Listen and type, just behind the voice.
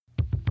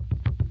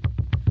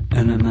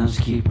And the mouse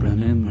keep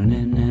running,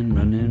 running, and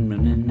running,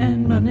 running,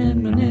 and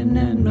running, running,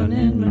 and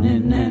running,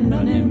 running, and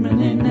running,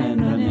 running, and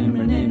running,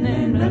 running,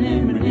 and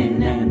running,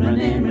 running, and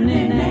running,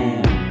 running,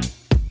 and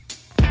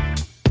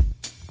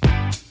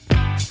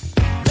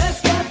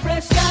let's get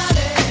fresh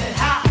started,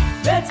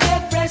 ha! Let's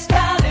get fresh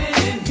started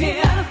in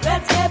here.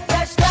 Let's get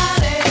fresh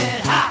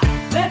started, ha!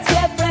 Let's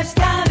get fresh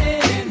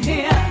started in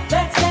here.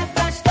 Let's get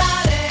fresh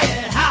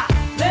started, ha!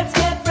 Let's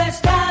get fresh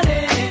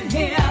started in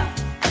here.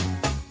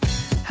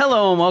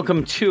 Hello and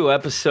welcome to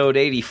episode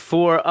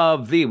 84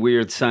 of the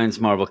Weird Science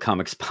Marvel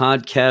Comics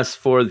podcast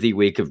for the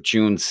week of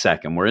June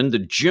 2nd. We're into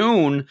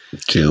June.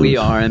 We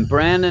are, and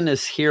Brandon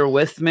is here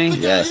with me.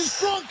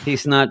 Yes.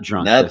 He's not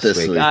drunk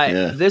this week.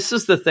 This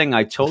is the thing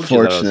I told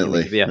you.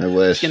 Fortunately, I wish. I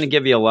was going to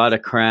give you a lot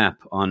of crap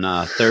on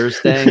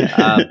Thursday,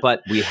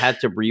 but we had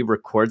to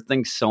re-record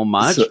things so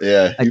much.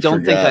 I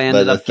don't think I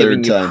ended up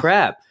giving you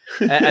crap.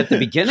 At the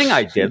beginning,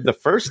 I did the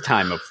first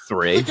time of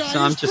 3,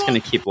 so I'm just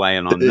going to keep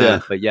laying on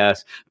that. But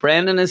yes,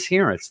 Brandon is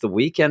here. It's the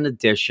weekend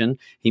edition.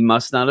 He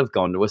must not have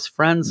gone to his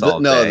friends all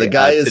day. No, the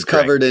guy is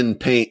covered in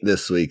paint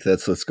this week.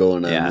 That's what's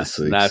going on this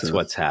week. That's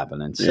what's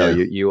happening. So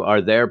you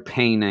are there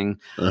painting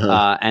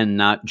and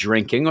not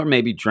drinking, or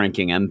maybe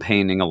drinking and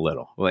painting a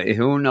little.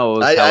 Who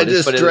knows? I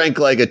just drank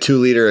like a 2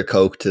 liter of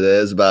Coke today.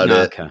 That's about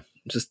it.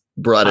 Just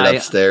brought it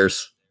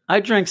upstairs. I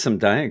drank some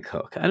Diet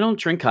Coke. I don't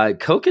drink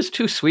Coke is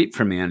too sweet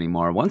for me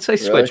anymore. Once I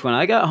switched, when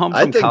I got home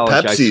from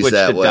college, I switched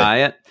to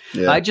diet.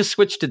 Yeah. I just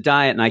switched to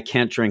diet, and I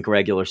can't drink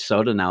regular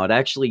soda now. It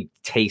actually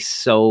tastes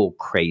so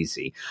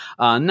crazy.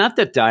 Not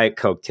that Diet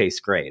Coke tastes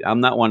great. I'm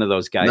not one of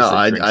those guys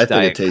that drinks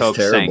Diet Coke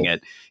saying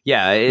it.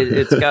 Yeah,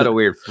 it's got a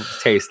weird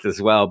taste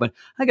as well. But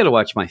I got to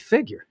watch my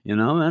figure,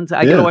 and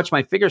I got to watch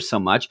my figure so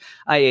much.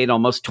 I ate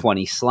almost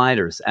 20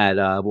 sliders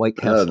at White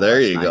Castle. Oh, there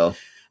you go.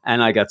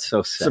 And I got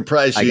so sick.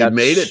 Surprised you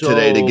made it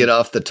today to get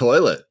off the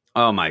toilet.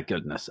 Oh, my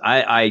goodness.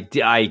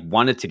 I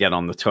wanted to get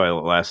on the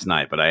toilet last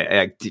night, but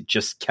I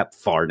just kept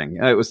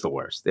farting. It was the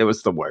worst.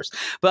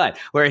 But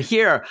we're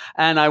here,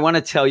 and I want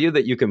to tell you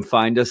that you can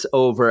find us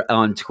over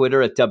on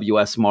Twitter at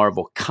WS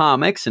Marvel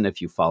Comics. And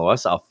if you follow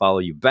us, I'll follow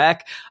you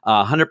back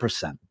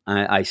 100%.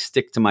 I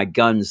stick to my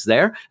guns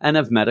there, and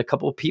I've met a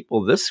couple of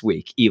people this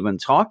week even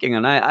talking.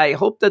 And I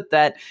hope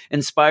that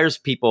inspires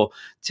people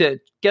to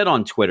get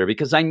on Twitter,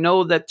 because I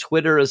know that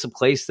Twitter is a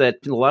place that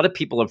a lot of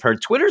people have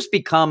heard. Twitter's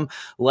become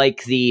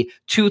like the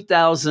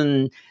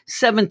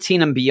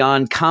 2017 and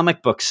beyond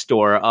comic book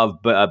store of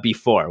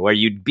before, where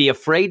you'd be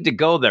afraid to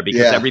go there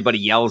because everybody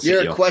yells at you.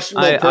 You're a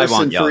questionable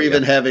person for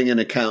even having an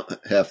account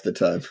half the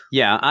time.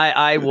 Yeah,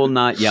 I will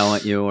not yell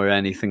at you or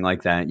anything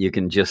like that. You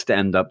can just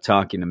end up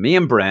talking to me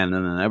and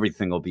Brandon, and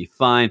everything will be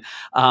fine.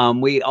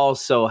 We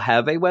also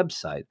have a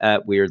website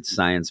at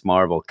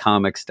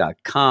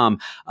WeirdScienceMarvelComics.com.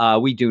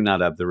 We do not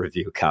have the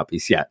review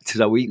copies yet.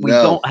 So we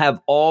don't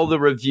have all the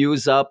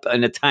reviews up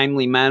in a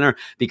timely manner,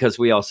 because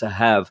we also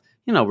have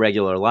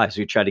regular lives.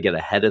 We try to get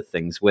ahead of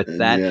things with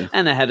that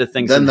and ahead of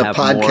things. Then the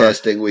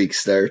podcasting week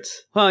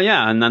starts. Well,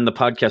 yeah. And then the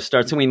podcast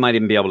starts, and we might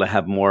even be able to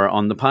have more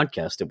on the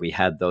podcast if we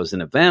had those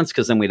in advance,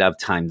 because then we'd have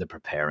time to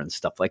prepare and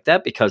stuff like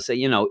that. Because,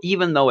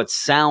 even though it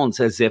sounds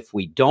as if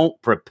we don't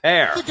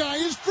prepare. The guy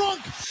is drunk.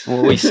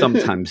 Well, we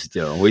sometimes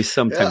do. I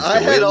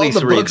had all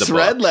the books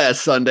read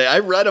last Sunday. I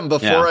read them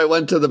before I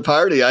went to the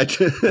party. I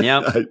just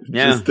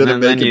didn't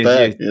make it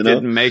back. You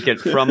didn't make it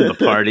from the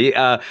party.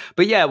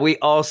 But yeah, we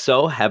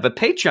also have a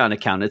Patreon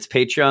account. It's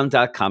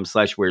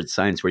patreon.com/Weird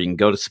Science, where you can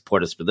go to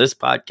support us for this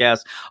podcast,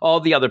 all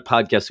the other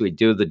podcasts we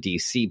do, the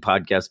DC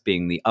podcast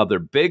being the other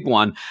big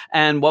one.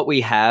 And what we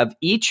have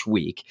each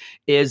week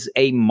is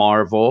a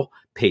Marvel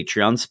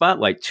Patreon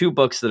spotlight, 2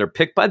 books that are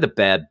picked by the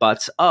bad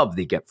butts of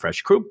the Get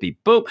Fresh crew, beep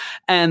boop,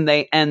 and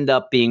they end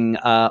up being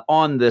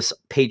on this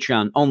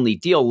Patreon only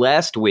deal.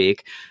 Last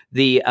week,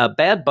 the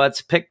bad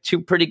butts picked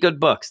 2 pretty good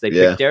books. They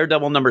picked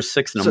Daredevil number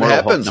 6 and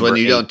Immortal Hulk number 18. That's what happens when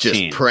you don't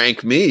just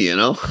prank me,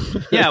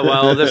 Yeah,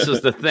 well, this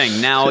is the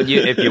thing. Now,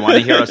 if you want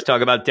to hear us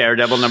talk about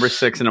Daredevil number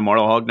 6 and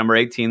Immortal Hulk number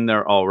 18,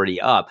 they're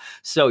already up.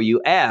 So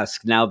you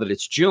ask, now that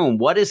it's June,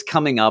 what is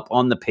coming up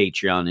on the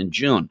Patreon in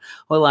June?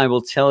 Well, I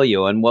will tell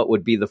you, and what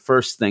would be the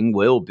first thing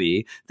will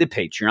be the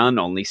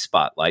Patreon-only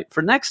spotlight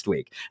for next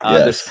week,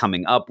 this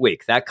coming up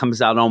week. That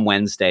comes out on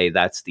Wednesday.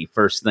 That's the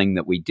first thing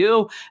that we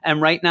do.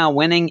 And right now,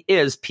 winning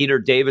is Peter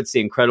David's The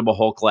Incredible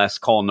Hulk Last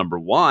Call number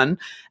 1,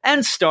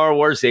 and Star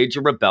Wars Age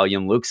of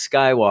Rebellion Luke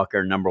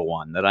Skywalker number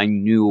 1, that I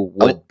knew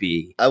would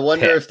be I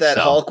wonder if that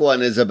Hulk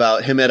one is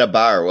about him at a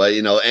bar,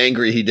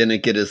 angry he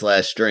didn't get his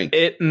last drink.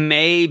 It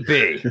may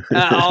be.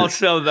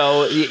 Also,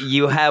 though,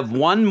 you have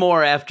one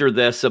more after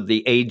this of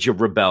the Age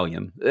of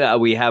Rebellion.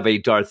 We have a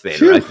Darth Vader.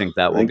 Phew, I think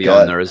that will be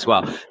on there as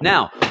well.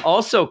 Now,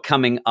 also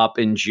coming up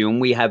in June,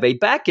 we have a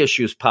Back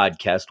Issues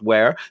podcast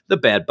where the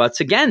Bad Butts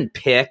again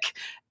pick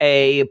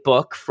a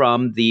book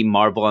from the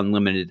Marvel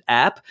Unlimited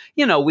app.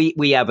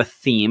 We have a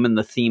theme, and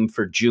the theme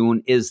for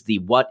June is the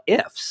what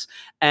ifs.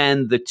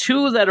 And the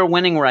two that are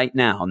winning right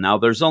now,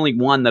 there's only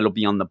one that'll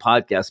be on the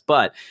podcast,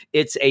 but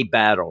it's a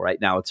battle right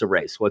now. It's a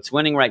race. What's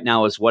winning right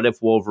now is What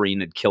If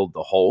Wolverine Had Killed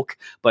the Hulk,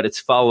 but it's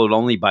followed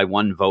only by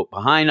one vote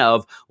behind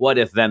of What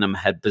If Venom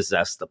Had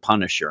Possessed the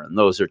Punisher. And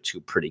those are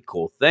two pretty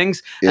cool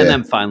things. Yeah. And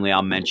then finally,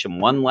 I'll mention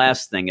one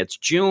last thing. It's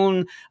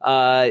June.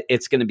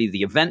 It's going to be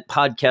the event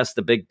podcast,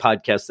 the big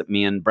podcast that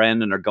me and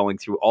Brandon are going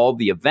through all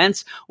the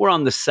events. We're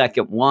on the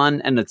second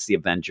one, and it's the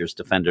Avengers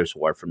Defenders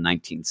War from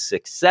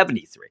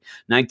 1973.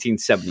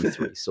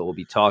 So we'll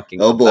be talking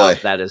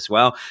about that as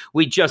well.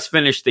 We just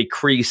finished the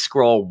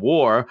Kree-Skrull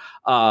War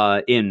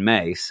in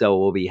May, so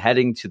we'll be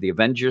heading to the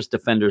Avengers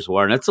Defenders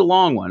War, and it's a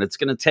long one. It's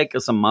going to take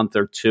us a month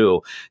or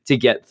two to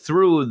get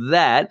through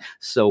that,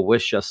 so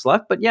wish us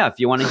luck. But yeah, if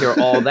you want to hear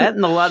all that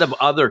and a lot of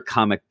other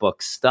comic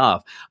book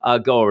stuff,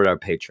 go over to our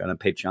Patreon at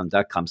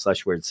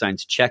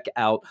patreon.com/weirdscience. Check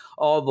out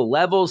all the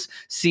levels,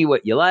 see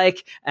what you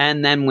like,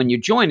 and then when you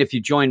join, if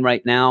you join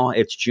right now,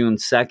 it's June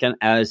 2nd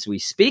as we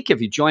speak.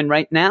 If you join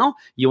right now,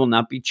 you will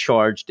not be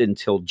charged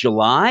until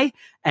July.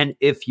 And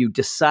if you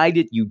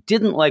decided you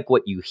didn't like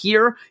what you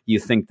hear, you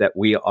think that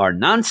we are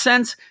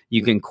nonsense,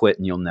 you can quit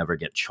and you'll never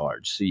get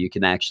charged. So you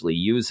can actually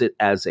use it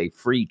as a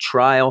free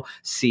trial.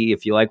 See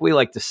if you like. We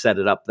like to set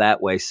it up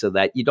that way so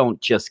that you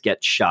don't just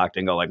get shocked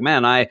and go like,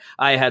 man, I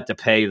had to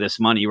pay this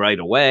money right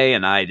away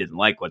and I didn't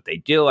like what they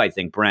do. I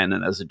think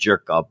Brandon has a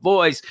jerk off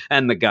voice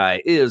and the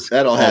guy is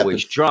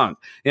always drunk.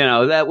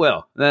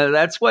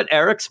 That's what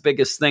Eric's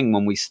biggest thing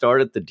when we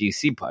started the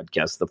DC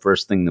podcast, the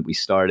first thing that we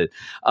started,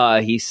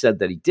 he said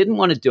that he didn't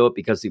want to do it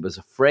because he was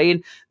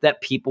afraid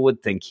that people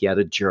would think he had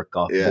a jerk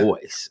off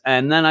voice.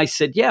 And then I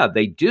said, yeah,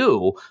 they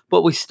do,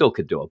 but we still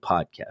could do a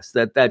podcast.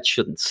 That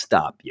shouldn't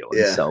stop you.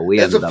 And so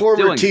we as a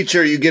former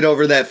teacher, you get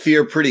over that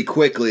fear pretty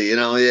quickly.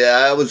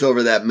 I was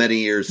over that many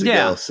years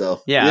ago.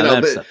 So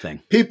that's the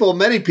thing.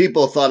 Many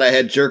people thought I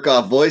had jerk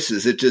off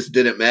voices. It just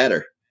didn't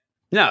matter.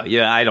 No,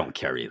 I don't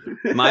care either.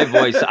 My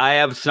voice, I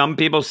have some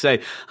people say,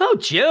 oh,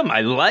 Jim,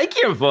 I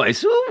like your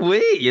voice.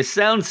 Ooh-wee, you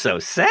sound so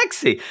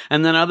sexy.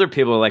 And then other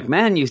people are like,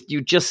 man,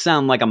 you just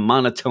sound like a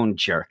monotone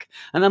jerk.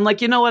 And I'm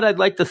like, you know what? I'd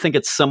like to think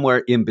it's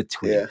somewhere in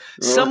between. Yeah.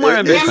 Somewhere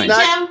in between.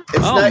 It's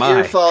not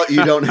your fault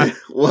you don't have,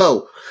 it's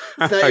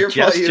not your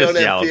fault you don't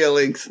have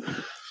feelings.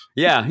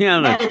 Yeah,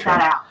 no,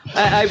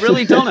 I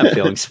really don't have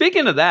feelings.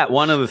 Speaking of that,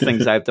 one of the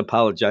things I have to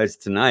apologize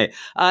tonight,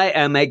 I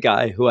am a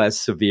guy who has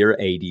severe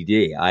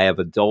ADD. I have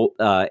adult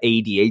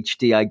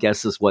ADHD, I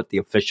guess is what the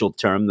official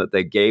term that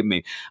they gave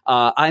me.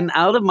 I'm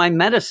out of my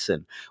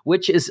medicine,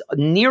 which is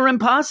near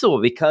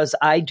impossible because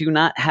I do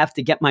not have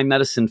to get my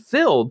medicine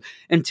filled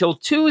until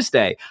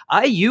Tuesday.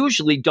 I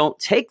usually don't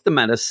take the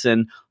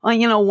medicine.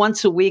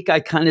 Once a week, I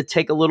kind of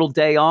take a little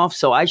day off,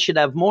 so I should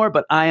have more,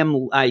 but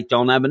I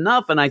don't have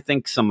enough, and I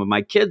think some of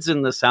my kids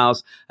in this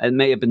house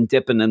may have been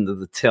dipping into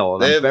the till,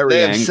 and I'm very angry.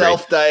 They have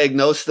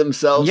self-diagnosed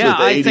themselves with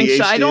ADHD, I think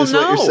so. I don't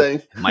know. What you're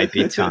saying? Might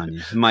be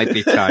Tanya. Might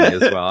be Tanya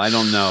as well. I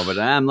don't know, but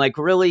I'm like,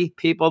 really,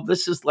 people,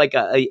 this is like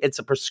it's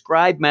a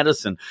prescribed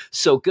medicine,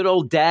 so good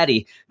old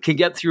daddy can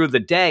get through the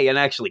day and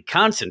actually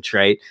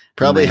concentrate.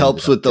 Probably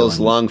helps with those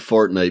long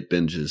Fortnite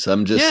binges.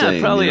 I'm just saying. Yeah,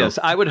 it probably is.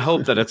 I would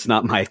hope that it's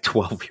not my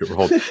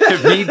 12-year-old.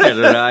 If he did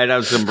it, I'd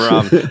have some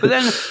problems. But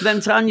then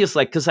Tanya's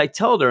like, because I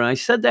told her, and I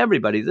said to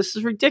everybody, this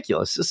is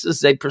ridiculous. This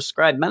is a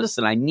prescribed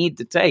medicine I need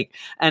to take.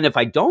 And if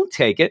I don't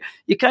take it,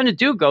 you kind of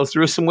do go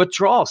through some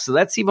withdrawal. So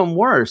that's even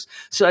worse.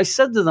 So I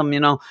said to them,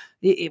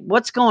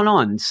 what's going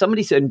on?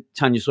 Somebody said,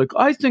 Tanya's like,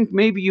 I think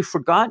maybe you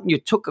forgot and you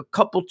took a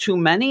couple too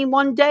many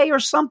one day or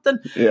something.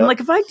 Yeah. I'm like,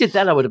 if I did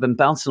that, I would have been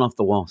bouncing off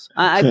the walls.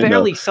 I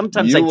barely,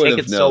 sometimes I take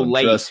it so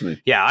late. Trust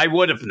me. Yeah, I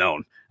would have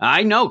known.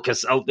 I know,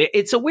 because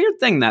it's a weird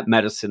thing, that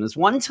medicine is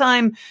one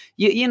time,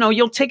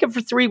 you'll take it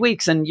for 3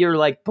 weeks and you're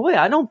like, boy,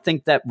 I don't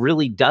think that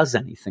really does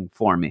anything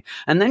for me.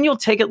 And then you'll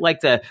take it like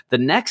the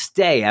next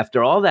day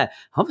after all that,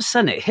 all of a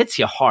sudden it hits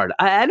you hard.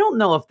 I don't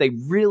know if they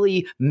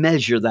really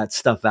measure that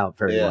stuff out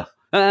very well.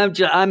 I'm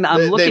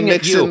looking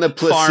at you,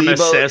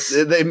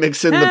 pharmacist. They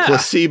mix in the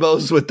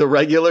placebos with the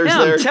regulars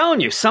there. I'm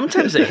telling you,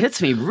 sometimes it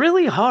hits me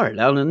really hard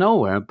out of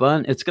nowhere,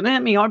 but it's going to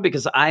hit me hard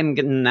because I'm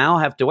going to now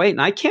have to wait, and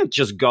I can't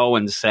just go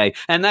and say,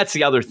 and that's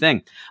the other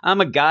thing.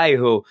 I'm a guy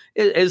who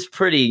is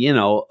pretty,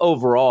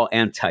 overall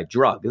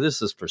anti-drug.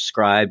 This is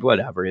prescribed,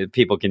 whatever.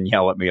 People can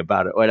yell at me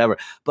about it, whatever.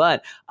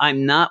 But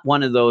I'm not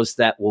one of those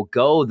that will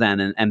go then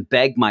and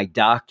beg my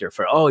doctor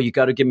for, you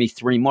got to give me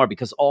 3 more,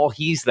 because all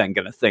he's then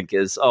going to think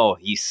is,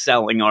 he's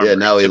selling. Yeah,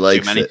 now he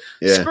likes it.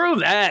 Yeah. Screw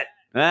that.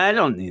 I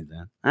don't need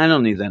that. I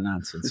don't need that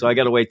nonsense. So I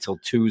got to wait till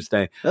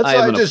Tuesday. That's why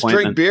I just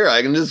drink beer.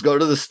 I can just go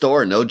to the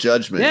store, no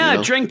judgment.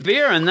 Yeah, drink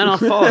beer, and then I'll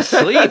fall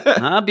asleep.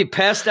 I'll be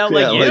passed out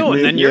like you,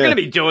 and then you're going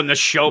to be doing the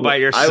show by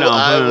yourself.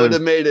 I would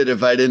have made it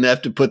if I didn't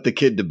have to put the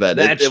kid to bed.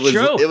 That's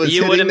true. It was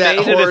hitting that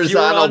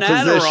horizontal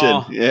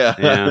position.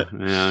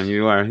 Yeah,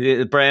 you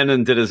are.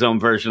 Brandon did his own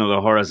version of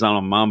the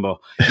horizontal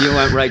mambo. You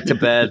went right to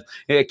bed,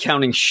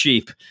 counting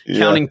sheep,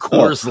 counting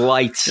Coors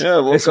Lights. Yeah,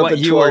 woke up at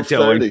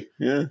 12:30.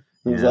 Yeah.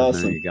 It was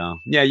awesome. There you go.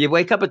 Yeah, you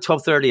wake up at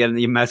 12:30 and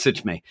you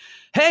message me.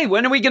 hey,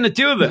 when are we going to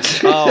do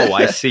this? Oh,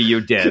 I see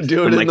you did.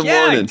 Do it in the morning.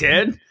 I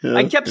did. Yeah,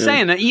 I kept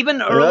saying that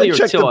even earlier,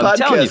 too. I checked the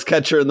podcast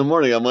catcher in the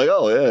morning. I'm like,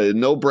 oh, yeah,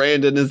 no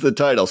Brandon is the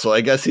title, so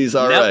I guess he's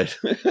all right.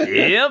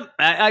 Yep.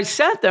 I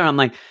sat there. I'm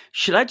like,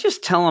 should I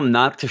just tell him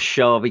not to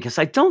show? Because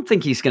I don't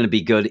think he's going to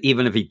be good,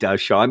 even if he does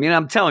show. I mean,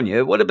 I'm telling you,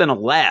 it would have been a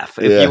laugh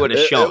if you would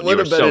have shown. It would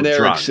have been an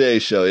Eric Shea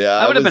show, yeah.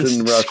 I would have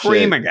been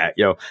screaming at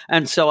you.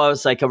 And so I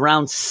was like,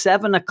 around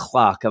 7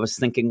 o'clock, I was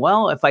thinking,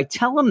 well, if I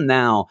tell him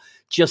now,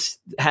 just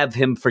have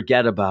him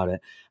forget about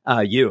it,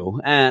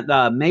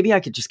 and maybe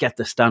I could just get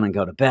this done and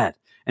go to bed.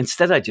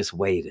 Instead, I just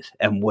waited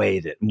and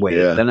waited and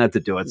waited. Yeah. Then I had to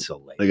do it so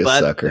late. Like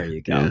but sucker. There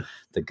you go. Yeah.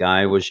 The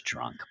guy was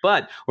drunk.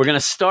 But we're going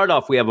to start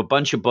off. We have a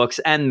bunch of books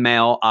and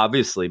mail,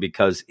 obviously,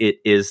 because it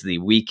is the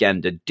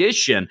weekend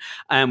edition.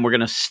 And we're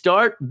going to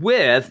start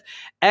with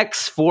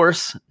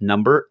X-Force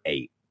number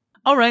 8.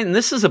 All right, and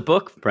this is a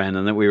book,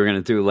 Brandon, that we were going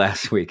to do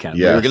last weekend.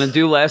 Yes. We were going to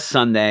do last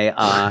Sunday,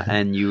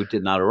 and you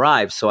did not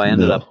arrive. So I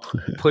ended up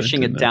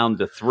pushing it down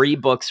to 3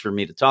 books for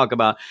me to talk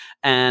about.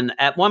 And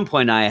at one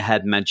point, I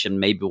had mentioned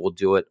maybe we'll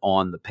do it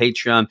on the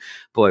Patreon.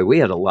 Boy, we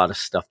had a lot of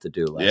stuff to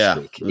do last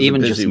week, even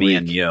just me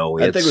and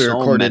you. I think we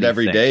recorded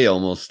every day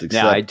almost.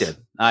 Yeah, I did.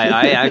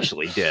 I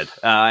actually did.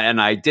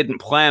 And I didn't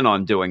plan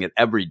on doing it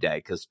every day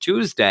because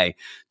Tuesday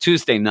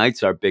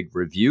night's our big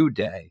review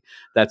day.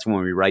 That's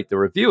when we write the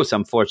reviews.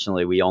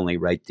 Unfortunately, we only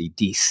write the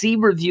DC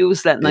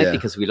reviews that night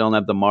because we don't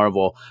have the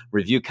Marvel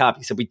review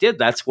copies. If we did,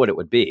 that's what it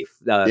would be.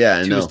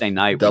 Tuesday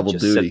night, we'd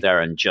just sit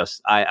there and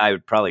I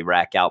would probably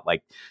rack out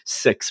like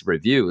 6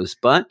 reviews,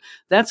 but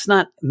that's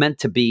not meant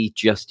to be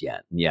just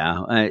yet.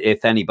 Yeah.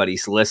 If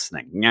anybody's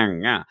listening.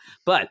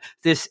 But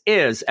this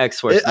is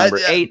X-Force number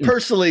 8.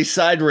 Personally,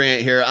 side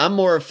rant here. I'm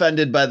more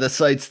offended by the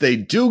sites they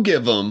do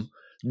give them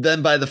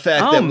than by the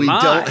fact that we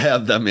don't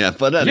have them yet.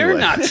 But anyway. You're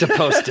not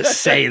supposed to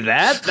say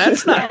that.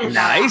 That's not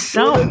nice.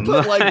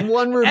 Put like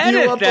one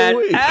review up a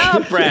week.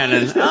 Out,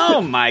 Brandon.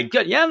 Oh, my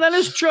God. Yeah, that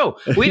is true.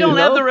 We don't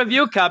have the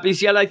review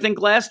copies yet. I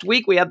think last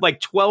week we had like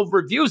 12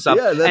 reviews up.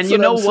 Yeah, that's and you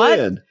know what?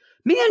 Saying.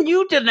 Me and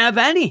you didn't have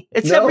any.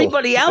 It's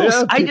everybody else.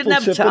 Yeah, I didn't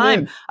have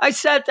time. I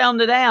sat down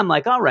today. I'm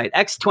like, all right,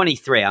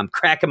 X-23. I'm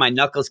cracking my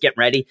knuckles, getting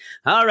ready.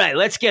 All right,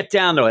 let's get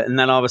down to it. And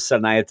then all of a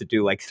sudden I had to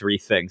do like 3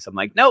 things. I'm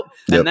like, nope.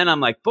 Yep. And then I'm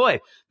like, boy,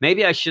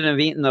 maybe I shouldn't have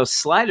eaten those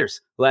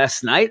sliders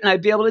last night and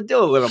I'd be able to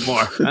do a little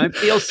more. I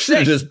feel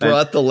sick. Just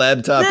brought the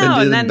laptop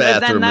into the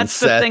bathroom and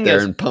sat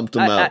there and pumped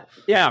them out.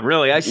 Yeah,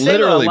 really. I say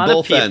literally to a lot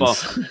both of people.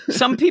 Ends.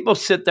 Some people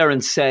sit there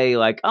and say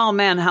like, oh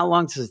man, how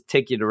long does it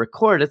take you to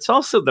record? It's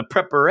also the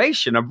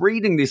preparation of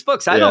reading these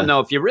books. I don't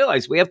know if you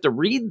realize we have to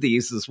read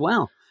these as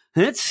well.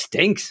 And it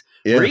stinks.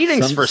 Yeah,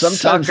 Reading's for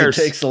sometimes suckers.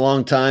 It takes a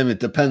long time. It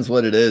depends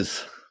what it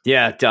is.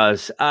 Yeah, it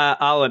does.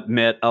 I'll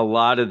admit a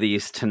lot of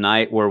these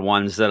tonight were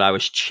ones that I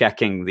was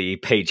checking the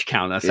page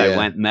count as I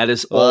went. And that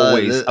is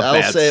always a bad sign.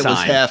 I'll say it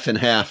was half and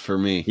half for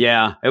me.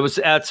 Yeah,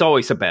 it's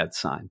always a bad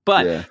sign.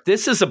 But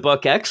this is a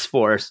book,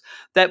 X-Force,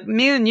 that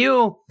me and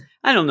you,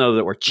 I don't know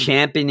that we're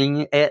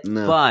championing it,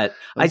 but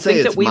I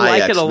think that we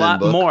like it a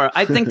lot more.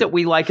 I think that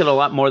we like it a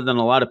lot more than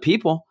a lot of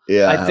people.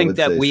 Yeah, I think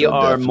that we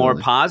are more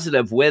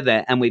positive with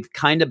it, and we've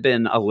kind of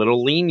been a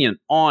little lenient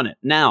on it.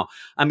 Now,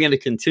 I'm going to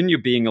continue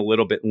being a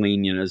little bit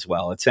lenient as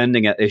well. It's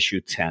ending at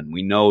issue 10.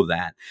 We know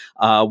that.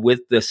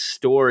 With this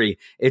story,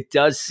 it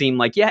does seem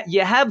like,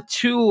 you have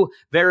 2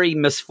 very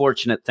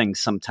misfortunate things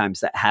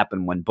sometimes that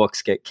happen when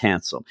books get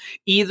canceled.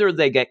 Either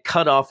they get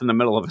cut off in the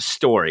middle of a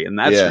story, and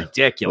that's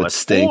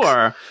ridiculous,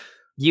 or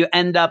you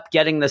end up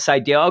getting this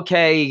idea,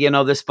 okay,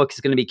 this book is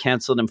going to be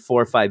canceled in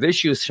 4 or 5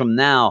 issues from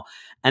now.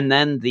 And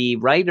then the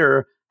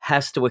writer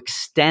has to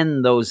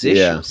extend those issues.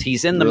 Yeah,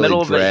 he's in the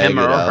middle of it, him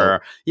or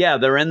her. Yeah,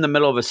 they're in the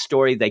middle of a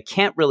story. They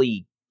can't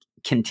really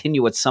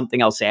continue with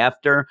something else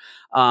after.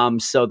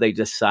 So they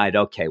decide,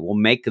 okay, we'll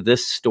make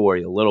this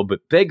story a little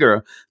bit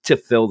bigger to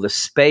fill the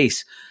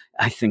space.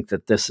 I think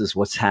that this is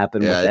what's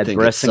happened with Ed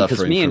Brisson,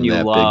 because me and you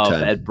love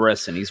Ed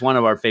Brisson. He's one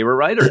of our favorite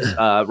writers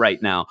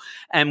right now.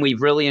 And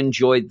we've really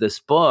enjoyed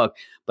this book.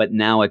 But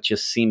now it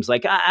just seems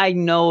like I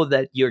know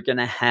that you're going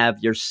to have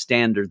your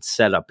standard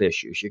setup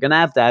issues. You're going to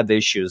have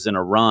issues in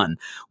a run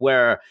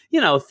where,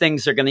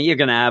 things are you're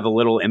going to have a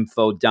little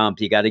info dump.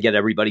 You got to get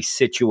everybody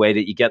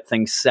situated. You get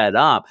things set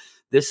up.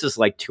 This is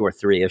like 2 or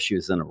 3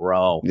 issues in a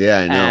row. Yeah,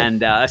 I know.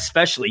 And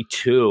especially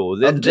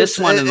 2. This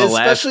one in the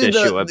last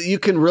issue. You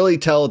can really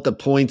tell at the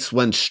points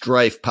when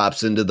Strife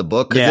pops into the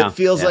book, because it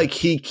feels like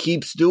he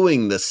keeps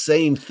doing the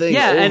same thing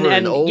over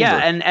and over.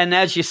 Yeah, and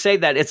as you say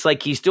that, it's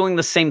like he's doing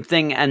the same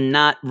thing and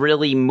not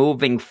really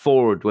moving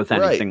forward with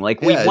anything.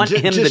 Like we want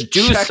him to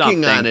do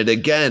something. Checking on it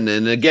again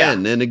and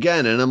again and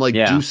again. And I'm like,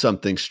 do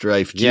something,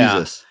 Strife.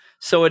 Jesus.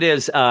 So it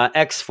is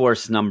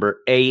X-Force number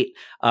 8.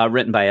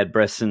 written by Ed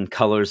Brisson,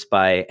 colors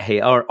by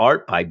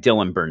art by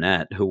Dylan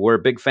Burnett, who we're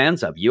big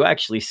fans of. You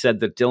actually said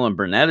that Dylan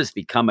Burnett has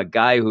become a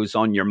guy who's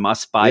on your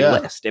must-buy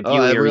list. If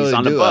you hear he's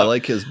on the book. I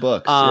like his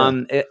books.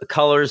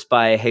 Colors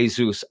by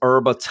Jesus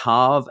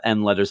Urbatov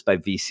and letters by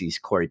VC's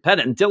Corey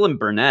Pettit. And Dylan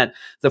Burnett,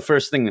 the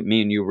first thing that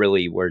me and you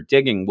really were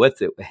digging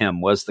with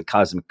him was the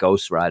Cosmic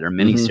Ghost Rider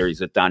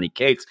miniseries with Donny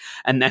Cates.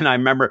 And then I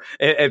remember,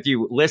 if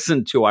you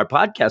listen to our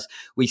podcast,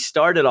 we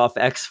started off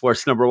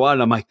X-Force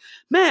 #1. I'm like,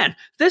 man,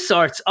 this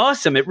art's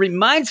awesome. It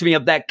reminds me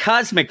of that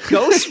Cosmic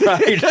Ghost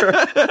Rider.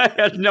 I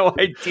had no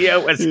idea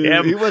it was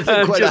him. He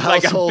wasn't quite a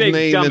household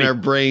name in our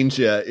brains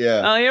yet.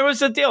 Yeah. Here was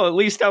the deal. At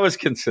least I was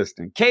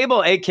consistent.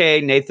 Cable,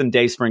 a.k.a. Nathan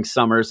Dayspring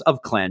Summers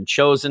of Clan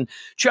Chosen,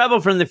 travel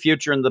from the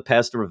future into the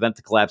past to prevent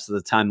the collapse of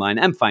the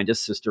timeline and find his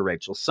sister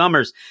Rachel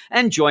Summers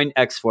and join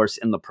X-Force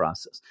in the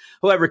process.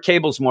 However,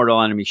 Cable's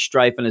mortal enemy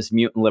Strife and his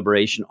mutant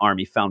liberation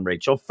army found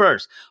Rachel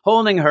first,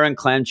 holding her and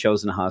Clan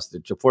Chosen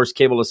hostage to force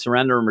Cable to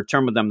surrender and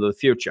return with them to the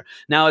future.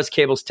 Now, as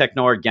Cable's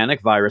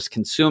techno-organic virus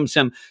consumes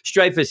him,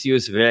 Strife has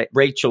used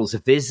Rachel's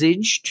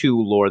visage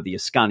to lure the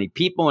Askani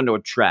people into a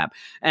trap,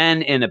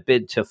 and in a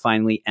bid to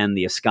finally end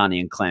the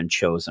Askanian Clan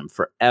Chosen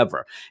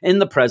forever. In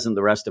the present,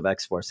 the rest of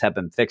X-Force have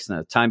been fixed in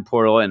a time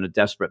portal in a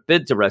desperate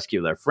bid to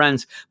rescue their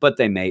friends, but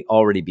they may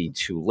already be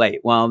too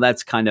late. Well,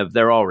 that's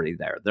they're already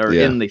there. They're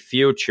in the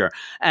future.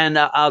 And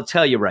I'll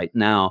tell you right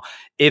now,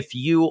 if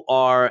you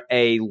are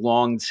a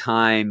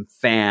longtime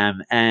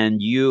fan and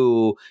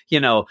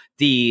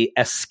the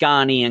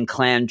Askani and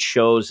Clan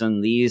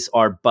Chosen, these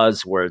are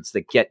buzzwords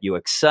that get you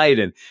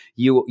excited.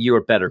 You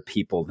are better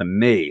people than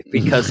me,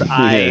 because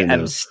I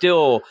am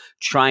still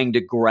trying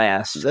to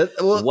grasp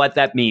what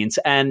that means.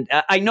 And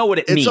I know what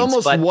it means. It's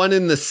almost one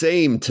and the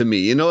same to me.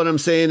 You know what I'm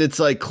saying? It's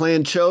like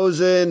Clan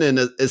Chosen and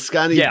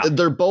Askani. Yeah.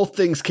 They're both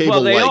things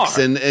Cable likes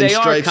and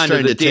Strife's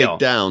trying to take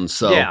down.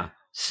 So yeah.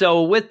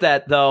 So with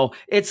that, though,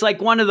 it's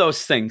like one of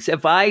those things.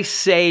 If I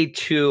say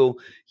to,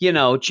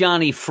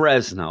 Johnny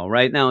Fresno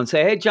right now and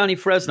say, hey, Johnny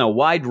Fresno,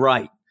 wide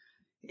right,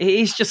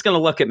 he's just going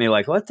to look at me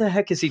like, what the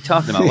heck is he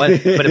talking about?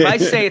 But if I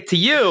say it to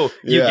you,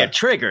 you get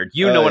triggered.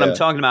 You know what I'm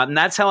talking about. And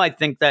that's how I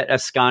think that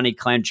Askani,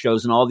 Clan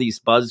Chosen, all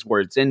these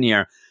buzzwords in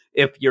here,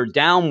 if you're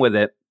down with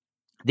it,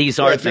 these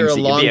are things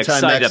that you'd be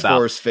excited about.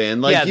 X-Force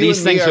fan, like you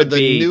and me are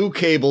the new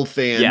Cable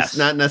fans,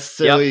 not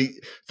necessarily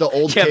the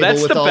old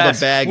Cable with all the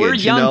baggage. We're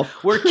young.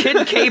 We're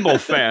kid Cable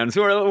fans.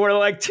 We're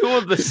like 2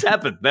 of the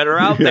 7 that are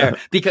out there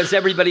because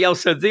everybody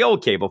else are the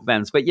old Cable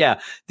fans. But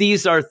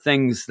these are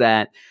things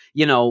that,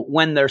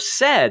 when they're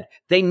said,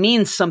 they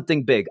mean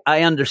something big.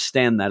 I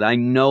understand that. I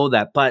know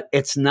that. But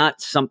it's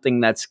not something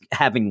that's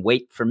having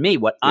weight for me.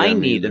 What I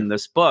need in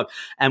this book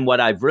and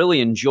what I've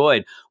really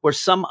enjoyed were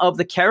some of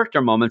the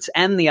character moments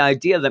and the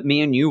idea that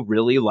me and you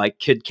really like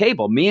Kid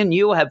Cable. Me and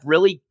you have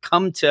really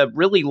come to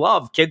really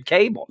love Kid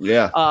Cable.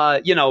 Yeah.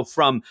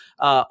 From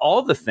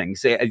all the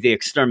things, the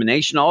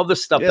extermination, all the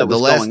stuff that was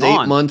going on. The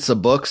last 8 months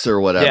of books or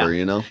whatever,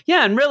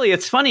 Yeah, and really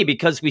it's funny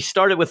because we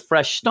started with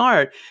Fresh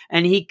Start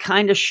and he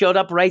kind of showed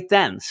up right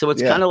then. So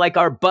it's kind of like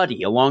our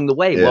buddy along the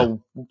way. Yeah.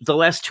 Well, the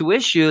last 2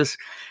 issues,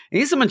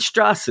 he's a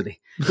monstrosity.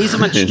 He's a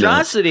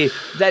monstrosity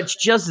that's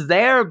just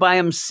there by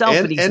himself,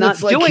 and he's not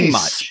doing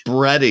much.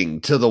 Spreading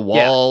to the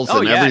walls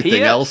and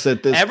everything else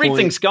at this point.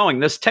 Everything's going.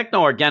 This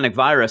techno-organic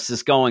virus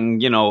is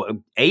going,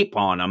 ape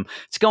on him.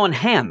 It's going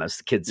ham, as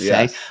the kids say.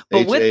 Yes.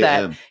 But with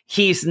that,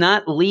 he's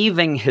not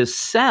leaving his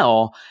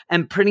cell,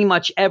 and pretty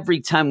much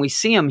every time we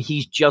see him,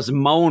 he's just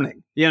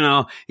moaning.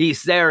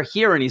 He's there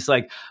here, and he's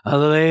like,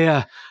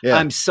 "Hallelujah,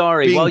 I'm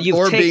sorry."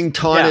 Being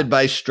taunted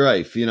by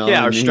Strife,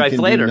 or Strife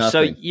later.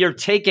 So you're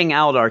taking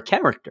out our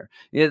character.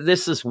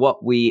 This is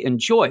what we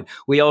enjoyed.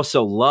 We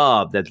also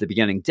loved at the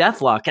beginning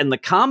Deathlock and the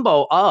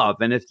combo of,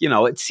 and if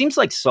it seems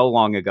like so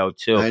long ago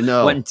too. I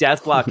know when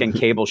Deathlock and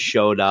Cable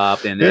showed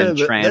up and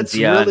Transia. That's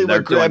really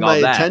what grabbed my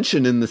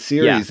attention in the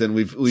series, and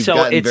we've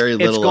gotten very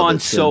little. It's gone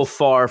of it so since.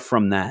 far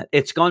from that.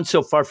 It's gone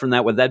so far from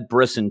that with Ed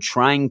Brisson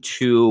trying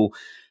to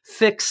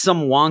fix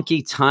some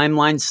wonky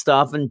timeline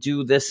stuff and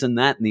do this and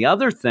that and the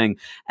other thing.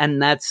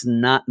 And that's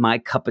not my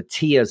cup of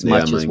tea as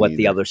much as what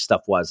the other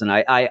stuff was. And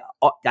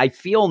I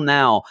feel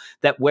now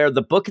that where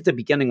the book at the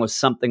beginning was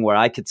something where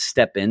I could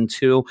step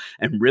into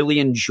and really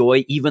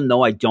enjoy, even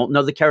though I don't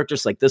know the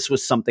characters, like this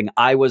was something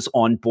I was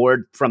on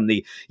board from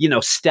the,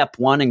 step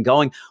one and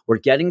going, we're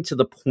getting to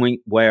the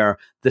point where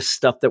the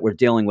stuff that we're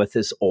dealing with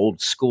is old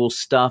school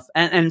stuff.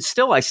 And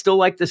still, I still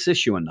like this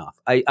issue enough.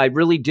 I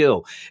really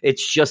do.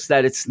 It's just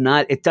that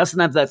it doesn't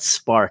have that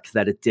spark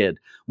that it did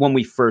when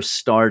we first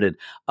started.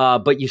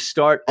 But you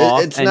start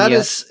off, it's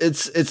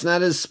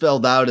not as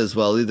spelled out as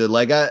well either.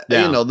 Like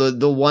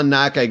the one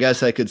knock I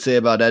guess I could say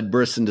about Ed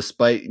Brisson,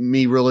 despite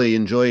me really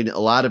enjoying a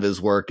lot of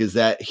his work, is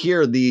that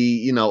here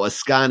the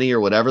Askani or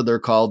whatever they're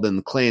called and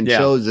the Clan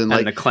Chosen,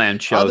 like the Clan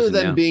Chosen, other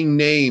than being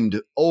named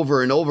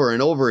over and over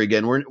and over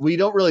again, we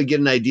don't really get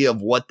an idea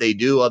of what they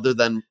do other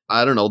than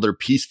they're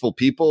peaceful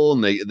people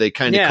and they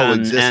kind of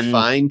coexist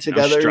fine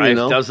together. Strife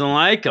doesn't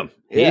like them.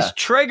 He's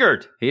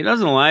triggered. He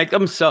doesn't like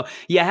them. So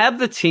you have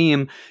the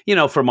team,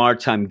 from our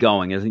time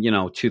going,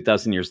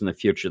 2,000 years in the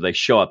future, they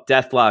show up.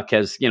 Deathlok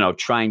has,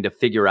 trying to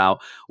figure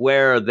out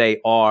where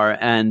they are.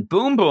 And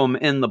Boom Boom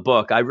in the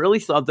book, I really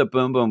thought that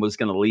Boom Boom was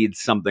going to lead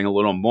something a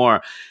little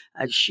more.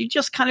 She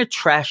just kind of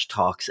trash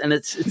talks, and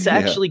it's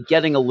actually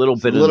getting a little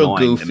bit annoying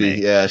goofy. to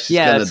me. Yeah, she's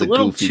kind of it's a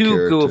little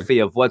too goofy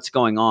of what's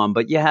going on.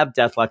 But you have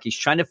Deathlok. He's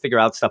trying to figure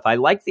out stuff. I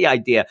like the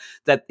idea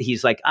that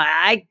he's like,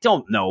 I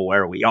don't know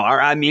where we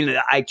are. I mean,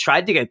 I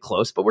tried to get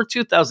close, but we're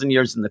 2,000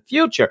 years in the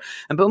future.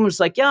 And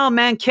Boomer's like, yo,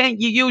 man, can't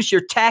you use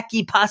your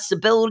tachyon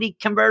possibility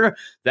converter?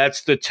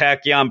 That's the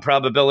tachyon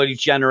probability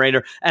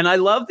generator. And I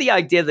love the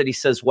idea that he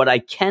says, what I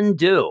can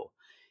do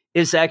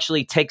is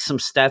actually take some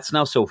stats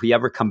now. So if we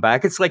ever come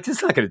back, it's like,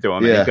 it's not going to do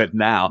him any good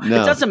now.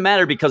 No. It doesn't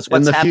matter because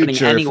what's happening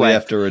future, anyway. If we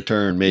have to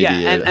return, maybe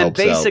and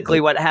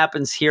basically what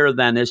happens here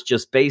then is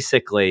just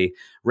basically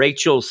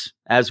Rachel's,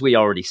 as we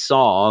already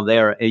saw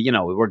there,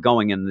 we're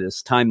going in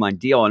this timeline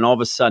deal, and all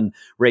of a sudden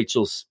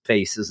Rachel's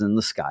face is in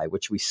the sky,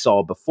 which we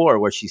saw before,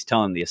 where she's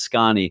telling the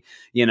Askani,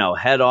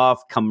 head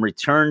off, come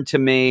return to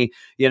me.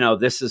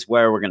 This is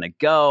where we're going to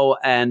go.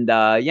 And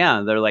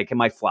they're like,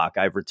 my flock,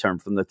 I've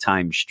returned from the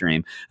time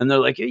stream. And they're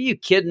like, are you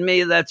kidding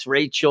me? That's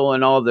Rachel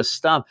and all this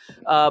stuff.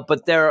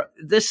 But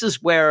this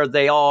is where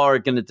they all are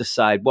going to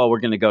decide, well, we're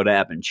going to go to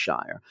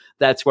Ebonshire.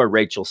 That's where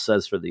Rachel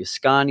says for the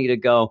Askani to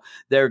go.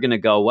 They're going to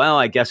go, well,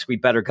 I guess we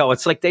better go.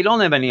 It's like they don't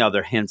have any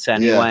other hints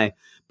anyway. Yeah.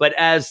 But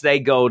as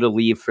they go to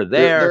leave for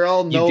there, they're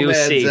all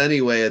nomads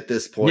anyway at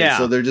this point.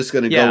 So they're just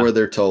going to go where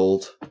they're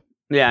told.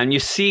 Yeah, and you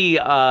see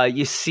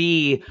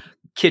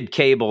Kid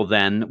Cable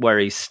then, where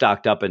he's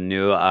stocked up in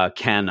new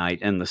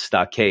canite in the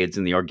stockades,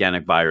 and the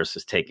organic virus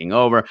is taking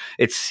over.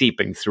 It's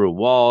seeping through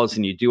walls,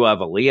 and you do have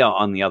Aaliyah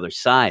on the other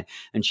side.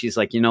 And she's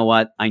like, you know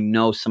what? I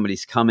know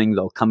somebody's coming.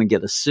 They'll come and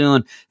get us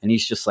soon. And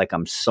he's just like,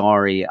 I'm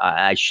sorry.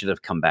 I should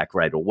have come back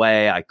right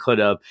away. I could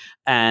have.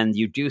 And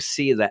you do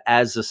see that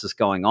as this is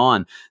going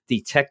on,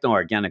 the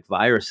techno-organic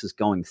virus is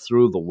going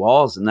through the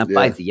walls. And then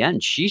by the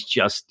end, she's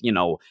just,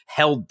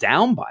 held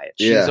down by it.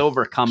 She's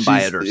overcome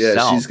by it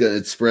herself. Yeah,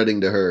 it's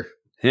spreading to her.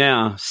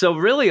 Yeah. So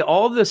really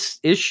all this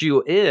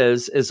issue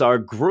is our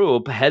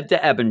group head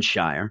to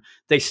Ebonshire.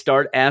 They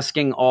start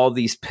asking all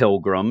these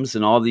pilgrims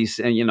and all these,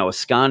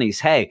 Askanis,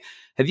 hey,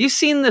 have you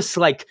seen this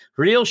like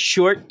real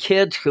short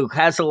kid who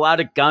has a lot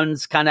of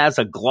guns, kind of has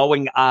a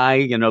glowing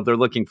eye? They're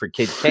looking for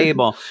Kid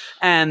Cable.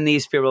 And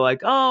these people are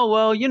like, oh,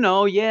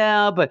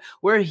 well, but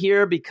we're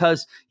here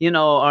because,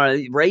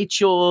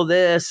 Rachel,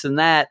 this and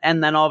that.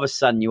 And then all of a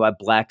sudden you have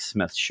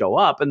Blacksmith show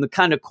up. And the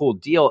kind of cool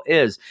deal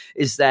is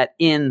that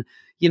in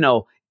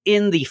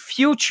the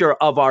future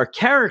of our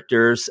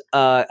characters,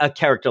 a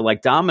character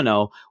like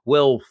Domino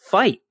will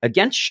fight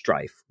against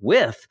Strife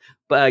with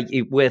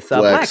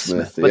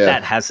Blacksmith, but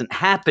that hasn't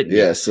happened yet.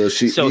 Yeah, so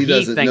he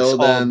doesn't know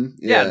them.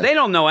 Yeah, they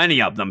don't know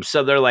any of them.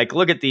 So they're like,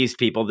 look at these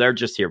people. They're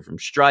just here from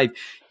Strife.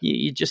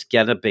 You just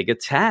get a big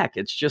attack.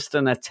 It's just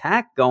an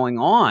attack going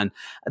on.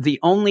 The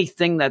only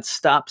thing that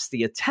stops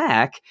the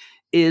attack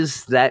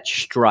is that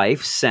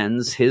Strife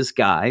sends his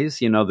guys,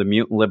 the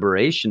Mutant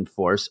Liberation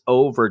Force,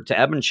 over to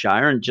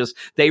Ebonshire, and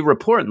they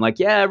report and like,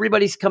 yeah,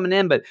 everybody's coming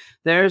in, but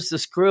there's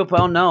this group.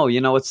 Oh no,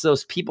 it's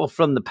those people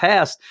from the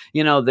past,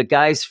 the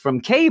guys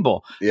from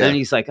Cable. Yeah. And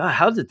he's like, oh,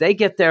 how did they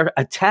get their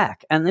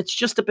attack? And it's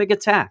just a big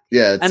attack.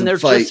 Yeah, and they're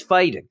just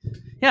fighting.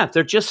 Yeah,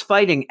 they're just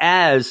fighting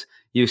as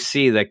you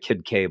see that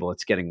Kid Cable.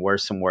 It's getting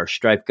worse and worse.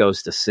 Strife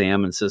goes to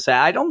Sam and says,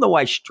 I don't know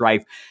why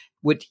Strife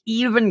would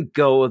even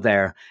go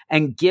there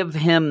and give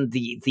him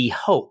the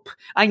hope.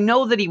 I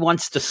know that he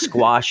wants to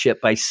squash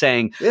it by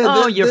saying,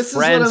 your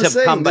friends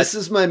have come. This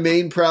is my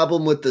main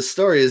problem with the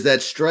story, is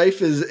that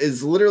Strife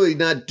is literally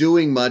not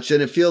doing much.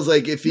 And it feels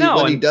like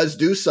when he does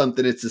do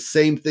something, it's the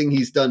same thing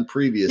he's done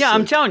previously. Yeah,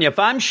 I'm telling you, if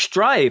I'm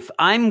Strife,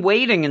 I'm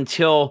waiting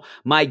until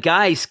my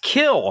guys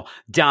kill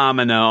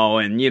Domino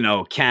and,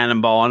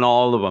 Cannonball and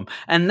all of them,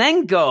 and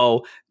then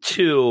go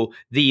to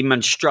the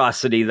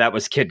monstrosity that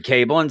was Kid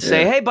Cable and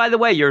say, hey, by the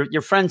way,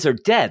 your friends are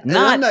dead.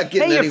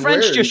 Your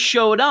friends just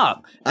showed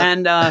up.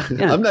 I'm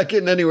not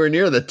getting anywhere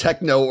near the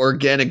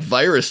techno-organic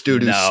virus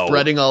dude who's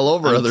spreading all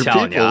over other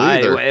people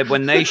either.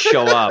 When they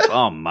show up,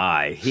 oh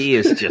my,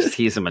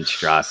 he's a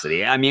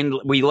monstrosity. I mean,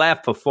 we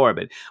laughed before,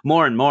 but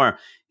more and more,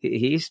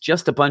 he's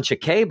just a bunch of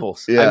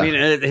cables. Yeah. I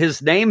mean,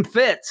 his name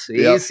fits.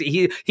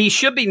 He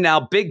should be now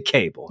Big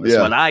Cable is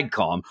what I'd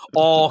call him.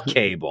 All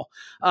Cable.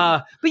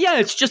 But yeah,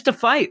 it's just a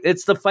fight.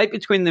 It's the fight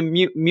between the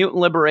Mutant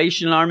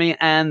Liberation Army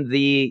and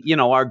the,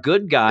 our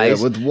good guys.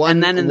 Yeah, with one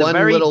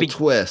little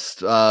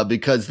twist,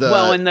 because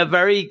in the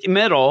very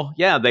middle,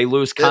 they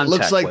lose contact. It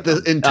looks like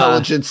the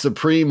Intelligence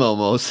Supreme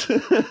almost.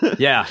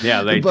 yeah,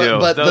 they do.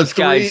 But those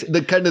guys,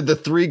 the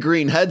three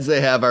green heads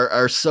they have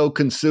are so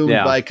consumed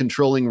by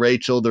controlling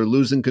Rachel. They're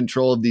losing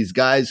control of these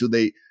guys who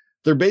they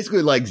they're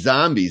basically like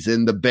zombies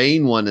in the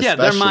Bane one,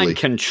 especially. Yeah, they're mind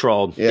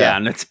controlled. Yeah,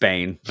 and it's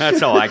Bane.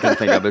 That's all I can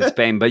think of. It's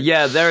Bane. But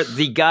yeah, they're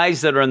the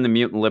guys that are in the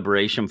Mutant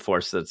Liberation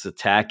Force that's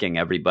attacking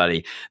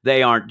everybody.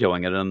 They aren't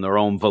doing it on their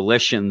own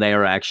volition. They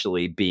are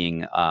actually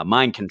being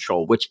mind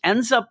controlled, which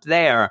ends up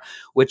there,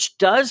 which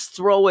does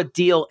throw a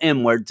deal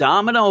in where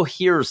Domino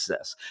hears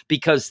this,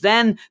 because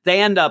then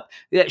they end up,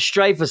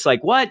 Strife is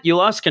like, what? You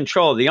lost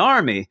control of the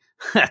army?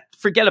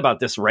 Forget about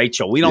this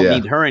Rachel. We don't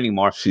need her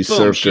anymore. She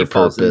served her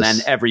purpose. And then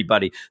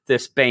everybody,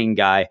 this Bane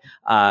guy,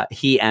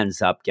 he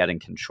ends up getting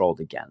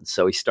controlled again.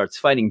 So he starts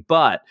fighting.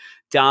 But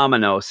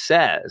Domino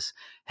says,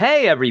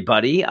 hey,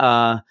 everybody,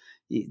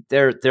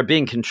 they're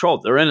being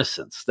controlled. They're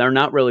innocents. They're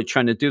not really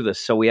trying to do this.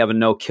 So we have a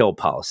no-kill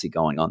policy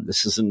going on.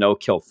 This is a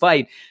no-kill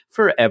fight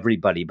for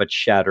everybody but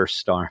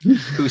Shatterstar,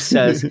 who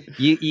says,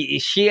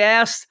 she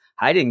asked,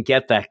 I didn't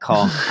get that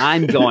call.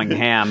 I'm going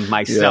ham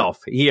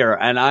myself here,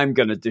 and I'm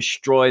going to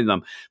destroy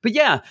them. But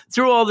yeah,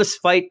 through all this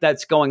fight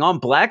that's going on,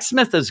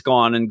 Blacksmith has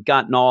gone and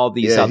gotten all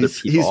these other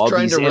people. He's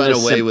trying to run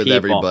away with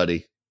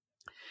everybody.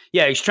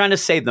 Yeah, he's trying to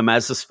save them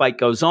as this fight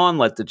goes on,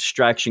 let the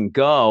distraction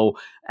go.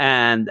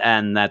 And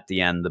at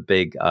the end, the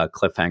big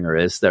cliffhanger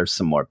is there's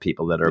some more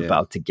people that are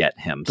about to get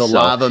him. The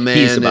Lava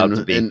Man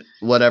and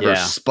whatever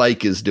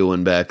Spike is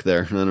doing back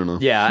there. I don't know.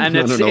 Yeah, and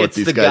it's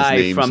the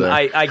guy from,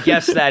 I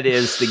guess that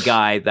is the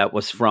guy that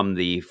was from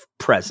the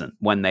present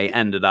when they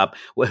ended up,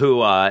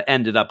 who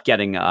ended up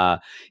getting,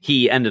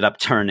 he ended up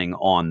turning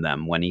on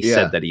them when he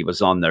said that he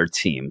was on their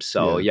team.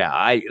 So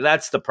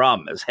that's the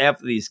problem, is half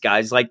of these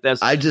guys like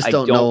this, I just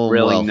don't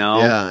really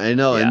know. Yeah, I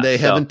know. Yeah, and they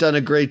haven't done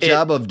a great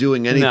job of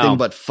doing anything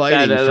but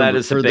fighting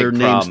for their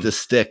names to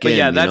stick in. But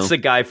yeah, that's the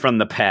guy from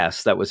the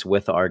past that was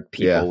with our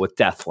people with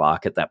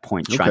Deathlock at that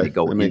point, trying to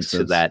go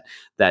into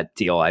that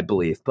deal, I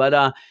believe.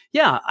 But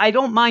yeah, I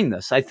don't mind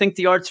this. I think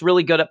the art's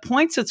really good. At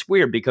points, it's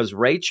weird because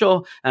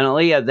Rachel and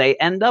Aaliyah, they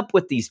end up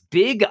with these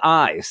big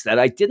eyes that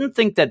I didn't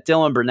think that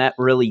Dylan Burnett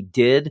really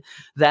did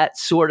that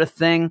sort of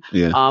thing.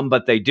 Yeah.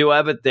 But they do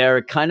have it there.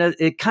 It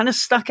kind of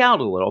stuck out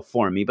a little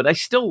for me, but I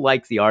still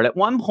like the art. At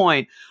one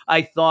point,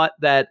 I thought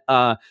that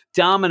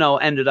Domino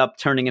ended up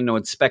turning into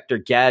Inspector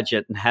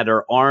Gadget and had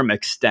her arm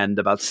extend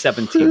about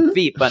 17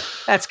 feet, but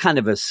that's kind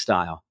of his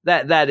style.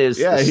 That is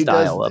the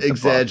style of the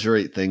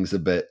exaggerate things a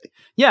bit.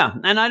 Yeah,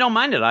 and I don't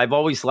mind it. I've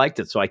always liked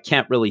it, so I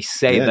can't really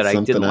say that I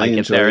didn't like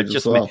it there. It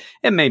just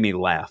it made me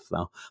laugh,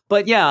 though.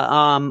 But yeah,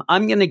 I'm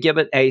going to give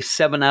it a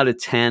 7 out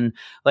of 10.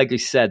 Like I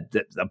said,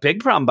 the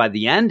big problem by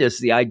the end is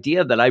the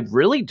idea that I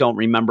really don't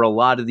remember a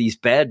lot of these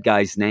bad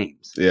guys'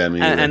 names. Yeah, I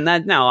mean, and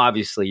that now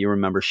obviously you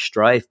remember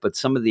Strife, but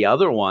some of the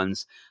other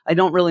ones I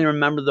don't really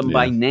remember them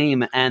by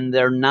name, and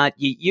they're not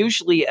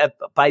usually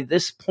by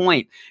this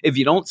point. If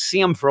you don't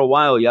see them for a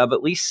while, you have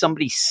at least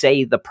somebody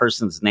say the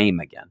person's name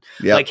again,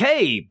 like,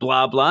 "Hey,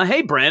 blah blah.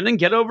 Hey, Brandon,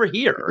 get over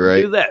here. Or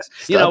do this."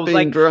 Stop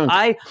being drunk.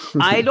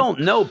 I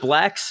don't know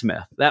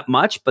Blacksmith that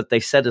much, but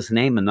they said his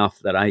name enough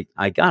that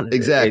I got it.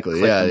 Exactly. It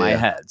clicked in my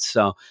head.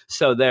 So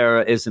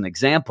there is an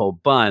example.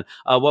 But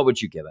what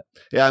would you give it?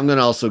 Yeah, I'm going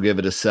to also give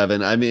it a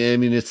 7. I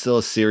mean, it's still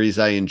a series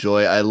I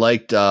enjoy. I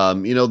liked,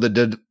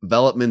 the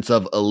developments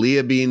of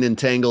Aaliyah being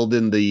entangled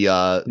in the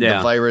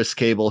virus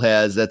Cable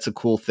has. That's a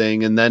cool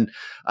thing. And then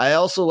I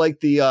also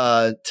like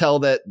the tell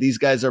that these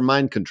guys are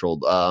mind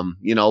controlled,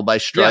 by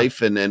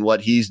Strife and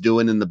what he's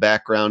doing in the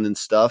background and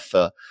stuff.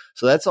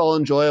 So that's all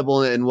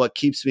enjoyable. And what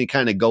keeps me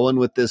kind of going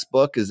with this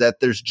book is that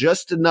there's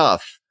just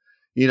enough,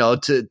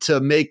 to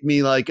make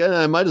me like,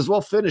 I might as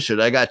well finish it.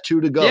 I got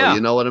 2 to go. Yeah.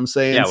 You know what I'm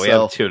saying? Yeah, we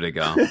have 2 to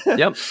go.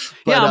 Yep.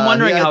 But, I'm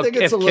wondering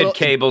if Kid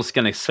Cable's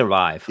going to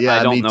survive. Yeah,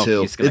 I don't know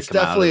too. If he's going to come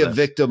out of this. It's definitely a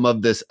victim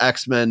of this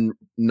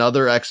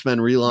another X-Men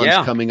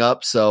relaunch coming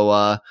up. So,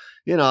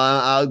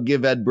 I'll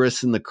give Ed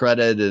Brisson the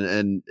credit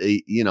and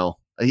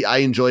I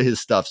enjoy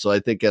his stuff. So I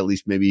think at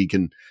least maybe he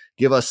can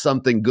give us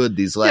something good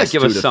these last 2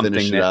 to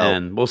finish it out.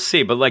 End. We'll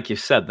see. But like you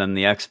said, then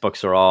the X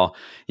books are all,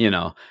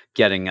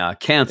 getting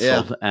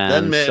canceled. Yeah.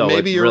 And then so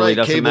maybe you're really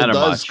right. Cable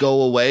does much.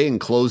 go away and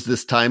close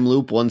this time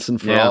loop once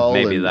and for all.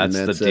 Maybe that's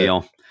the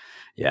deal.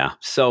 Yeah.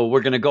 So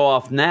we're going to go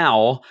off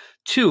now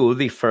to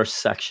the first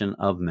section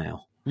of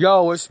mail.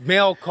 Yo, it's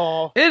mail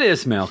call. It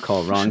is mail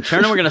call, Wrong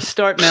Turner. We're going to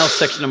start mail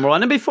section number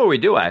 1. And before we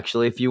do,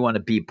 actually, if you want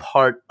to be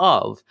part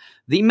of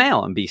the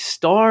mail and be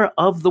star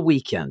of the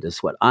weekend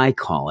is what I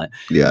call it.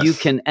 Yes. You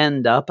can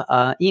end up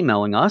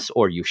emailing us,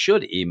 or you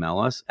should email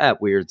us at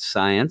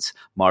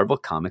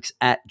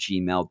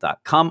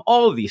weirdsciencemarvelcomics@gmail.com.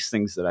 All of these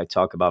things that I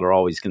talk about are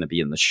always going to be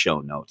in the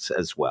show notes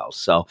as well.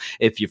 So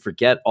if you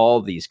forget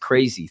all these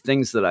crazy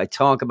things that I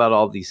talk about,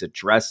 all these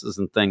addresses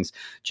and things,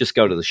 just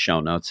go to the show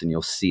notes and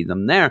you'll see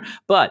them there.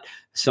 But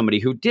somebody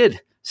who did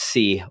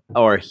see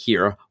or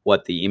hear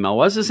what the email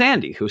was is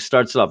Andy, who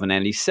starts it off. And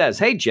Andy says,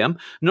 "Hey, Jim,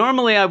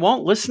 normally I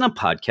won't listen to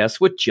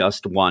podcasts with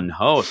just one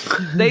host.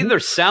 They either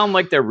sound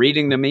like they're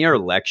reading to me or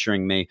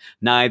lecturing me.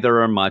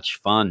 Neither are much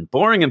fun.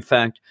 Boring, in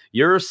fact.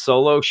 Your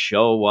solo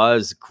show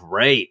was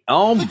great.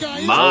 Oh,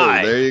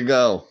 my. Oh, there you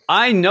go.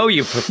 I know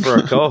you prefer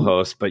a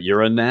co-host, but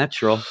you're a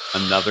natural.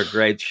 Another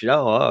great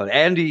show." Oh,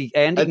 Andy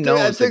knows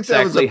I think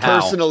exactly that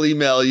was a personal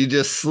email you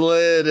just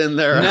slid in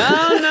there.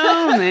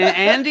 No, man.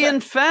 Andy,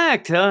 in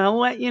fact, he'll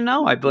let you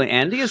know. I believe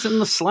Andy is in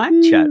the Slack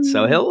chat,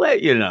 so he'll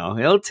let you know.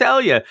 He'll tell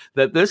you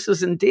that this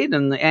is indeed,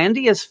 and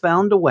Andy has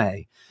found a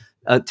way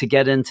to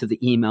get into the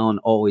email and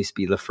always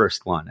be the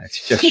first one.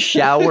 It's just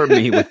shower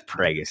me with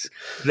praise.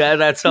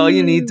 That's all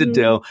you need to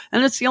do.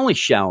 And it's the only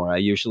shower I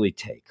usually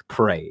take.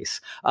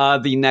 Praise.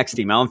 The next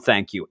email, and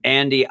thank you.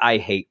 Andy, I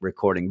hate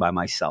recording by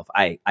myself.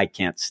 I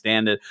can't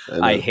stand it.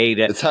 I hate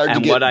it. It's hard and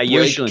to get what I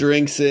usually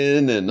drinks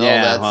in and all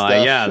that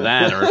stuff. Yeah,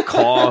 that or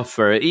cough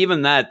or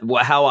even that,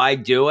 how I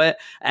do it.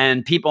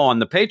 And people on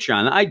the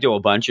Patreon, I do a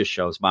bunch of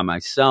shows by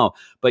myself,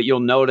 but you'll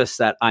notice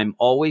that I'm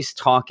always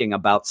talking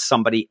about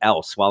somebody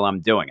else while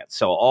I'm doing it.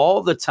 So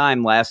all the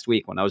time last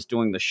week when I was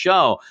doing the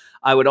show,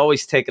 I would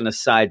always take an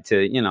aside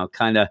to,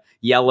 kind of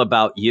yell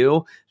about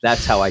you.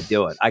 That's how I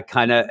do it. I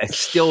kind of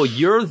still,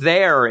 you're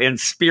there in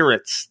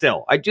spirit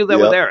still. I do that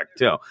with Eric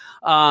too.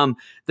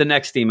 The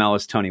next email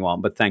is Tony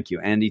Walton, but thank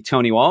you, Andy.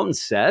 Tony Walton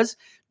says,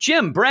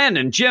 Jim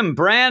Brandon,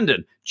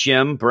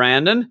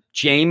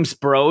 James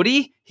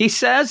Brody, he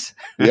says.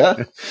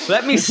 Yeah.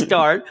 Let me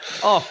start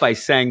off by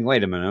saying,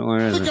 wait a minute,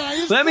 where is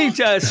it? Let me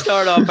just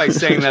start off by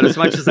saying that as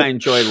much as I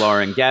enjoy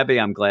Laura and Gabby,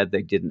 I'm glad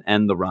they didn't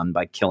end the run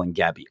by killing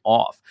Gabby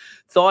off.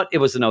 Thought it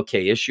was an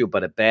okay issue,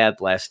 but a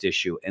bad last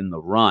issue in the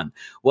run.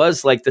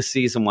 Was like the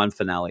season 1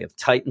 finale of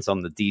Titans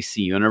on the DC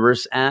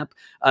Universe app.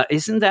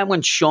 Isn't that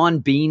when Sean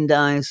Bean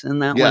dies in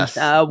that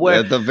one?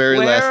 Where the very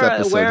last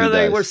episode where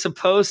they dies. were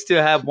supposed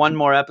to have one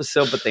more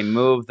episode, but they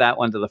moved that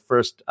one to the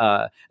first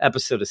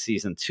episode of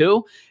season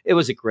 2. It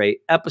was a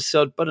great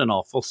episode, but an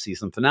awful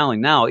season finale.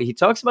 Now, he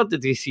talks about the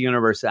DC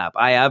Universe app.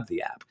 I have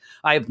the app.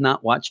 I have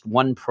not watched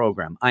one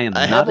program. I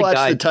have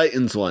watched the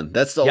Titans one.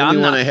 That's the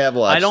only one I have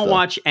watched. I don't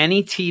watch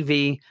any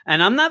TV,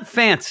 and I'm not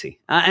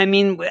fancy. I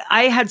mean,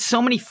 I had so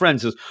many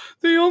friends who,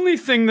 the only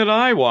thing that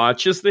I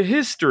watch is the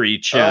History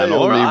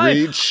Channel.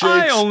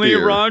 I only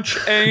watch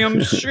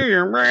AMC.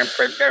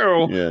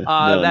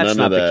 That's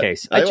not the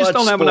case. I just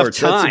don't have enough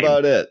time. That's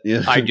about it.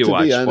 Yeah, I do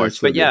watch sports,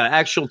 but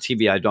actual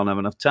TV, I don't have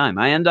enough time.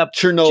 I end up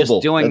Chernobyl.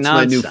 Just doing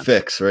that's nonsense. My new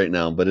fix right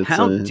now. But it's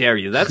how dare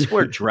you? That's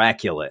where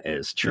Dracula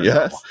is. Chernobyl.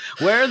 Yes.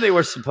 Where they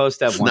were supposed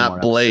to have one more.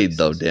 Not Blade,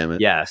 though. Damn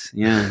it. Yes.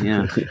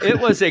 Yeah.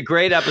 It was a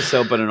great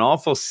episode, but an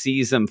awful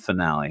season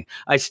finale.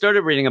 I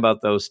started reading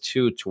about those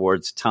two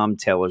towards Tom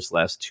Taylor's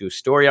last 2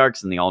 story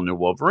arcs in the all-new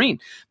Wolverine,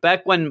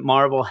 back when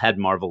Marvel had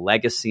Marvel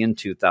Legacy in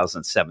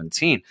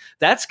 2017.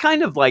 That's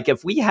kind of like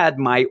if we had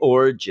my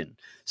origin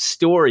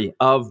story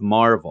of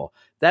Marvel.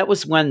 That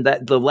was when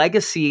the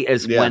Legacy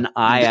is when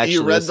I actually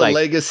you read the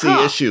Legacy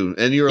issue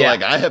and you were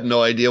like, I have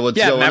no idea what's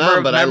going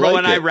on, but remember I like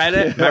when I read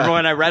it? Remember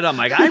when I read it? I'm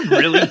like, I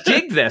really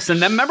dig this. And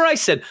then remember I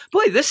said,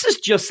 boy, this is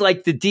just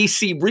like the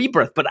DC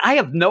Rebirth, but I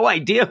have no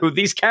idea who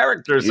these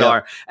characters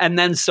are. And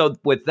then so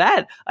with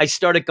that, I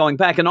started going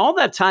back. And all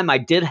that time I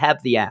did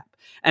have the app.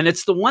 And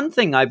it's the one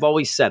thing I've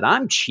always said,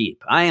 I'm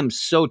cheap. I am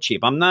so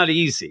cheap. I'm not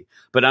easy,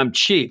 but I'm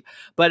cheap.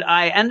 But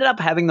I ended up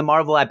having the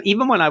Marvel app,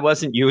 even when I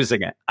wasn't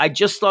using it. I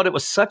just thought it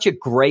was such a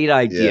great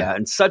idea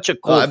and such a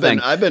cool thing.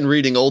 I've been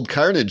reading Old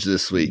Carnage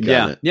this week.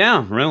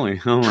 Yeah,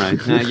 really. All right.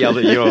 I yelled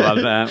at you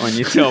about that when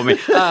you told me.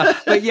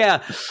 But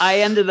yeah, I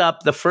ended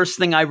up, the first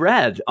thing I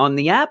read on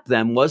the app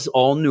then was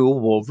All New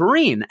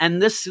Wolverine.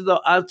 And this,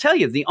 I'll tell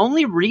you, the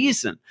only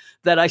reason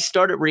that I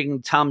started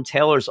reading Tom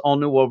Taylor's All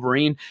New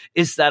Wolverine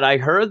is that I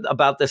heard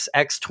about this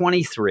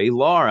X-23,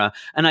 Laura,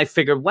 and I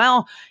figured,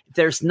 well,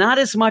 there's not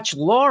as much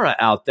Laura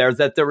out there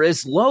that there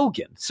is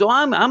Logan. So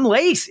I'm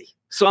lazy.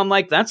 So I'm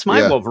like, that's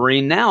my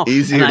Wolverine now.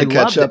 Easier to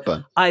catch up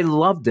on. I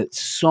loved it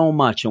so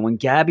much. And when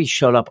Gabby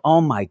showed up,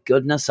 oh my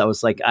goodness, I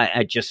was like,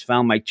 I just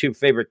found my 2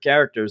 favorite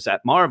characters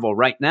at Marvel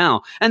right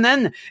now. And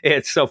then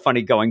it's so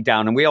funny going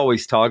down, and we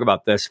always talk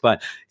about this,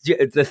 but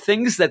the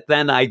things that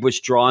then I was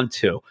drawn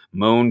to,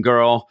 Moon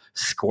Girl,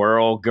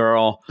 Squirrel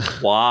Girl,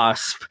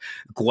 Wasp,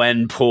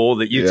 Gwenpool,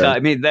 that you I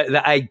mean,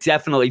 I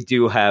definitely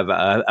do have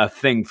a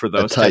thing for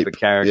those type of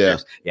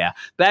characters. Yeah.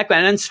 Back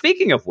then, and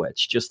speaking of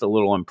which, just a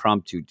little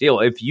impromptu deal.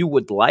 If you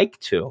would like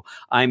to,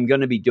 I'm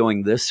going to be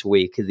doing this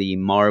week the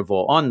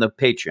Marvel on the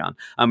Patreon.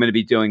 I'm going to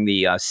be doing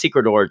the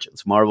Secret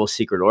Origins, Marvel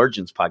Secret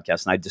Origins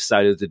podcast, and I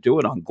decided to do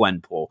it on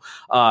Gwenpool.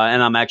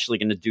 And I'm actually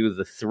going to do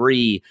the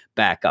 3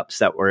 backups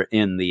that were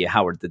in the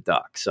Howard the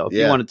Duck. So if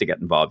you wanted to get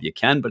involved, you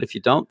can. But if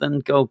you don't, then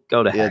go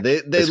to heck.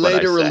 They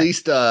later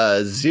released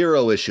a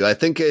Zero issue. I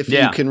think if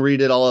you can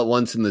read it all at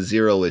once in the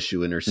Zero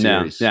issue in her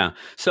series. Yeah.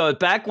 So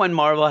back when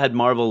Marvel had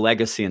Marvel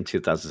Legacy in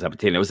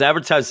 2017, it was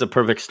advertised as a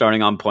perfect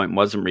starting on point.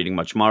 Wasn't reading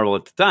much Marvel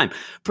at the time.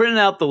 Printed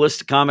out the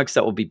list of comics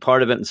that will be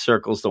part of it and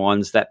circles the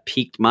ones that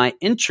piqued my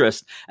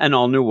interest, and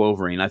all new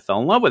Wolverine. I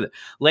fell in love with it.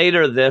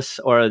 Later this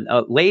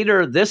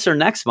or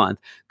next month,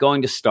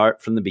 going to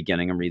start from the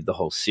beginning and read the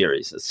whole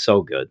series. It's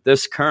so good.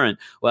 This current,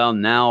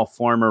 now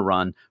former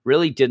run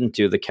really didn't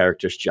do the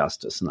characters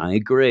justice, and I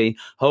agree.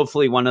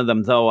 Hopefully one of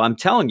them, though, I'm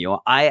telling you,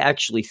 I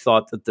actually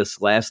thought that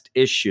this last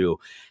issue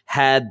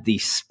had the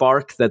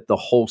spark that the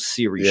whole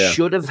series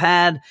should have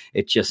had.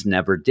 It just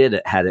never did.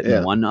 It had it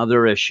in one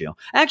other issue.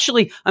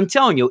 Actually, I'm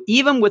telling you,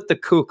 even with the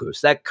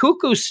Cuckoos, that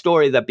Cuckoo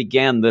story that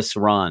began this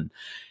run,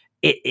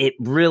 it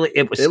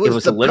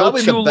was a little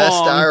too long.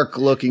 Best arc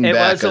looking back. It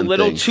was a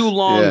little too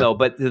long though.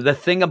 But the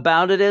thing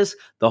about it is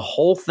the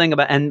whole thing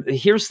about, and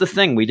here's the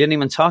thing, we didn't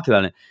even talk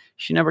about it.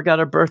 She never got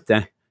her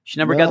birthday. She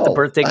never got the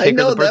birthday cake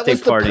or the birthday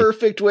party. That was the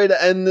perfect way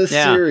to end this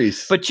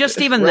series. But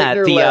just even right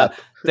that,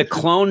 the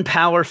clone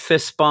power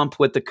fist bump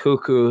with the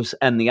Cuckoos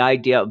and the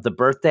idea of the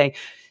birthday.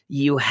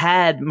 You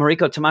had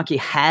Mariko Tamaki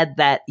had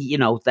that,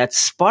 that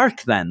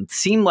spark then.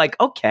 Seemed like,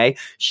 okay,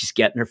 she's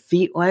getting her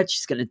feet wet.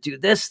 She's going to do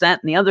this, that,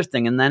 and the other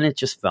thing. And then it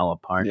just fell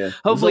apart. Yeah.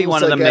 Hopefully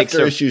one of them makes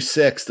after issue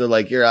 6, they're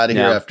like, you're out of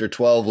here after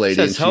 12,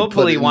 lady. And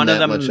hopefully one of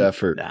them, much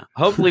effort.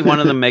 Hopefully one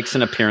of them makes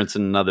an appearance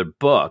in another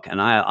book.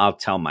 And I'll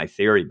tell my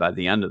theory by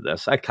the end of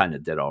this. I kind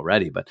of did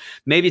already, but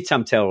maybe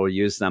Tom Taylor will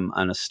use them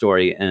on a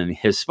story in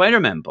his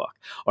Spider-Man book.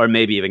 Or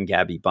maybe even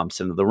Gabby bumps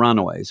into the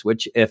Runaways,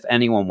 which if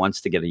anyone wants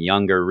to get a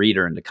younger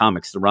reader into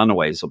comics, the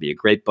Runaways will be a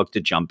great book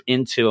to jump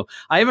into.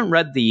 I haven't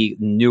read the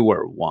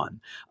newer one.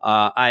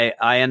 I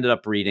ended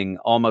up reading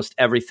almost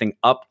everything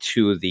up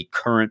to the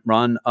current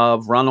run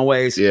of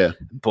Runaways. Yeah.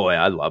 Boy,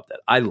 I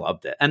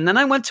loved it. And then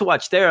I went to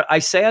watch I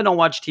say I don't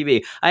watch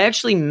TV. I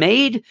actually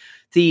made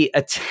the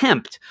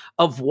attempt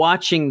of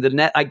watching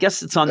I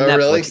guess it's on Netflix,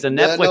 really? The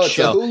Netflix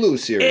show. It's a Hulu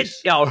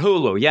series.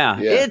 Hulu, yeah.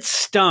 It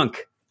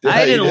stunk.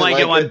 I didn't like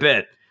it one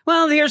bit.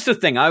 Well, here's the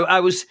thing. I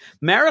was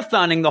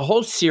marathoning the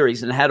whole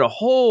series and had a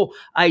whole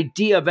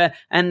idea of it,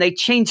 and they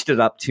changed it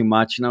up too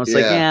much. And I was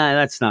like,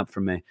 that's not for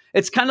me.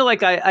 It's kind of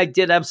like I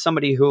did have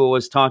somebody who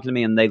was talking to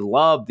me, and they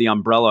loved the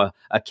Umbrella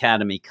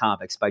Academy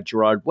comics by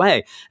Gerard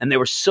Way, and they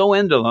were so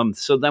into them.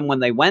 So then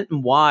when they went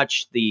and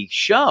watched the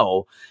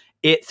show,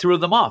 it threw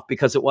them off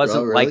because it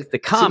wasn't like the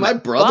comic. See, my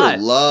brother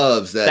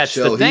loves that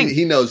show.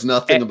 He knows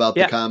nothing about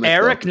the comic.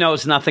 Eric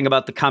knows nothing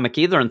about the comic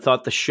either and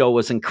thought the show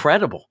was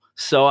incredible.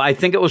 So I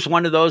think it was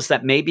one of those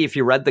that maybe if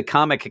you read the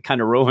comic, it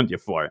kind of ruined you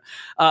for it.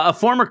 A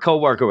former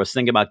coworker was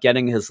thinking about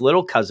getting his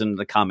little cousin into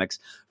the comics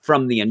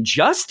from the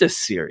Injustice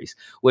series,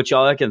 which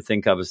all I can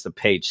think of is the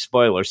page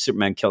spoiler.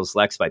 Superman kills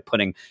Lex by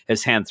putting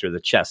his hand through the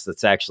chest.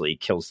 That's actually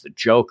kills the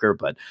Joker.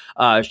 But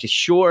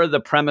sure, the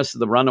premise of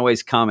the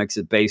Runaways comics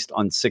is based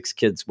on 6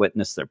 kids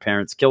witness their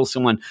parents kill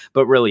someone,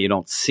 but really you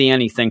don't see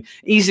anything.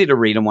 Easy to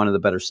read, and one of the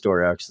better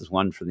story arcs is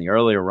one from the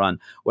earlier run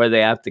where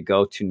they have to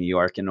go to New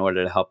York in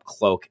order to help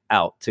Cloak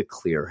out to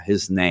clear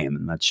his name,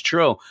 and that's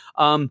true.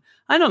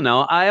 I don't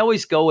know. I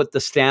always go with the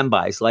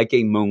standbys, like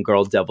a Moon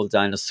Girl, Devil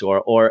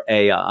Dinosaur, or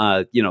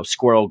a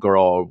Squirrel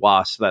Girl or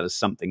Wasp. That is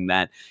something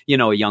that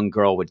a young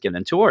girl would get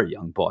into, or a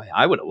young boy.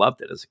 I would have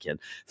loved it as a kid.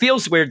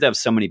 Feels weird to have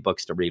so many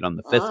books to read on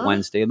the 5th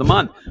Wednesday of the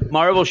month.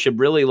 Marvel should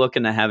really look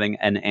into having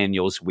an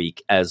annuals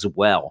week as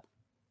well.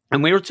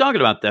 And we were talking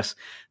about this.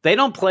 They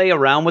don't play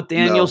around with the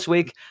annuals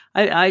week.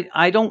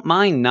 I don't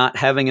mind not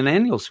having an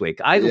annuals week.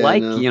 I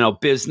like,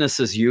 business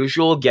as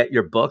usual, get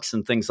your books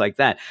and things like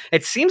that.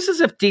 It seems as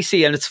if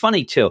DC, and it's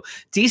funny too,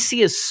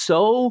 DC is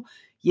so,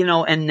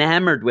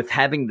 enamored with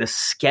having the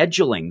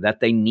scheduling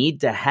that they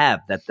need to have,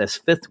 that this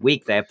 5th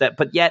week they have that,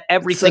 but yet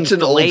everything's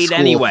delayed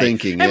anyway.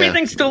 Thinking,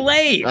 Everything's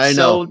delayed. I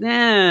know.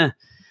 So,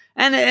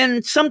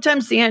 And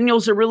sometimes the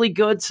annuals are really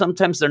good.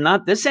 Sometimes they're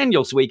not. This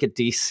annuals week at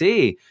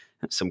DC,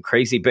 some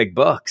crazy big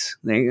books,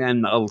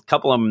 and a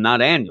couple of them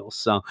not annuals.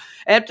 So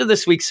after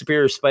this week's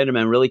Superior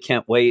Spider-Man, really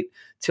can't wait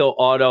till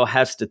Otto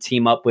has to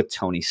team up with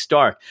Tony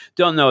Stark.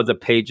 Don't know if the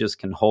pages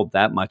can hold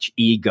that much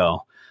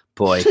ego.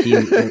 Boy,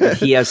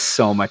 he has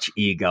so much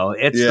ego.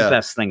 It's the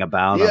best thing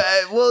about him.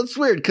 Yeah, well, it's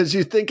weird because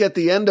you think at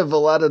the end of a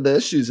lot of the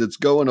issues it's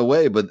going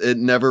away, but it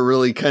never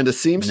really kind of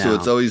seems to.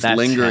 It's always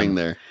lingering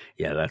there.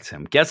 Yeah, that's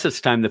him. Guess it's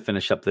time to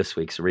finish up this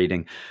week's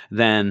reading.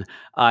 Then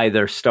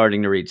either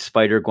starting to read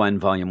Spider-Gwen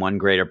Volume 1,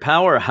 Greater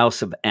Power, or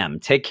House of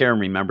M. Take care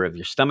and remember, if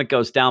your stomach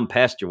goes down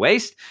past your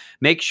waist,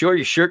 make sure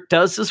your shirt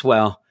does as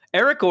well.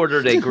 Eric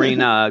ordered a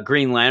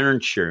Green Lantern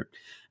shirt.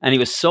 And he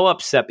was so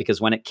upset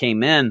because when it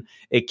came in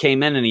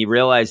and he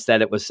realized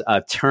that it was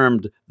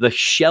termed the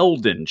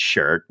Sheldon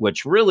shirt,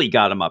 which really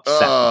got him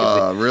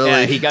upset. Really?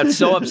 Yeah, he got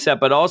so upset.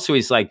 But also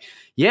he's like,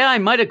 yeah, I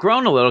might have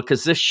grown a little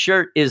because this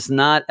shirt is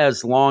not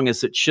as long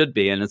as it should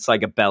be. And it's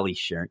like a belly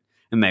shirt.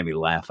 It made me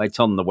laugh. I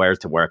told him to wear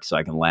it to work so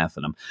I can laugh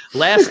at him.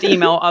 Last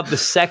email of the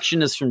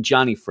section is from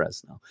Johnny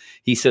Fresno.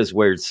 He says,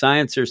 Weird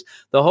Sciencers,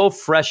 the whole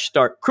fresh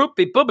start crew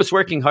people is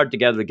working hard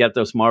together to get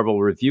those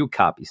Marvel review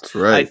copies. That's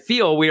right. I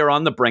feel we are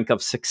on the brink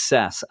of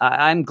success.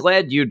 I'm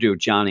glad you do,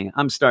 Johnny.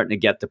 I'm starting to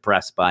get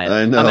depressed by it.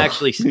 I know.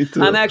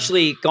 I'm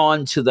actually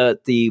gone to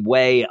the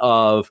way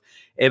of,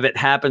 if it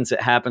happens,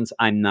 it happens.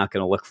 I'm not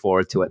going to look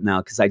forward to it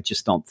now because I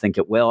just don't think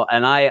it will.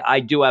 And I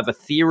do have a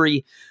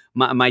theory.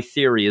 My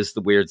theory is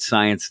the Weird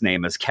Science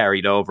name has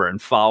carried over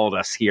and followed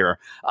us here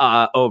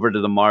over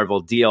to the Marvel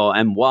deal.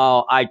 And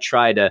while I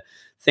try to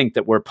think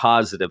that we're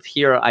positive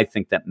here, I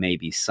think that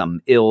maybe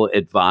some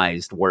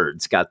ill-advised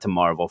words got to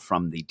Marvel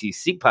from the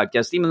DC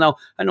podcast, even though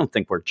I don't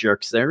think we're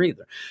jerks there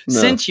either. No.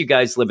 Since you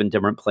guys live in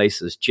different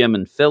places, Jim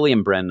in Philly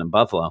and Brandon in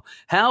Buffalo,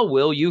 how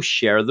will you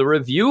share the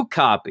review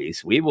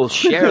copies? We will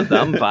share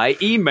them by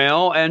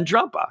email and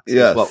Dropbox.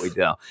 Yes. Is what we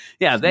do.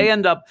 Yeah, they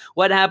end up,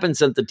 what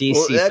happens at the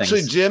DC things?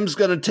 Actually, Jim's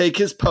going to take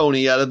his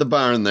pony out of the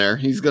barn there.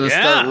 He's going to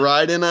start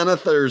riding on a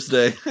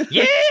Thursday.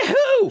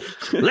 Yahoo!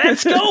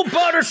 Let's go,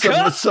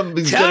 Buttercup!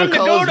 Somebody's Time to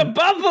go to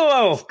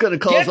Buffalo. He's going to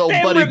call his old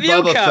buddy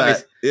Bubba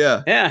Fett.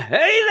 Yeah.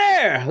 Hey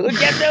there. We'll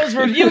get those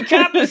review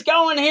copies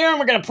going here, and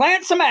we're going to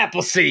plant some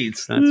apple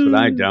seeds. That's what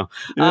I do.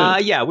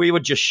 Yeah, we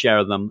would just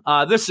share them.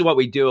 This is what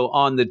we do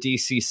on the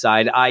DC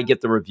side. I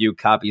get the review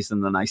copies,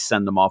 and then I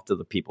send them off to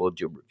the people who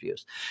do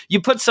reviews.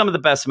 You put some of the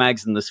best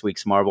mags in this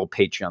week's Marvel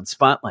Patreon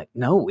Spotlight.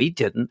 No, we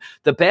didn't.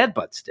 The Bad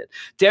Butts did.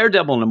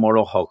 Daredevil and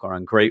Immortal Hulk are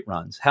on great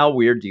runs. How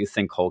weird do you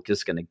think Hulk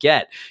is going to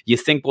get? You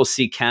think we'll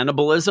see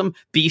cannibalism,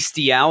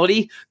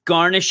 bestiality,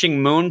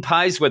 garnishing moon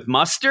pies with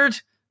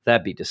mustard?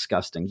 That'd be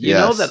disgusting. You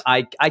know that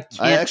I can't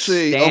I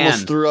actually stand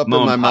almost threw up in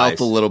my mouth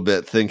a little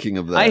bit thinking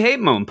of that. I hate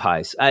moon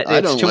pies.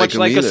 It's too much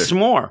like a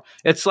s'more.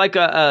 It's like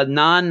a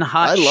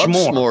non-hot s'more. I love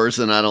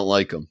s'mores and I don't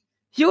like them.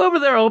 You over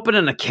there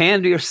opening a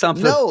candy or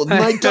something? No,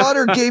 my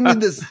daughter gave me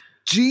this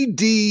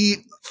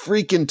GD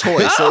freaking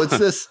toy. So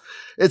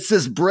it's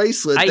this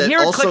bracelet that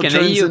also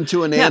turns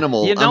into an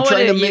animal. I'm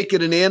trying to make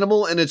it an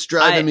animal, and it's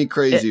driving me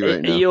crazy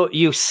right now.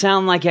 You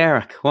sound like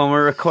Eric when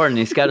we're recording.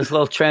 He's got his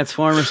little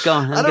Transformers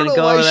going. I don't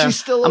know why she's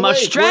still awake. I'm going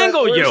to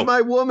strangle you. Where's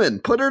my woman?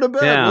 Put her to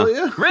bed, will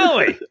you?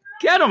 Really?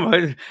 Get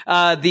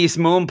them. These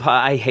moon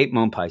pies. I hate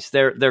moon pies.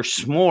 They're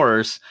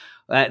s'mores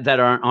that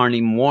aren't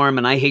even warm,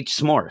 and I hate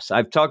s'mores.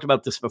 I've talked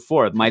about this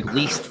before. My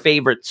least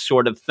favorite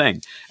sort of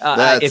thing.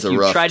 If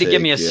you try to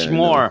give me a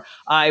s'more,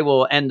 I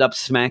will end up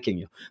smacking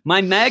you.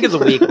 My mag of the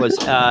week was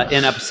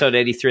in episode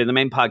 83 of the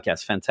main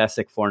podcast,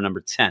 Fantastic Four,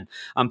 number 10.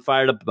 I'm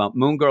fired up about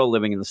Moon Girl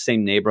living in the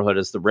same neighborhood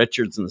as the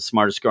Richards and the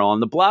smartest girl on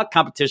the block.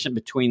 Competition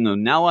between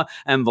Lunella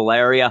and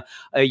Valeria.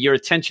 Your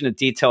attention to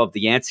detail of the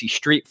Yancey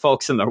Street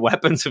folks and their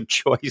weapons of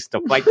choice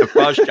to fight the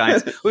Frost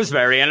Giants was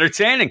very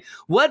entertaining.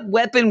 What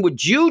weapon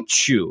would you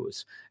choose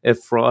if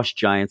Frost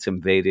Giants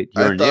invaded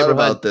your neighborhood? I thought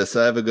about this.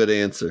 I have a good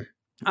answer.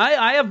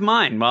 I have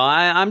mine. Well,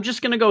 I'm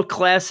just going to go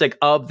classic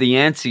of the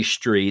Yancey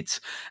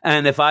Streets.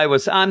 And if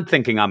I'm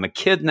thinking I'm a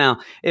kid now,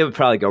 it would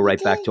probably go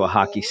right back to a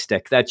hockey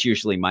stick. That's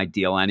usually my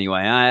deal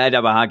anyway. I'd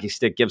have a hockey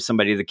stick, give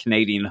somebody the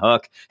Canadian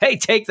hook. Hey,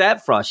 take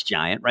that, Frost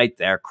Giant, right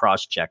there,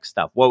 cross-check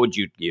stuff. What would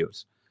you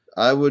use?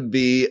 I would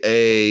be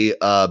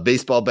a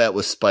baseball bat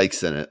with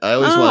spikes in it. I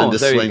always wanted to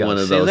swing one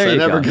of those. I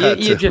never got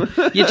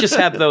to. You just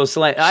have those.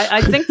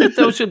 I think that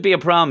those would be a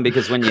problem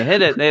because when you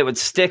hit it, it would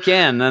stick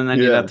in, and then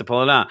you'd have to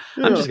pull it out.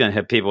 I'm just going to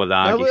hit people with a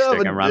hockey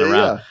stick and run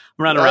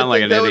around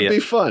like an idiot. That would be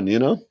fun,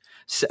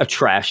 A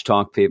trash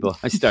talk people.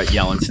 I start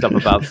yelling stuff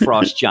about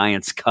Frost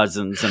Giants'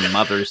 cousins and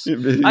mothers.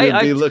 You'd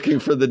be looking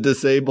for the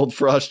disabled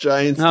Frost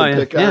Giants to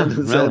pick on.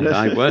 Really,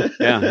 I would.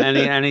 Yeah,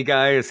 any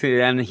guy,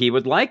 and he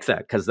would like that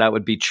because that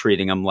would be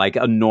treating him like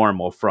a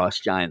normal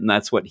Frost Giant, and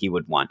that's what he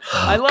would want.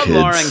 I love kids.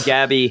 Laura and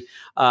Gabby,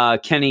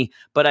 Kenny,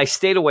 but I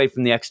stayed away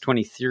from the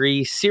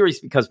X-23 series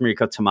because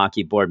Mariko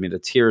Tamaki bored me to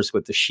tears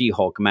with the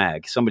She-Hulk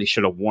mag. Somebody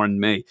should have warned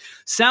me.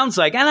 Sounds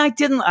like, and I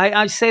didn't.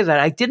 I say that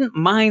I didn't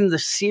mind the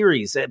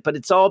series, but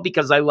it's all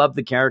because I love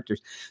the characters.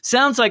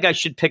 Sounds like I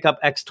should pick up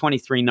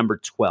X-23 number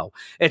 12.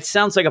 It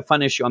sounds like a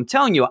fun issue. I'm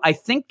telling you, I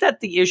think that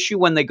the issue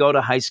when they go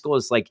to high school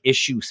is like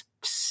issue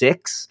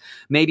 6.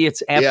 Maybe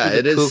it's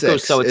after the Cuckoo,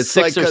 so it's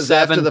 6 like or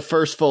 7. After the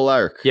first full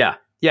arc.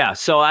 Yeah.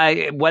 So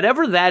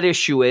whatever that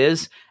issue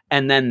is,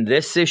 and then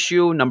this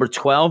issue, number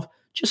 12,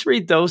 just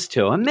read those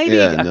two. And maybe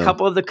a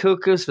couple of the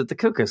Cuckoos, but the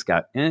Cuckoos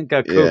got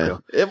Cuckoo. Yeah.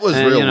 It was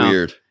real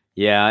weird.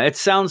 Yeah, it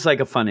sounds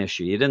like a fun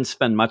issue. You didn't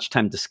spend much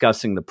time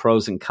discussing the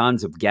pros and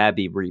cons of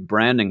Gabby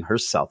rebranding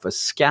herself as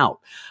Scout.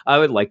 I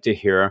would like to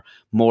hear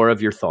more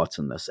of your thoughts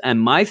on this.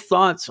 And my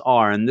thoughts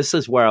are, and this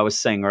is where I was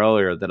saying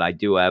earlier that I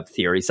do have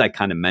theories. I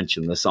kind of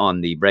mentioned this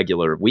on the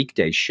regular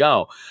weekday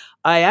show.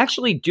 I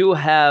actually do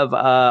have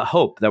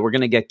hope that we're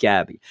going to get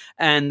Gabby.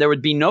 And there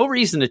would be no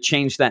reason to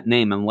change that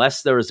name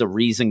unless there is a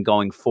reason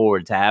going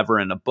forward to have her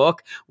in a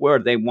book where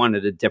they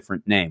wanted a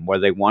different name, where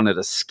they wanted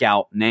a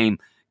Scout name,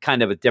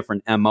 kind of a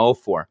different MO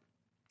for.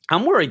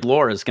 I'm worried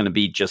Laura's going to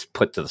be just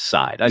put to the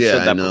side. I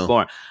said that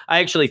before. I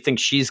actually think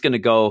she's going to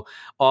go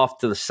off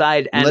to the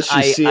side. And unless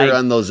you see her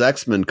on those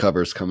X-Men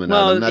covers coming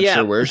out. I'm not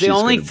sure where she's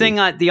going to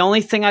be. The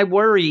only thing I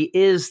worry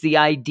is the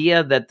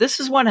idea that this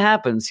is what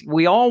happens.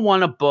 We all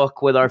want a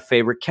book with our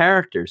favorite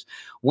characters.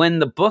 When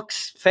the book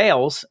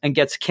fails and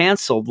gets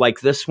canceled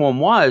like this one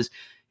was,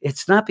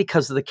 it's not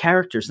because of the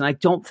characters. And I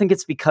don't think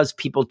it's because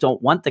people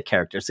don't want the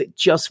characters. It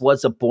just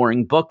was a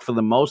boring book for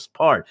the most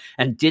part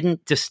and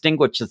didn't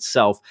distinguish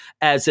itself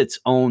as its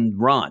own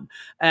run.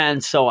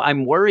 And so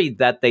I'm worried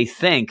that they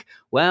think,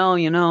 well,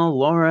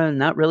 Laura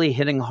not really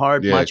hitting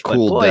hard much.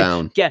 Cool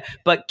down.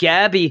 But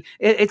Gabby,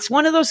 it's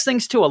one of those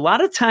things too. A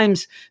lot of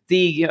times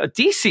the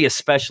DC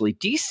especially,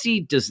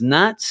 DC does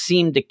not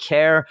seem to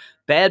care.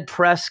 Bad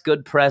press,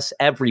 good press,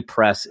 every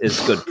press is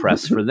good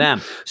press for them.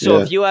 So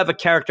if you have a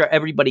character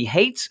everybody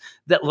hates,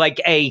 that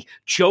like a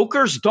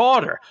Joker's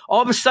daughter,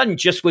 all of a sudden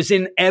just was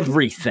in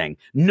everything.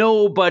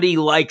 Nobody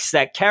likes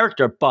that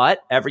character, but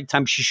every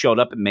time she showed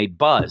up, it made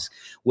buzz.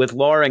 With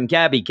Laura and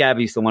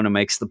Gabby's the one who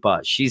makes the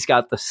buzz. She's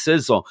got the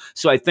sizzle.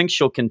 So I think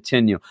she'll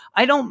continue.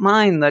 I don't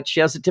mind that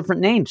she has a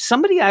different name.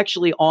 Somebody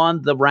actually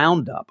on the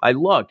roundup, I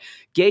looked,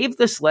 gave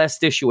this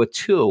last issue a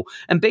 2,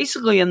 and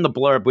basically in the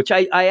blurb, which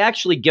I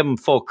actually give him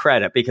full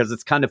credit because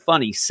it's kind of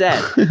funny,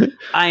 said,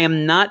 I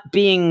am not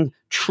being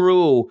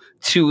true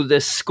to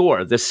this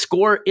score. The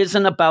score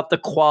isn't about the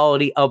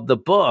quality of the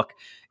book.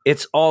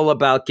 It's all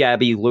about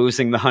Gabby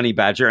losing the honey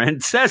badger, and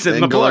it says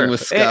in the blurb.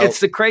 It's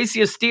the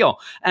craziest deal.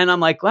 And I'm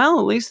like, well,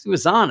 at least he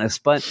was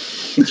honest, but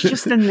it's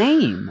just a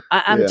name.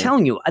 I'm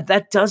telling you,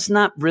 that does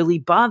not really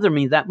bother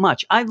me that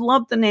much. I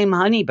love the name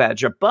Honey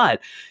Badger,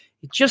 but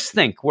just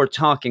think, we're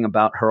talking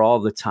about her all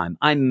the time.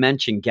 I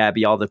mention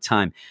Gabby all the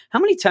time. How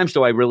many times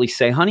do I really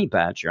say Honey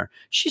Badger?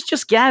 She's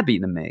just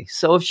Gabby to me.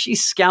 So if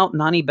she's Scout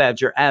and Honey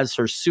Badger as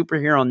her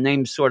superhero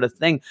name sort of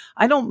thing,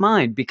 I don't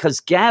mind because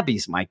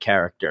Gabby's my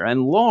character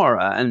and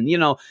Laura. And,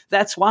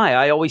 that's why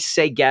I always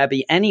say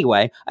Gabby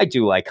anyway. I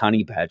do like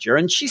Honey Badger.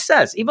 And she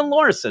says, even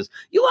Laura says,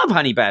 you love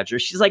Honey Badger.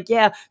 She's like,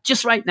 yeah,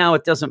 just right now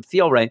it doesn't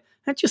feel right.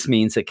 That just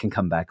means it can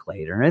come back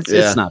later.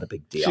 It's not a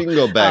big deal. She can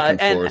go back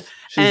and forth.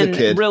 She's a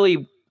kid.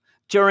 Really,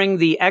 during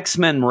the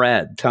X-Men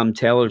Red, Tom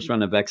Taylor's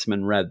run of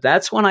X-Men Red,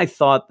 that's when I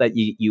thought that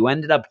you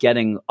ended up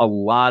getting a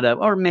lot of,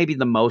 or maybe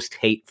the most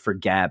hate for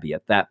Gabby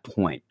at that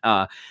point.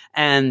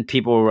 And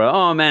people were,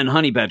 oh man,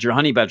 Honey Badger,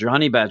 Honey Badger,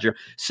 Honey Badger.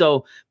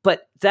 So,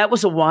 but that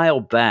was a while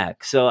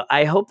back. So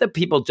I hope that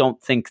people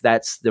don't think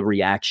that's the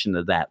reaction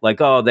to that. Like,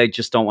 oh, they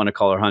just don't want to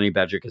call her Honey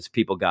Badger because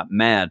people got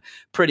mad.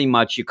 Pretty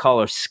much you call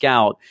her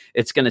Scout,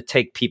 it's going to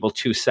take people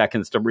 2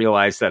 seconds to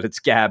realize that it's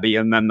Gabby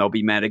and then they'll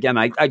be mad again.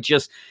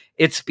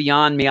 It's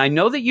beyond me. I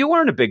know that you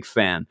weren't a big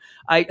fan.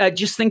 I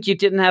just think you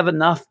didn't have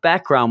enough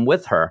background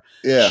with her.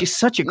 Yeah. She's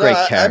such a great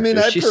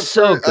character. She's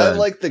so good. I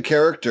like the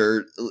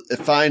character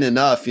fine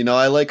enough.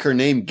 I like her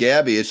name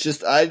Gabby. It's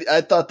just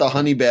I thought the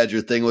Honey Badger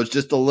thing was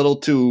just a little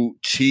too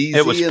cheesy.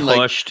 It was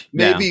pushed.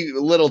 Maybe a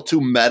little too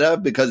meta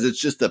because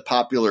it's just a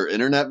popular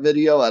internet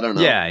video. I don't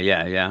know.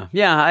 Yeah.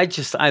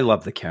 I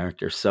love the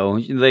character. So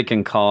they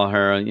can call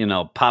her,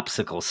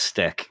 Popsicle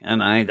Stick.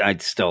 And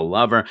I'd still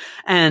love her.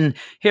 And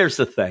here's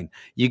the thing.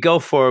 You go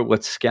forward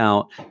with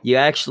Scout, you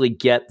actually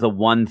get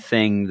the one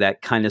thing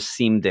that kind of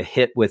seemed to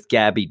hit with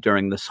Gabby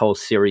during this whole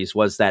series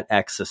was that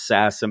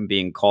ex-assassin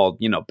being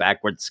called,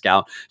 backward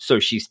Scout. So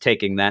she's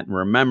taking that in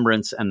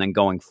remembrance and then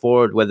going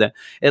forward with it.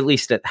 At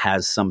least it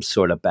has some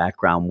sort of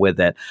background with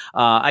it.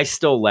 I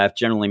still laugh,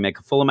 generally make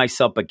a fool of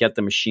myself, but get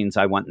the machines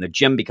I want in the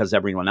gym because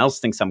everyone else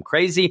thinks I'm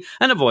crazy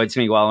and avoids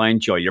me while I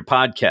enjoy your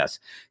podcast.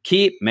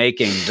 Keep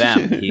making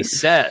them, he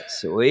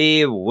says.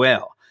 We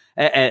will.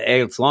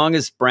 As long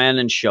as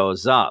Brandon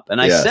shows up. And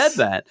I said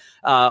that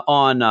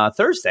on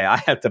Thursday. I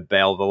had to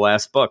bail the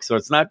last book. So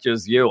it's not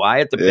just you. I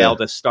had to bail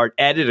to start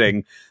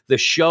editing the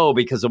show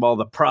because of all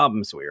the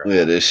problems we were having. We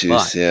had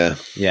issues,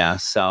 Yeah,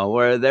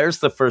 so there's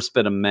the first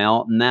bit of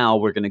mail. Now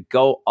we're going to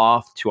go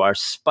off to our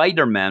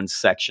Spider-Man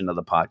section of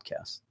the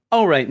podcast.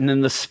 All right, and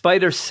in the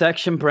Spider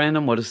section,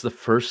 Brandon, what is the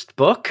first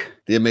book?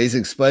 The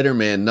Amazing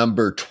Spider-Man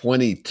number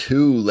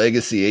 22,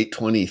 Legacy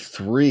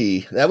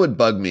 823. That would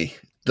bug me.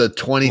 The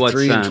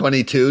 23 and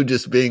 22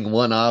 just being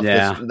one off.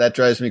 Yeah. That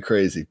drives me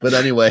crazy. But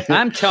anyway.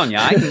 I'm telling you,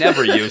 I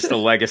never use the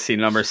legacy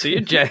number. So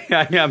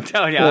I'm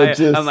telling you,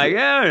 I'm like,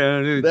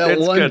 that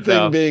one thing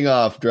though. Being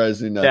off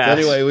drives me nuts. Yes.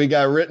 Anyway, we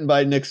got written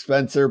by Nick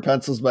Spencer,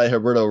 pencils by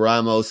Humberto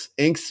Ramos,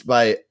 inks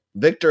by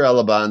Victor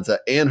Alabanza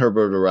and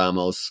Humberto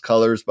Ramos,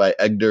 colors by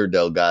Edgar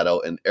Delgado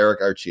and Eric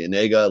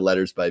Arcianega,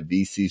 letters by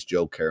VC's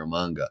Joe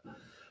Caramagna.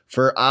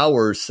 For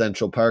hours,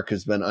 Central Park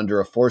has been under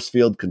a force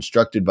field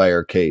constructed by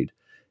Arcade.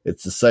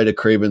 It's the site of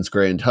Kraven's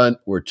Grand Hunt,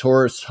 where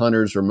tourists,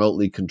 hunters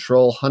remotely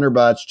control hunter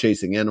bots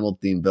chasing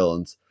animal-themed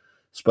villains.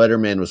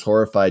 Spider-Man was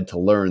horrified to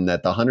learn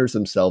that the hunters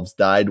themselves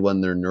died when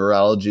their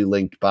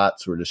neurology-linked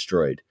bots were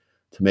destroyed.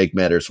 To make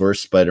matters worse,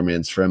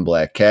 Spider-Man's friend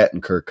Black Cat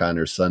and Kurt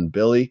Connor's son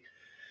Billy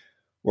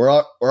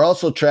were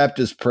also trapped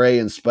as prey,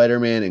 and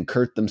Spider-Man and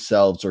Kurt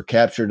themselves were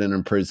captured and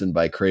imprisoned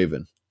by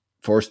Kraven.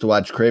 Forced to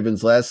watch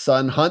Kraven's last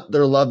son hunt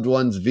their loved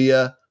ones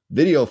via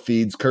video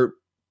feeds, Kurt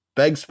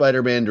begs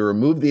Spider-Man to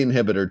remove the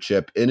inhibitor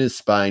chip in his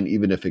spine,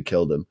 even if it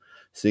killed him.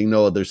 Seeing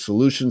no other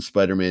solution,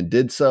 Spider-Man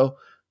did so.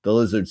 The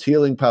lizard's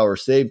healing power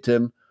saved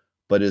him,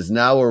 but is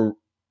now a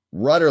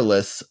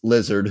rudderless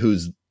lizard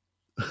who's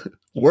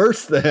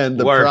worse than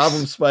the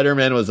problem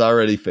Spider-Man was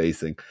already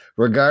facing.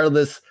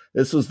 Regardless,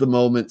 this was the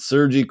moment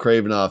Sergei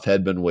Kravinoff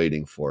had been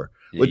waiting for,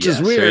 which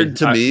is weird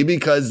to me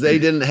because they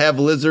didn't have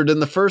Lizard in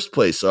the first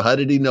place. So how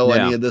did he know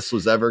any of this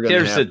was ever going to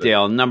happen? Here's the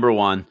deal. Number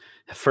one,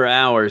 for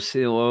hours,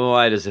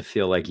 why does it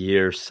feel like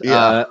years?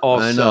 Yeah,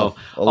 I know.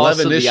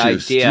 11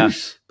 issues. The idea,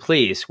 Jeez.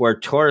 please, where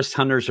tourist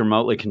hunters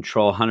remotely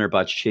control hunter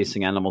bots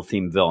chasing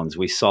animal-themed villains.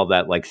 We saw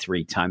that like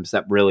 3 times.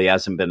 That really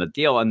hasn't been a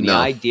deal. And the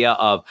idea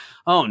of,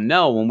 oh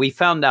no, when we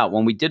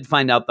did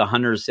find out the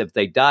hunters, if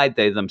they died,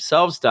 they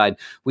themselves died,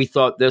 we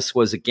thought this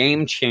was a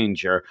game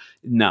changer.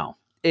 No.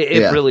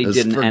 It really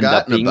didn't end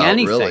up being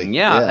anything. Really.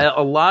 Yeah,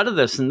 a lot of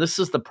this, and this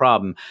is the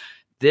problem.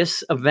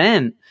 This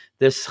event,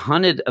 this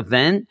hunted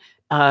event,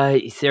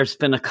 there's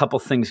been a couple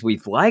things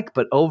we've liked,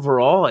 but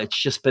overall, it's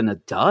just been a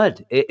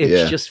dud.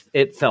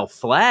 It fell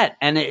flat,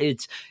 and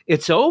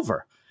it's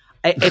over.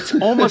 It's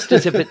almost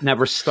as if it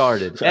never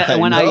started.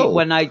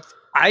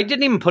 I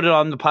didn't even put it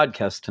on the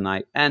podcast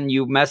tonight, and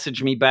you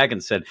messaged me back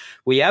and said,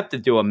 we have to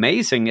do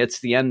amazing.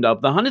 It's the end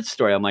of the hunted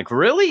story. I'm like,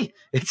 really?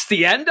 It's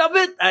the end of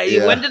it?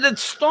 When did it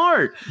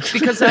start?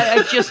 Because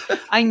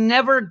I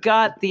never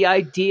got the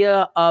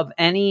idea of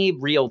any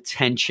real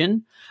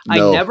tension.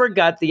 No. I never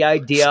got the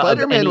idea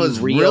Spider-Man of any was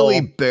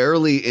really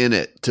barely in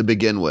it to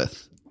begin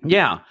with.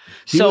 Yeah.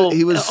 So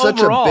he was such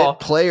a bit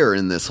player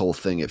in this whole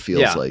thing, it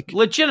feels like.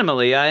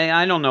 Legitimately,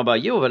 I don't know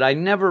about you, but I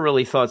never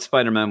really thought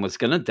Spider-Man was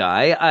going to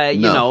die.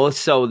 You know,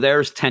 so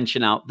there's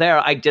tension out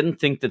there. I didn't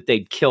think that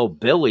they'd kill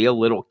Billy, a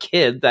little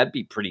kid. That'd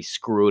be pretty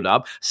screwed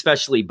up,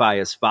 especially by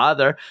his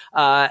father.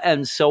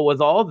 And so with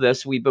all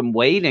this, we've been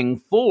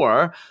waiting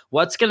for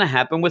what's going to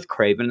happen with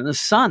Kraven and the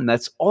Son.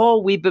 That's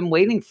all we've been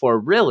waiting for,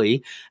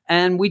 really.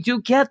 And we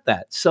do get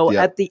that. So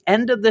at the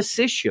end of this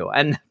issue,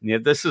 and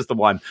this is the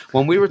one,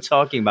 when we were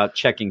talking about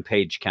checking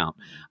page count,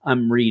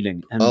 I'm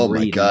reading and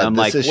reading. My God, I'm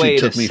this like, issue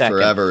took me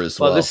forever as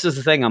well. Well, this is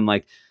the thing. I'm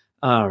like,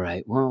 all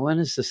right, well, when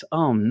is this?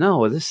 Oh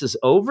no, this is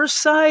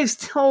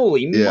oversized.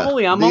 Holy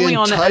moly! I'm only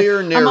on the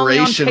entire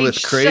narration with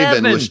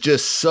Kraven was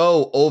just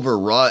so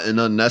overwrought and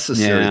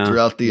unnecessary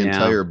throughout the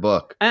entire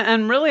book.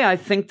 And really, I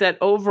think that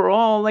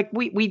overall, like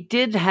we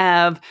did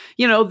have,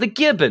 the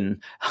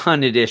Gibbon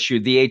hunted issue,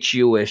 the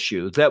HU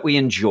issue that we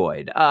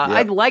enjoyed.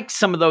 I liked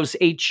some of those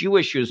HU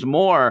issues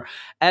more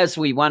as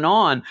we went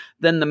on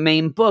than the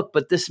main book.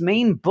 But this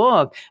main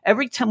book,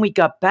 every time we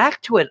got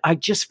back to it, I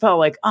just felt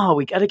like, oh,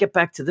 we got to get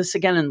back to this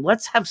again and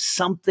let's have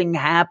something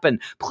happen.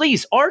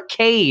 Please,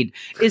 Arcade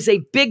is a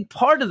big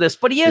part of this,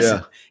 but he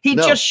isn't. He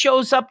just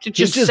shows up to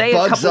just say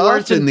a couple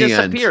words and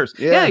disappears.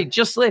 He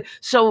just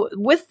so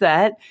with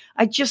that,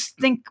 I just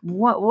think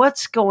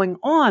what's going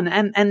on,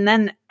 and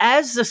then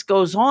as this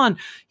goes on,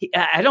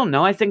 I don't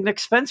know. I think Nick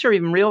Spencer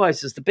even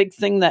realizes the big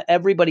thing that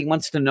everybody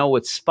wants to know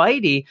with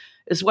Spidey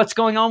is what's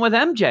going on with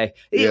MJ.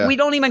 We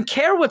don't even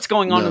care what's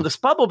going on in this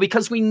bubble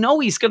because we know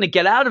he's going to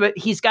get out of it.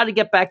 He's got to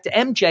get back to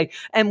MJ.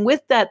 And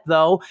with that,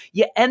 though,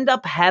 you end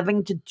up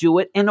having to do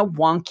it in a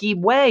wonky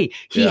way.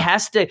 You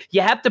have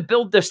to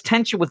build this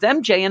tension with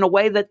MJ in a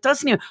way that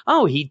doesn't even,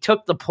 he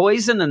took the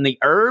poison and the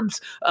herbs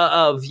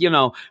of,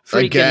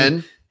 freaking.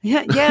 Again.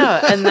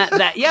 And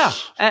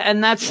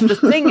and that's the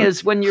thing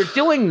is when you're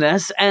doing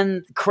this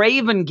and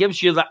Kraven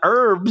gives you the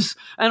herbs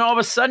and all of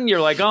a sudden you're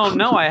like, oh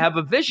no, I have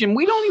a vision.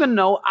 We don't even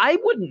know. I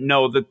wouldn't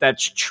know that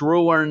that's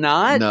true or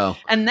not. No.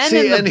 And then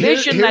in the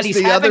vision that he's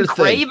having,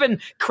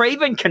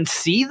 Kraven can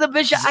see the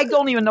vision. I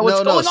don't even know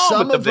what's going on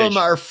some with the vision. Some of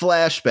them are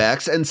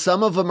flashbacks and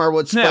some of them are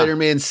what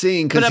Spider-Man's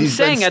seeing because he's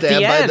been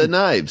stabbed by the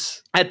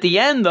knives. At the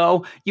end,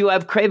 though, you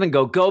have Kraven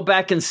go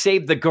back and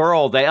save the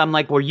girl. I'm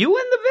like, were you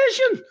in the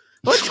vision?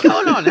 What's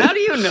going on? How do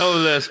you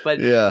know this? But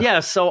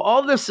so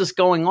all this is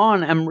going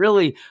on, and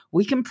really,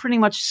 we can pretty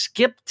much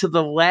skip to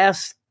the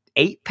last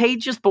 8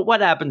 pages. But what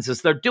happens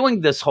is they're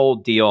doing this whole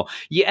deal.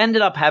 You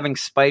ended up having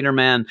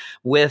Spider-Man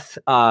with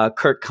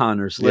Kurt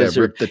Connor's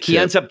lizard. He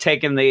ends up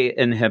taking the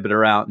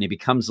inhibitor out, and he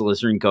becomes a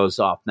lizard and goes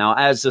off. Now,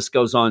 as this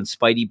goes on,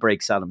 Spidey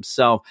breaks out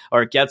himself,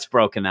 or gets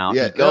broken out.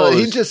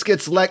 He just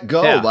gets let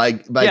go by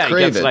Kraven.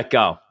 He gets let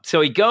go. So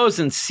he goes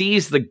and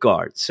sees the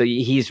guard. So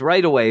he's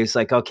right away. He's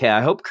like, okay, I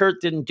hope Kurt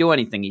didn't do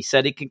anything. He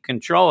said he can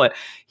control it.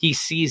 He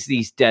sees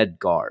these dead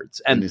guards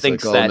and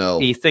thinks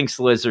he thinks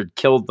Lizard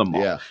killed them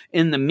all.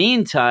 In the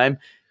meantime,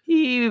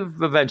 he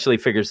eventually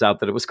figures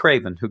out that it was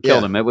Kraven who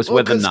killed him. It was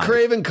with a knife.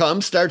 Kraven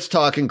comes, starts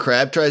talking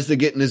crap, tries to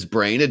get in his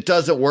brain. It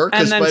doesn't work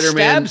because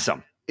Spider-Man stabs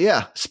him.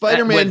 Yeah,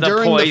 Spider-Man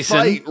during the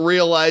fight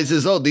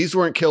realizes, these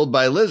weren't killed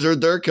by Lizard,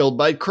 they're killed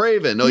by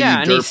Kraven.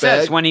 And he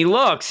says, when he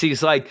looks,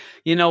 he's like,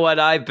 you know what,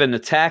 I've been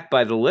attacked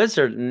by the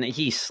Lizard, and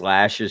he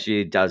slashes,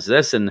 he does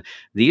this, and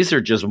these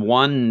are just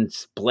one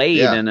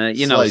blade and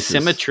a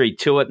symmetry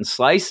to it and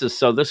slices,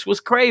 so this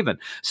was Kraven.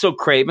 So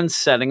Kraven's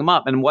setting him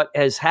up, and what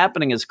is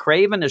happening is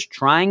Kraven is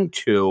trying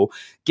to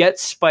get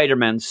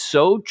Spider-Man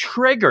so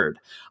triggered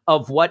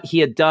of what he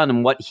had done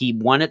and what he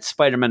wanted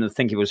Spider-Man to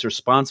think he was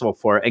responsible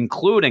for,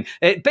 including,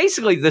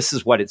 basically this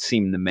is what it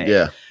seemed to me.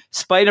 Yeah.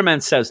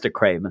 Spider-Man says to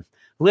Kraven,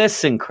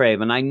 listen,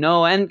 Kraven, I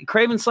know, and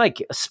Kraven's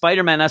like,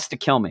 Spider-Man has to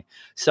kill me,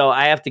 so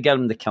I have to get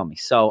him to kill me.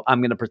 So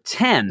I'm going to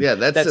pretend that's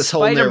that this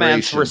whole Spider-Man's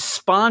narration.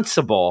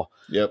 responsible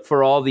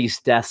for all these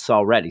deaths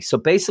already. So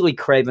basically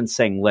Kraven's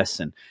saying,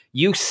 listen,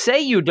 you say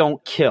you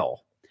don't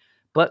kill,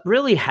 but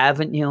really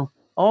haven't you?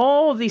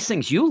 All these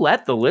things. You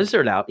let the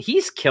lizard out.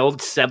 He's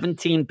killed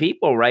 17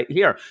 people right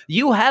here.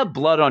 You have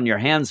blood on your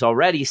hands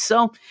already.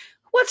 So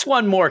what's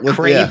one more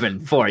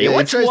Kraven for you?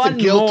 What's he tries one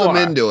to guilt more?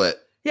 him into it.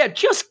 Yeah,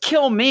 just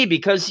kill me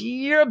because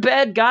you're a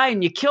bad guy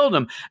and you killed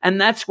him. And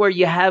that's where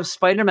you have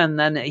Spider-Man.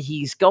 Then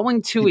he's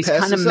going to, he's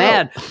kind of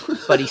mad,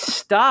 but he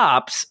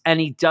stops and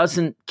he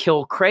doesn't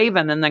kill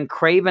Kraven. And then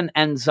Kraven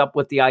ends up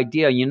with the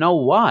idea, you know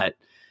what?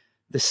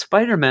 The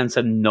Spider-Man's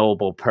a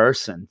noble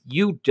person.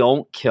 You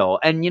don't kill.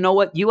 And you know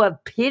what? You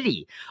have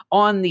pity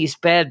on these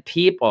bad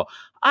people.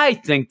 I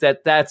think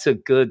that that's a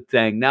good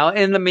thing. Now,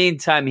 in the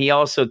meantime, he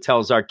also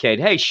tells Arcade,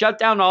 hey, shut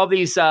down all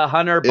these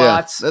Hunter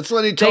bots. That's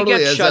when he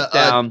totally has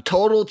a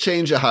total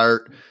change of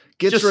heart.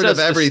 Gets rid of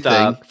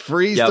everything,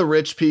 frees the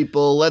rich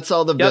people, lets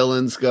all the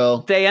villains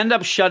go. They end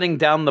up shutting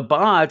down the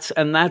bots,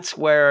 and that's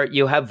where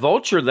you have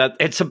Vulture. That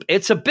it's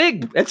a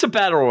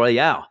battle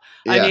royale.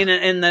 Yeah. I mean,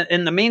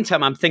 in the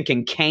meantime, I'm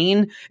thinking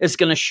Kane is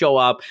going to show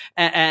up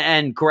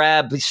and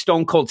grab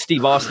Stone Cold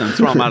Steve Austin and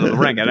throw him out of the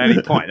ring at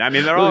any point. I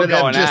mean, they're all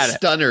going at it.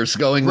 Stunners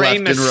going Rey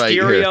left and right.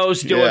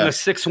 Mysterio's doing the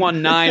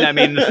 619. I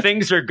mean,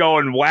 things are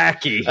going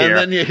wacky here. And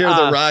then you hear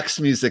the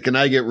Rocks music, and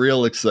I get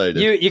real excited.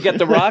 You get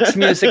the Rocks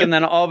music, and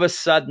then all of a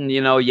sudden,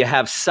 you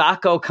have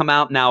Sacco come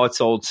out. Now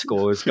it's old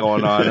school is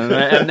going on,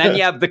 and then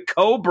you have the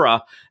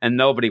Cobra, and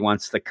nobody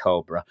wants the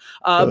Cobra.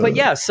 But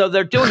yeah, so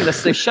they're doing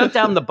this. They shut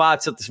down the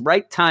bots at the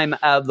right time.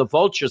 The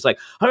Vulture's like,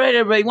 all right,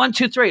 everybody, 1,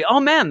 2, 3. Oh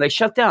man, they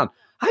shut down.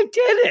 I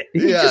did it.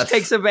 He just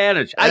takes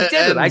advantage. I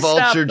did it. I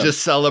Vulture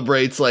just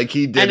celebrates like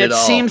he did it all. And it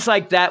seems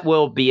like that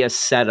will be a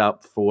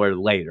setup for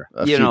later.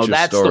 That's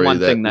the one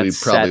thing that's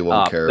set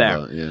up there.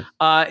 About,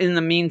 yeah. In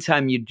the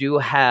meantime, you do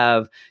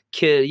have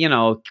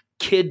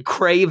Kid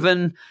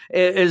Kraven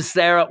is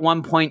there at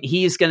one point.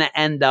 He's going to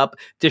end up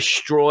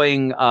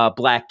destroying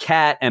Black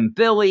Cat and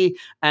Billy,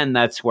 and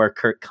that's where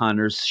Curt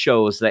Connors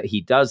shows that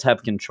he does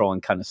have control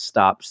and kind of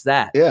stops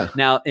that. Yeah.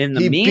 Now, in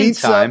the he meantime,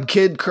 beats up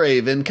Kid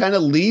Kraven, kind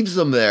of leaves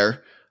him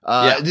there.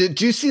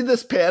 Did you see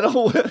this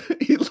panel?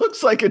 He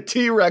looks like a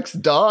T-Rex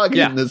dog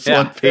in this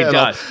one panel. He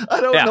does. I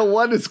don't know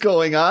what is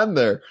going on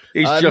there.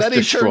 He's just and then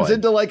destroyed. He turns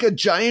into like a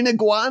giant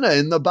iguana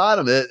in the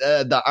bottom.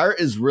 The art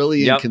is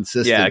really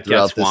inconsistent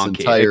throughout this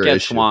entire issue. It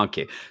gets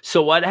wonky.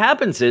 So what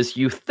happens is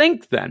you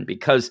think then,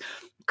 because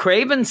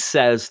Kraven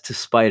says to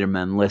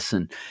Spider-Man,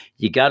 listen,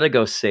 you got to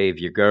go save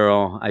your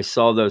girl. I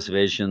saw those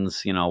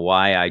visions,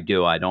 why I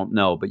don't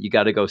know, but you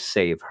got to go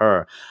save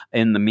her.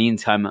 In the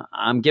meantime,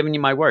 I'm giving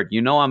you my word.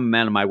 I'm a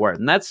man of my word.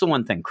 And that's the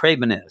one thing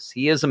Kraven is.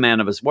 He is a man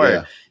of his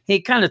word. Yeah.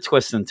 He kind of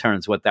twists and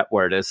turns what that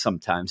word is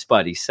sometimes,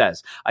 but he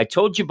says, I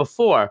told you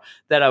before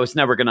that I was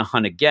never going to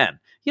hunt again.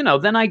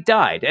 Then I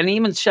died. And he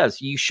even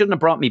says, you shouldn't have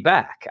brought me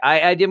back.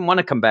 I didn't want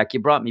to come back. You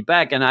brought me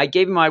back. And I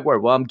gave you my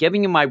word. Well, I'm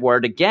giving you my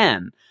word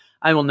again.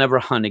 I will never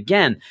hunt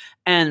again.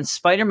 And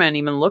Spider-Man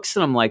even looks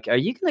at him like, are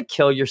you going to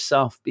kill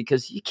yourself?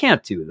 Because you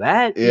can't do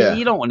that. Yeah.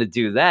 You don't want to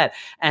do that.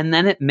 And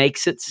then it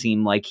makes it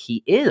seem like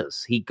he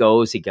is. He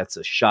goes, he gets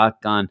a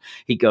shotgun.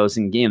 He goes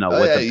and, with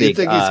the big... You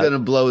think he's going to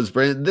blow his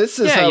brain? This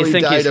is how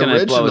he died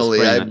originally.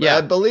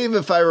 I believe,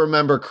 if I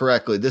remember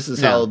correctly, this is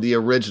how the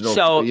original,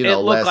 So it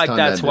looked like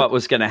that's ended. What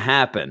was going to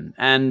happen.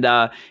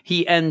 And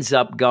he ends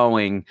up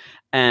going...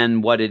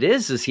 And what it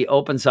is he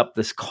opens up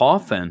this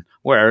coffin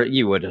where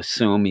you would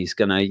assume he's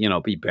going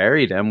to, be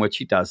buried in, which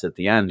he does at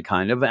the end,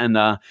 kind of. And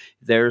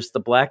there's the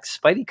black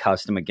Spidey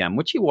costume again,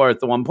 which he wore at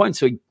the one point.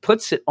 So he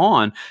puts it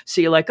on.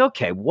 So you're like,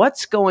 okay,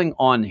 what's going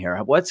on here?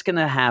 What's going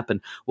to happen?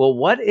 Well,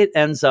 what it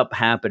ends up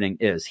happening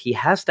is he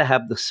has to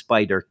have the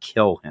spider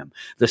kill him.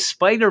 The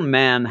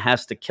Spider-Man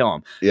has to kill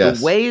him. Yes.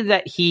 The way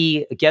that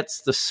he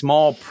gets the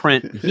small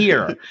print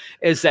here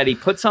is that he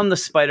puts on the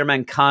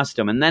Spider-Man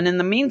costume. And then in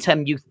the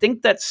meantime, you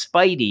think that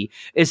Spidey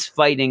is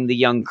fighting the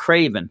young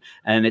Kraven.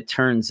 And it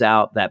turns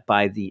out that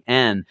by the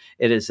end,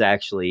 it is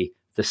actually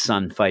the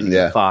son fighting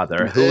the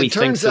father, who he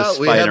thinks is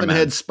Spider-Man. We haven't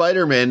had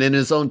Spider-Man in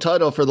his own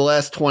title for the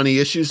last 20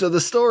 issues of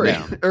the story,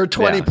 or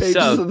 20 pages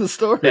of the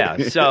story.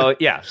 So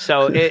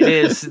it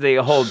is the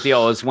whole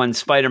deal is when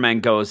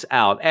Spider-Man goes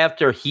out,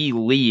 after he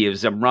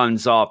leaves and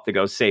runs off to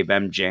go save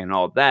MJ and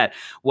all that,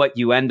 what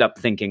you end up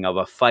thinking of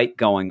a fight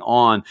going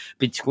on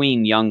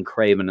between young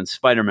Kraven and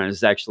Spider-Man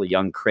is actually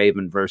young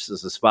Kraven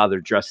versus his father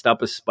dressed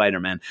up as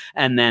Spider-Man,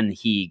 and then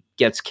he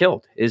gets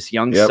killed. His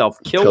young self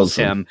kills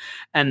him,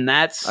 and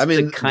that's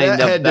the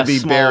kind of had to be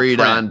small buried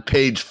print. on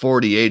page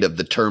 48 of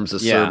the terms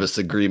of service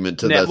agreement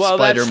to the well,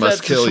 Spider must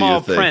that's kill the small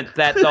you thing. print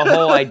that the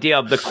whole idea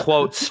of the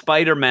quote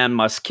Spider-Man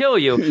must kill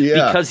you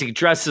because he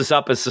dresses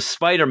up as a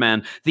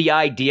Spider-Man. The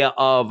idea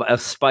of a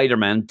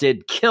Spider-Man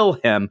did kill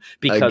him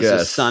because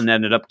his son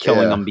ended up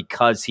killing him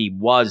because he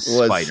was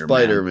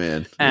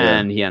Spider-Man.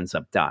 And he ends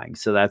up dying.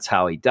 So that's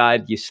how he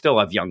died. You still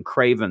have young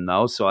Kraven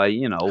though. So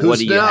what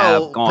do you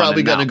have going?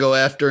 Probably going to go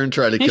after and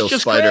try to kill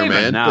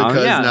Spider-Man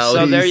because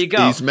now there you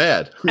go. He's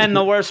mad. And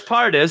the worst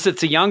part is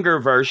it's a younger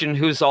version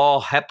who's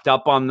all hepped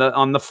up on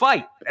the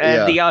fight.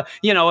 And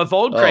if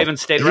old Kraven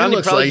stayed around,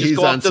 he'd probably just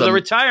go up to the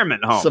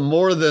retirement home. Some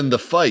more than the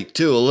fight,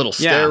 too. A little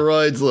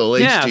steroids, a little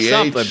HGH.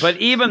 Something. But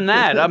even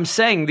that, I'm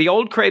saying the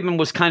old Kraven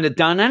was kind of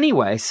done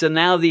anyway. So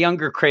now the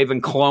younger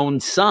Kraven clone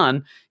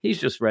son, he's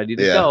just ready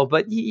to go.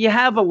 But you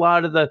have a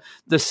lot of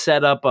the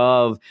setup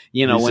of,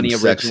 when he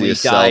originally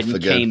died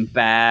and came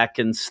back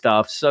and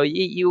stuff. So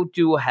you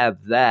do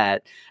have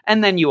that.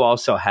 And then you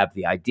also have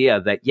the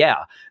idea that,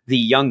 the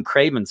young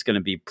Kraven's going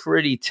to be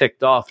pretty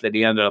ticked off that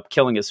he ended up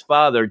killing his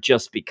father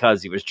just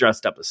because he was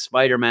dressed up as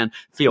Spider-Man,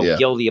 feel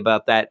guilty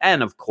about that,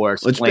 and of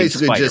course, which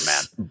basically Spider-Man.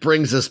 Just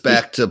brings us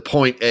back to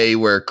point A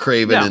where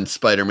Kraven and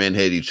Spider-Man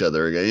hate each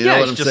other again. You know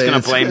what I'm he's saying? just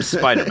going to blame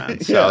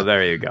Spider-Man. So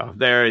there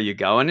you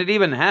go. And it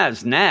even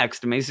has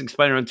next, Amazing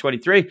Spider-Man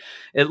 23.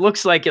 It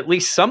looks like at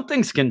least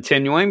something's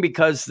continuing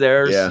because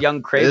there's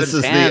young Kraven's This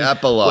is hand the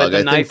epilogue.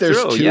 with a I think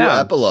there's two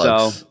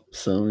epilogues.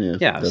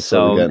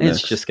 So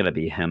it's just going to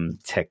be him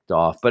ticked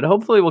off. But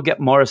hopefully we'll get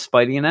more of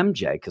Spidey and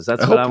MJ because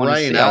that's what I want to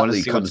see. I want to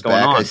see what's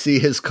going on. I see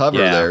his cover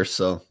there,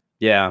 so.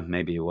 Yeah,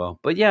 maybe he will.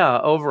 But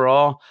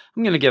overall,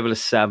 I'm going to give it a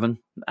 7.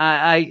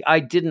 I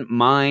didn't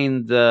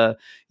mind the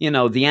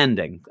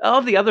ending.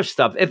 All the other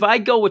stuff. If I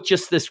go with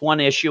just this one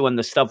issue and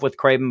the stuff with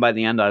Kraven by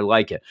the end, I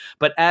like it.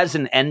 But as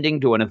an ending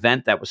to an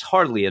event that was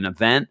hardly an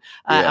event,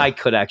 I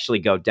could actually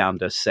go down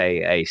to,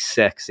 say, a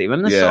 6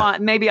 even. So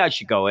maybe I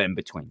should go in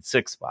between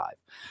 6-5.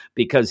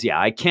 Because,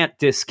 I can't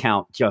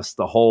discount just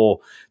the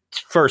whole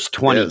first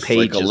 20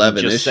 pages like 11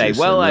 and just issues,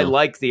 say, I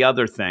like the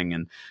other thing.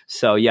 And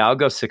so, I'll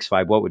go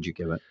 6-5. What would you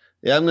give it?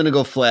 Yeah, I'm going to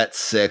go flat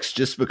 6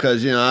 just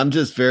because, I'm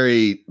just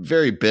very,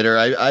 very bitter.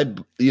 I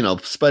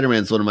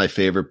Spider-Man's one of my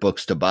favorite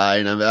books to buy.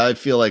 And I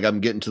feel like I'm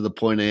getting to the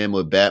point I am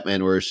with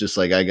Batman where it's just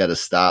like, I got to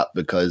stop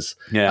because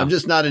I'm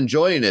just not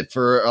enjoying it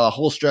for a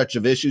whole stretch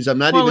of issues. I'm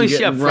not even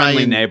getting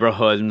Friendly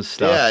Neighborhood and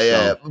stuff.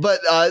 Yeah.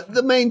 But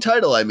the main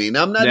title, I'm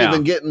not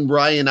even getting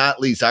Ryan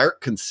Ottley's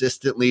art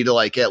consistently to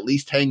like at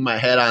least hang my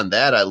head on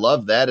that. I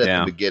love that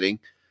at the beginning.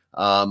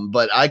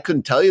 But I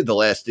couldn't tell you the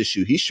last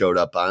issue he showed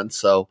up on.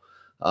 So,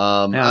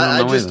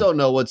 I just don't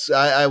know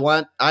I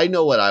want. I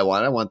know what I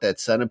want. I want that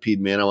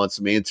Centipede Man. I want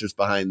some answers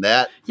behind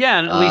that. Yeah,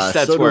 and at least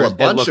that's where it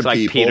looks like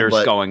people,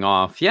 Peter's going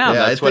off. Yeah,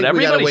 that's what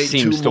everybody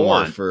seems to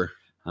want. For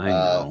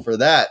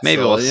that.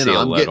 Maybe we'll see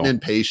I'm getting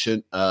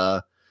impatient.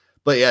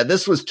 But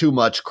this was too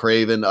much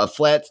Kraven. A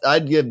flat.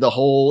 I'd give the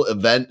whole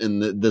event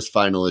in this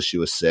final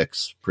issue a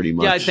 6, pretty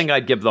much. Yeah, I think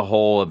I'd give the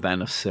whole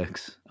event a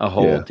 6. A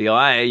whole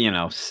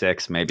deal.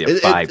 6, maybe a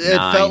 5, 9.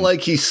 It felt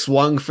like he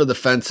swung for the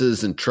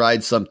fences and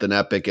tried something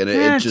epic, and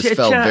it just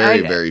felt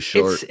very, very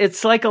short.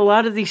 It's like a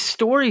lot of these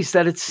stories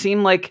that it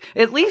seemed like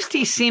at least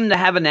he seemed to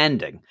have an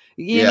ending.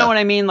 You know what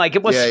I mean? Like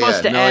it was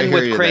supposed to end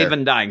with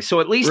Kraven dying. So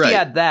at least he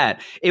had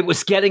that. It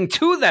was getting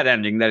to that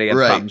ending that he had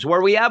problems.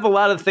 Where we have a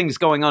lot of things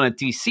going on at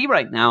DC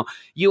right now,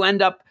 you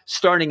end up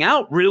starting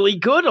out really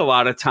good a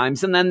lot of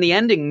times, and then the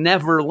ending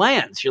never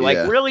lands. You're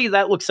like, really?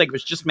 That looks like it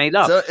was just made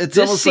up. So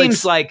this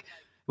seems like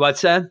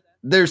what's that?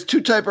 There's two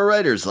type of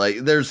writers. Like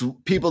there's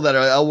people that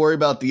I'll worry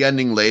about the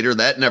ending later.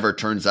 That never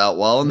turns out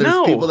well. And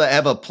there's people that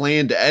have a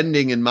planned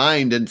ending in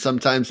mind. And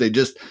sometimes they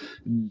just,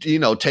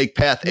 take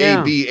path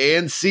A, B,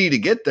 and C to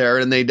get there.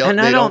 And they don't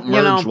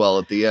merge well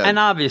at the end. And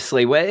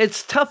obviously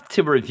it's tough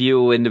to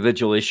review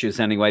individual issues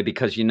anyway,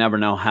 because you never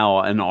know how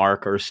an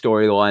arc or a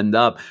story will end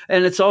up.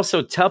 And it's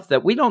also tough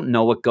that we don't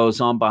know what goes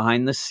on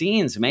behind the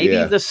scenes.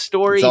 Maybe the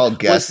story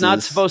was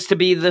not supposed to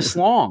be this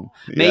long.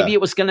 Maybe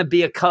it was going to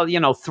be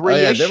 3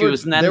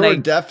 issues. And then they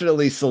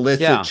definitely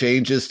solicit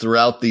changes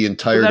throughout the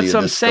entirety of the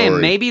story. That's what I'm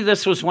saying. Maybe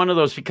this was one of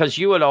those, because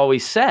you had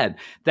always said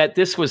that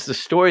this was the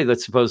story that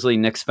supposedly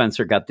Nick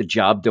Spencer got the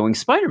job doing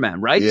Spider-Man,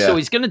 right? So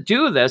he's going to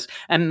do this,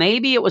 and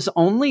maybe it was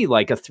only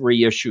like a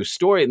 3-issue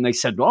story, and they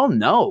said, "Oh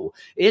no,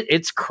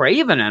 it's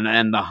Kraven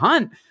and the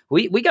Hunt.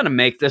 We got to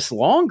make this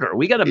longer.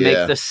 We got to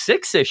make this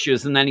 6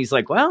 issues." And then he's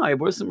like, "Well, I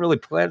wasn't really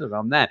planning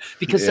on that,"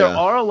 because there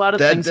are a lot of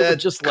things that were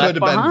just left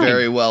behind. Could have been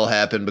very well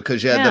happened,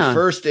 because the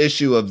first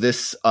issue of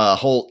this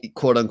whole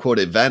quote unquote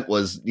event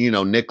was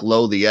Nick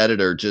Lowe, the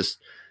editor, just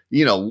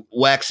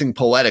waxing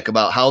poetic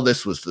about how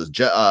this was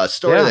the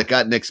story that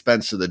got Nick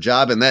Spencer the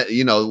job. And that,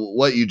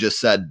 what you just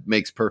said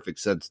makes perfect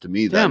sense to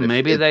me. That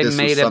maybe they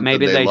made it.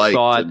 Maybe they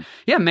thought,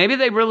 maybe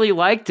they really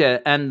liked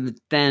it. And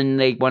then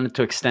they wanted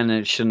to extend it.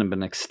 It shouldn't have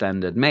been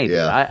extended. Maybe.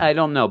 I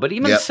don't know. But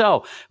even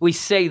so, we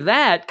say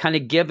that kind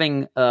of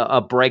giving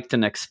a break to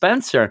Nick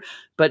Spencer.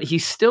 but he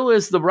still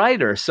is the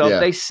writer. So if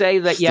they say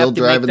that you have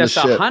to make this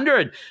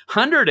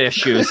 100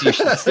 issues, you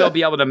should still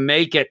be able to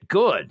make it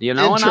good, you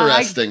know?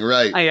 Interesting,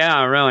 right.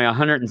 Yeah, really,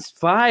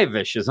 105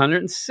 issues,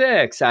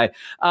 106.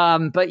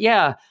 But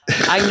yeah,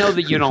 I know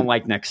that you don't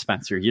like Nick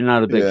Spencer. You're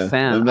not a big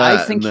fan.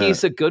 I think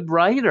he's a good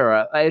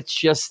writer. It's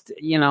just,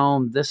 you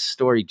know, this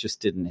story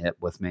just didn't hit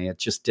with me. It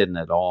just didn't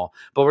at all.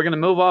 But we're going to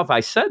move off. I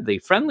said the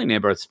Friendly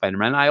Neighborhood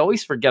Spider-Man. I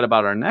always forget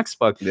about our next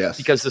book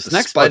because this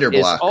next book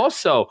is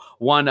also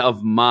one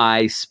of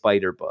my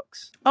Spider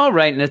books. All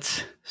right, and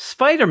it's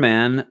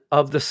Spider-Man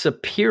of the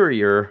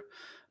Superior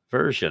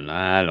version.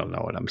 I don't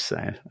know what I'm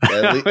saying.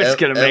 I was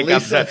going to make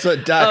up that's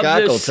what Doc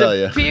Ock will tell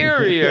you.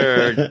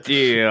 Superior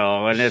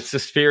deal, and it's the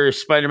Superior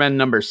Spider-Man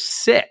number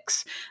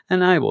 6.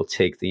 And I will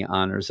take the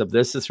honors of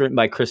this. It's written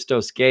by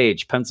Christos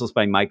Gage, pencils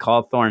by Mike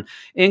Hawthorne,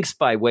 inks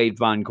by Wade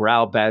Von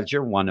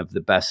Grauberger, one of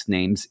the best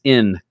names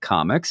in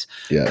comics,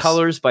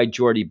 colors by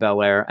Jordi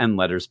Belair, and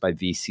letters by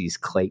VC's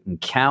Clayton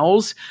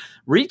Cowles.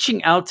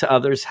 Reaching out to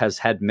others has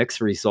had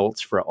mixed results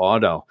for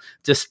Otto.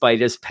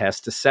 Despite his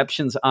past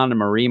deceptions, Anna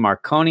Marie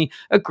Marconi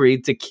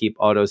agreed to keep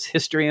Otto's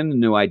history and the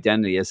new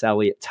identity as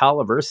Elliot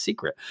Tolliver a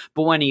secret.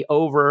 But when he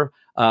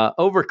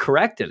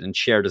overcorrected and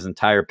shared his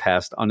entire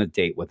past on a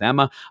date with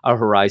Emma, a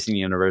Horizon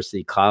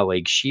University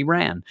colleague she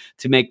ran.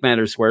 To make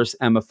matters worse,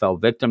 Emma fell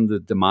victim to the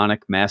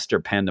demonic Master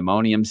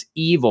Pandemonium's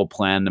evil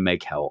plan to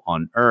make hell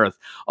on Earth.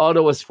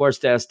 Otto was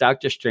forced to ask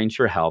Doctor Strange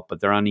for help,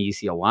 but their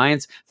uneasy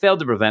alliance failed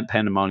to prevent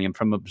Pandemonium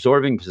from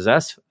absorbing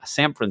possessed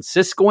San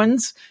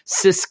Franciscoans,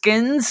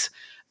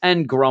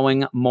 and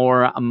growing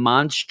more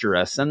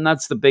monstrous. And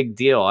that's the big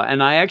deal.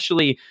 And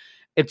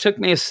it took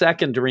me a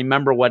second to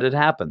remember what had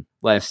happened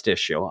last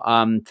issue.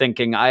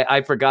 Thinking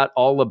I forgot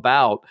all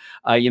about,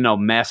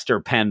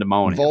 Master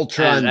Pandemonium.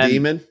 Voltron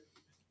Demon?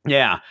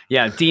 Yeah.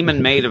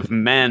 Demon made of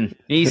men.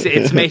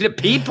 It's made of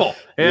people.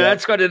 Yeah,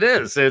 that's what it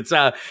is. It's,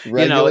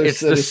 it's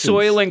the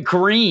Soylent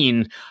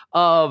Green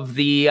of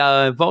the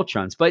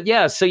Voltrons. But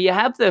yeah, so you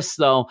have this,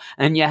 though,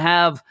 and you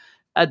have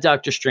a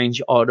Doctor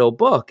Strange Otto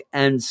book.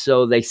 And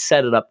so they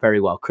set it up very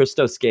well.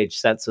 Christos Gage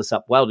sets us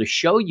up well to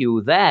show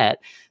you that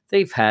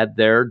they've had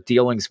their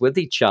dealings with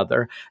each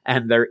other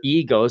and their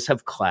egos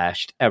have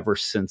clashed ever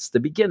since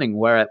the beginning,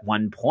 where at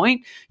one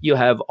point you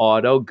have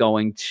Otto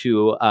going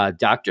to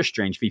Doctor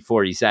Strange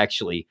before he's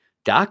actually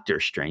Doctor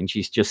Strange.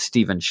 He's just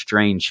Stephen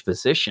Strange,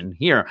 physician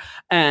here.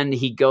 And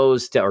he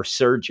goes to our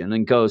surgeon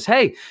and goes,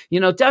 hey,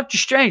 Doctor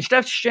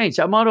Strange,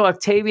 I'm Otto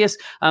Octavius.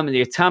 I'm in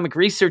the Atomic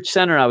Research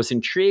Center. I was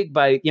intrigued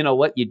by,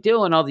 what you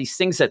do and all these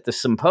things at the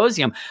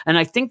symposium. And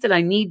I think that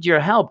I need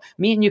your help.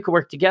 Me and you can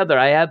work together.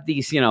 I have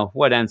these,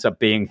 what ends up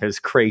being his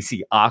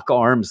crazy Ock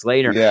arms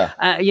later. Yeah.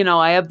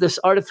 I have this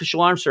artificial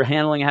arms for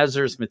handling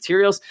hazardous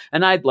materials.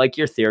 And I'd like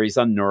your theories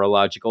on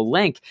neurological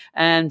link.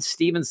 And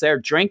Stephen's there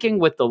drinking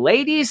with the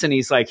ladies. And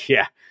he's like,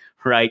 yeah,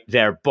 right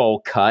there, bowl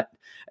cut,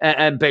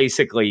 and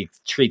basically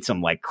treats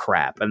him like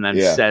crap, and then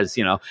says,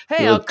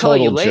 hey, I'll call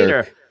you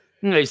later.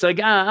 He's like,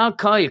 I'll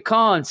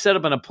call and set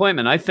up an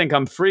appointment. I think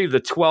I'm free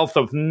the 12th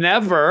of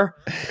never.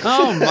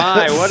 Oh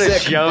my, what a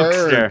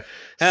jokester.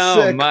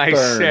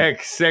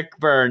 Sick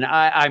burn.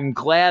 I'm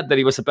glad that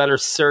he was a better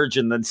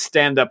surgeon than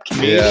stand-up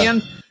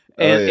comedian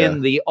in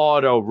the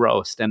Otto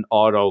roast, and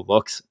Otto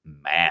looks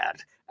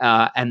mad.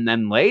 And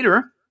then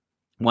later,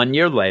 1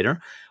 year later,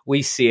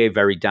 we see a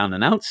very down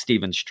and out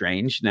Stephen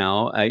Strange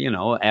now,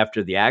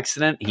 after the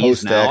accident.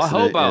 He's now a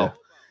hobo. Yeah.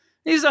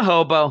 He's a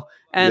hobo.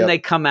 And they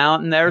come out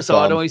and there's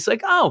Otto. He's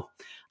like, oh,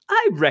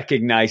 I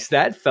recognize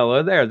that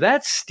fellow there.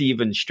 That's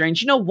Stephen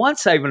Strange.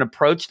 Once I even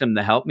approached him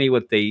to help me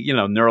with the,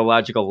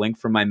 neurological link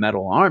for my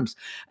metal arms.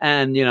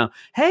 And,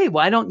 hey,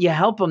 why don't you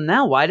help him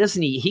now? Why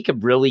doesn't he? He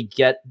could really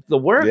get the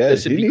work.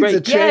 This would be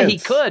great. Yeah, he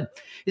could.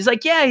 He's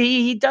like, yeah,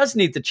 he does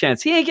need the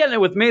chance. He ain't getting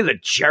it with me. The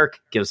jerk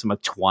gives him a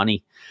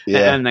 20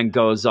 and then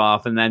goes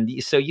off. And then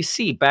so you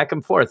see back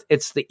and forth.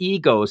 It's the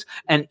egos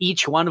and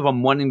each one of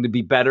them wanting to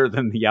be better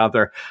than the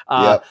other.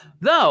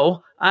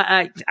 Though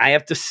I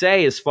have to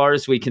say, as far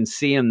as we can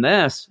see in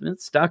this,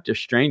 it's Doctor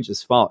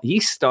Strange's fault. He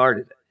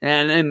started it.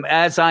 And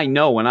as I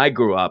know, when I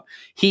grew up,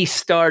 he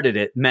started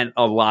it meant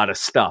a lot of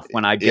stuff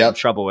when I get in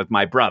trouble with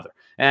my brother.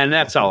 And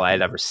that's all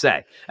I'd ever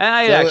say.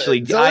 And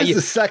it's always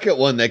the second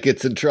one that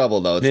gets in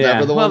trouble, though. It's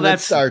never the one that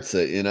starts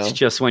it, It's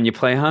just when you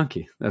play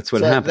hockey. That's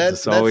what happens.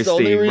 It's always the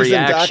only reason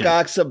reaction.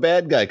 Doc Ock's a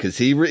bad guy, because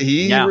he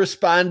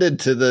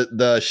responded to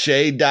the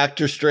shade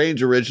Doctor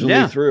Strange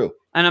originally threw.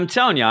 And I'm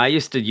telling you, I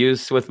used to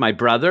use with my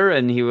brother,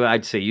 and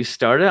I'd say, you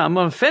started, I'm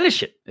going to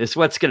finish it. It's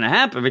what's going to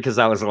happen, because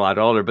I was a lot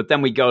older. But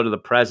then we go to the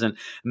present,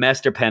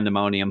 Master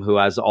Pandemonium, who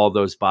has all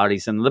those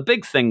bodies. And the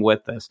big thing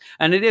with this,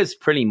 and it is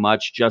pretty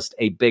much just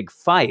a big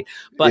fight,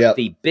 but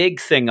the big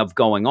thing of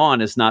going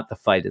on is not the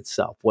fight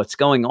itself. What's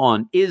going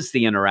on is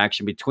the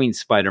interaction between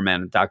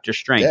Spider-Man and Doctor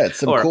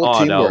Strange, or cool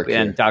Otto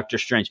and Doctor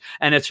Strange.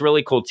 And it's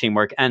really cool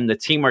teamwork. And the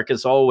teamwork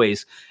is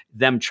always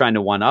them trying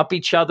to one-up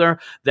each other,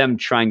 them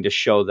trying to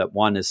show that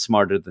one is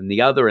smarter than the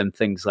other, and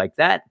things like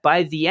that.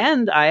 By the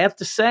end, I have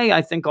to say,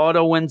 I think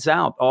Otto wins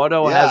out.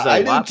 Otto has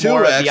a lot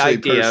more of the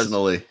ideas.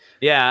 Personally.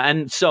 Yeah,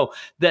 and so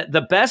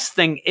the best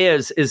thing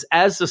is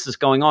as this is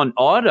going on,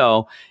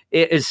 Otto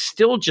is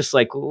still just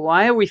like,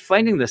 why are we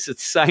fighting this?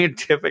 It's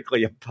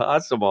scientifically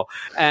impossible,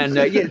 and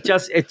it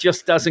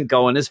just doesn't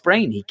go in his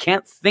brain. He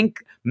can't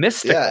think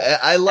mystical. Yeah,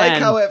 I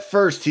like how at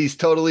first he's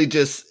totally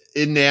just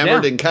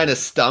enamored and kind of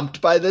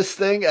stumped by this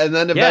thing, and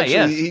then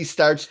eventually he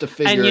starts to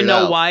figure it out. And you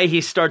know why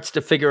he starts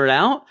to figure it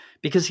out?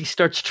 Because he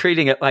starts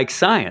treating it like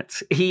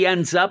science. He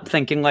ends up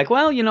thinking like,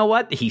 well, you know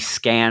what? He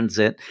scans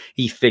it.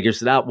 He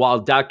figures it out while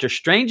Doctor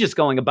Strange is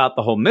going about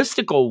the whole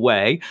mystical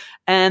way.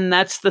 And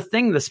that's the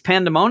thing, this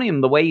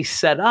pandemonium, the way he's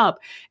set up,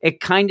 it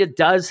kind of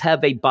does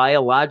have a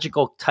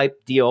biological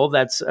type deal.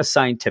 That's a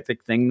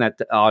scientific thing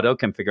that Otto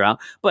can figure out.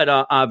 But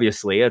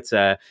obviously it's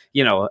a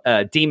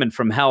demon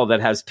from hell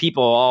that has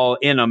people all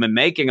in them and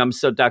making them.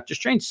 So Doctor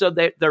Strange, so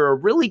they're a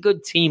really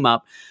good team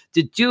up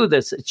to do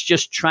this. It's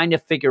just trying to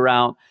figure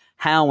out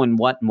how and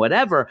what and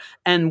whatever,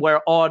 and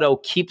where Otto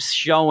keeps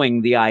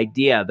showing the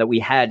idea that we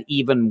had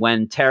even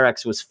when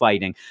Terex was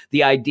fighting,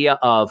 the idea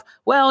of,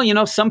 well,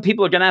 some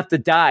people are going to have to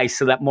die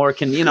so that more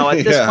can,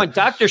 at this point,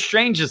 Doctor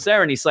Strange is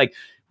there and he's like,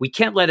 we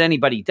can't let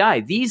anybody die.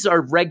 These are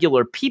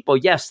regular people.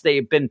 Yes,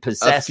 they've been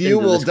possessed. A few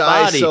will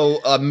die, body. So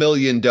a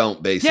million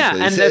don't, basically.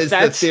 Yeah, and it's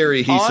the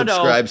theory he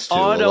subscribes to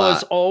Otto a lot.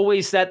 is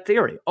always that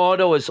theory.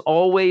 Otto is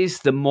always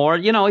the more,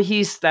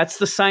 that's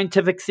the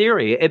scientific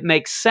theory. It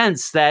makes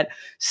sense that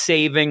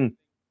saving,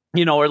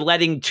 or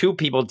letting 2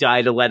 people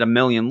die to let 1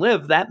 million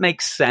live, that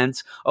makes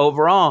sense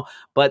overall.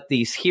 But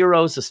these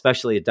heroes,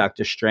 especially a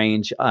Doctor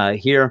Strange,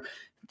 here,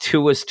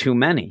 2 is too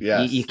many.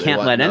 Yes, you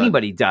can't let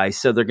anybody die,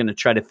 so they're going to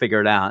try to figure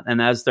it out. And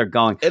as they're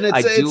going,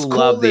 I do cool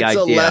love the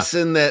idea. It's a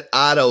lesson that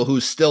Otto,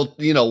 who's still,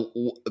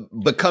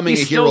 becoming a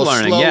hero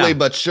slowly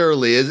but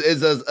surely,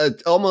 is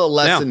almost a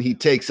lesson he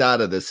takes out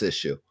of this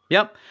issue.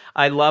 Yep.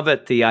 I love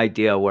it, the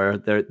idea where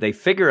they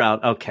figure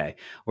out, okay,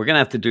 we're going to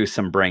have to do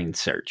some brain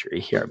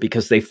surgery here,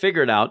 because they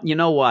figured out, you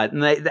know what,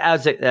 and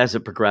as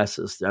it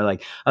progresses, they're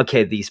like,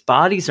 okay, these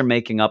bodies are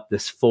making up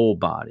this full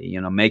body,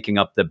 making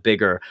up the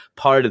bigger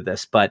part of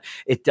this, but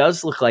it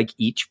does look like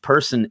each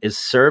person is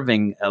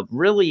serving a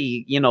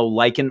really,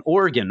 like an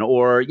organ,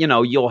 or,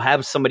 you'll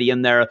have somebody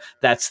in there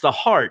that's the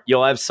heart,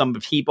 you'll have some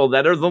people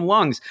that are the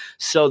lungs,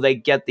 so they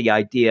get the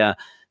idea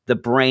the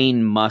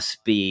brain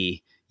must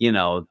be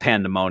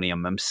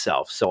Pandemonium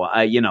himself. So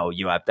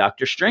you have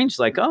Doctor Strange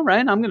like, all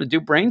right, I'm going to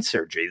do brain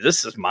surgery.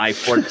 This is my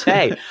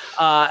forte.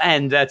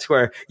 And that's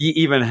where you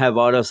even have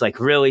Otto's like,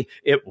 really,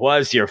 it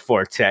was your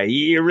forte.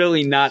 You're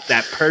really not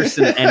that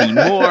person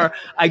anymore.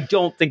 I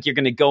don't think you're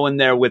going to go in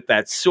there with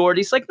that sword.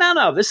 He's like,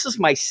 no, this is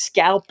my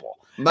scalpel.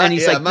 And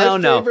he's like,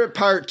 my favorite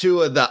part,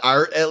 too, of the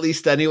art, at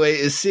least anyway,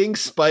 is seeing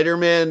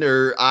Spider-Man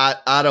or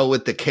Otto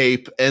with the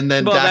cape, and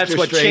then Doctor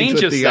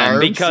Strange with the arms.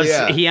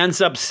 Because he ends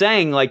up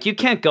saying, like, you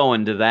can't go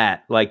into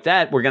that. Like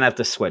that, we're going to have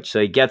to switch. So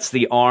he gets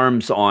the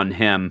arms on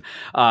him,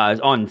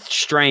 on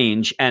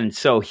Strange, and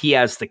so he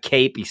has the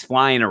cape. He's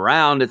flying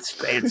around. It's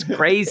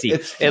crazy.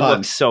 It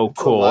looks so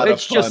cool.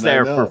 It's just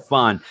there for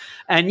fun.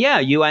 And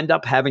you end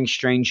up having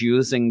Strange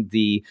using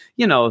the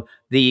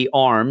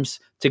arms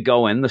to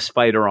go in, the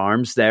spider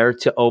arms there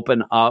to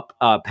open up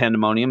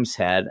Pandemonium's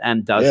head,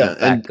 and go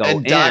in.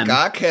 And Doc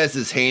Ock has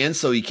his hands,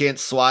 so he can't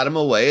swat him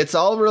away. It's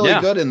all really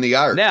good in the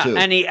art, too.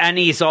 And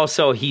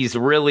he's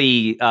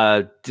really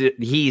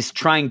he's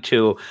trying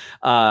to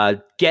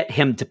get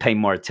him to pay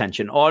more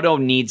attention. Otto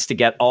needs to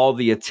get all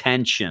the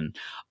attention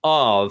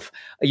of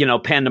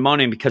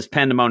Pandemonium, because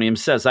Pandemonium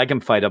says, I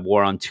can fight a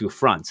war on 2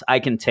 fronts. I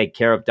can take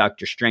care of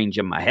Doctor Strange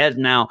in my head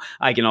now.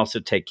 I can also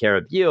take care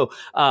of you.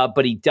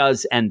 But he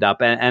does end up,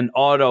 and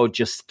Otto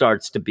just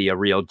starts to be a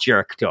real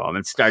jerk to him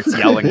and starts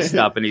yelling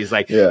stuff. And he's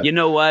like, you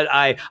know what?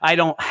 I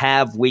don't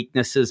have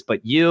weaknesses,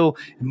 but you,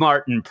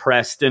 Martin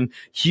Preston,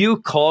 you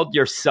called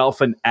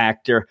yourself an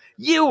actor.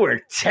 You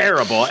were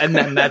terrible. And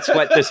then that's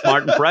what this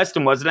Martin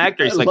Preston was, an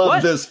actor. He's like,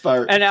 what? This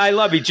part. And I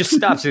love, he just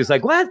stops. He's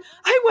like, what?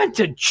 I went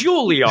to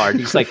Juilliard.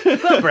 He's like,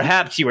 well,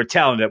 perhaps you were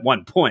talented at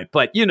one point,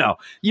 but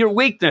your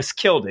weakness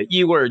killed it.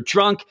 You were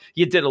drunk.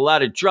 You did a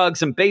lot of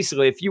drugs. And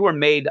basically, if you were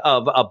made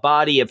of a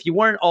body, if you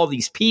weren't all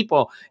these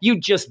people,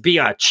 you'd just be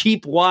a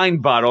cheap wine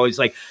bottle. He's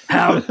like,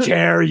 how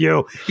dare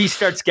you? He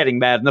starts getting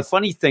mad. And the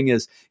funny thing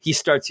is, he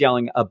starts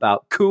yelling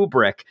about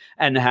Kubrick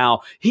and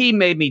how he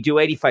made me do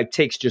 85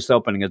 takes just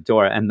opening a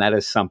door. And that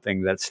is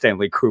something that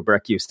Stanley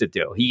Kubrick used to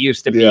do. He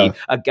used to be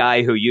a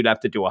guy who you'd have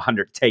to do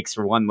 100 takes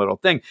for one little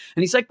thing.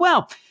 And he's like,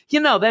 well,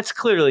 that's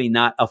clearly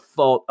not a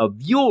fault of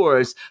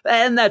yours.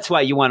 And that's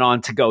why you went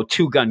on to go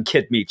Two Gun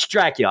Kid meets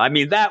Dracula. I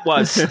mean, that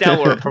was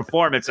stellar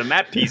performance in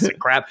that piece of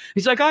crap.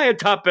 He's like, I had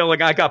top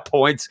billing. I got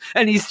points.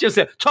 And he's just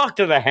talk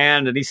to the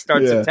hand, and he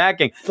starts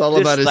attacking. It's all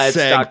about his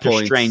SAG Doctor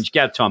points. Strange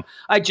get to him.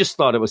 I just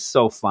thought it was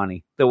so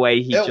funny the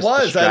way he I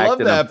love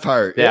that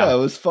part. Yeah, it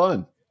was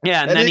fun.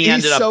 Yeah, and then he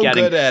ended up getting... He's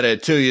so good at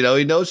it, too.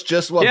 He knows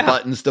just what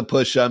buttons to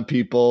push on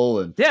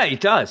people. And yeah, he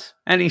does.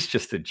 And he's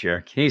just a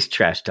jerk. He's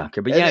trash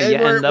talker. But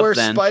where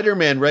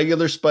Spider-Man,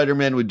 regular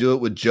Spider-Man would do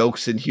it with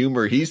jokes and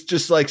humor. He's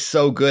just like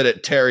so good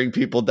at tearing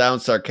people down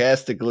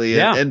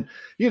sarcastically and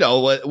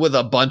with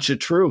a bunch of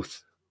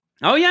truth.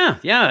 Oh, yeah.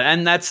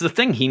 And that's the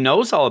thing. He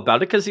knows all about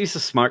it because he's a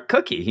smart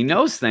cookie. He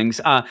knows things.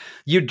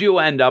 You do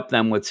end up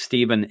then with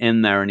Steven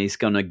in there, and he's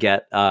going to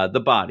get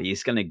the body.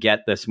 He's going to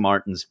get this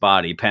Martin's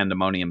body,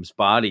 Pandemonium's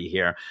body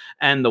here.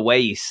 And the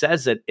way he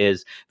says it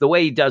is the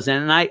way he does it.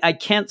 And I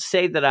can't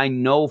say that I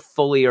know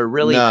fully or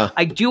really. No.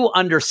 I do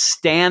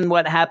understand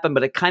what happened,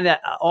 but it kind of,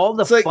 all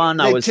the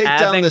fun I was having. They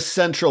take down the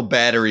central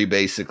battery,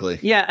 basically.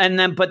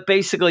 Yeah, but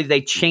basically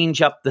they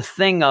change up the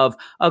thing of,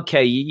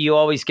 okay, you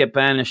always get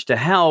banished to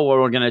hell, where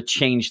we're going to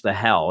change the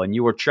hell, and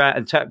you were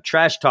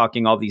trash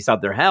talking all these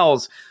other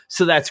hells,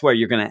 so that's where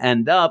you're going to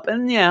end up.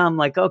 And yeah, I'm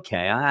like,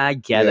 okay, I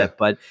get it,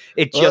 but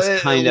it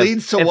just kind of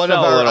leads to one of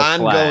our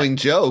ongoing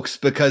jokes,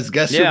 because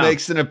guess who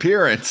makes an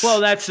appearance?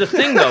 Well, that's the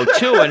thing though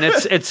too, and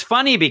it's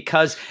funny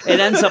because it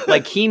ends up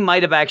like he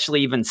might have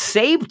actually even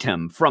saved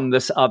him from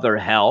this other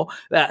hell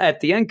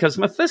at the end, because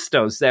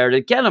Mephisto's there to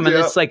get him, and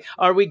it's like,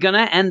 are we going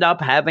to end up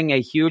having a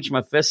huge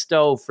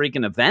Mephisto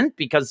freaking event,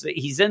 because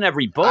he's in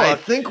every book? I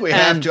think we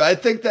have to. I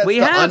think that's the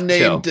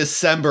unnamed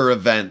December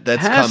event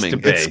that's coming.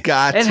 It's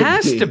got to be. It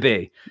has to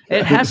be.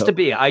 It has to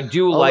be. I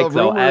do like,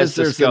 though, as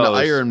there's an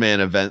Iron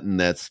Man event in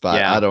that spot.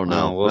 Yeah, I don't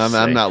know.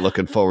 I'm not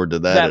looking forward to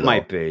that. That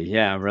might be.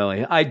 Yeah,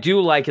 really. I do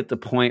like at the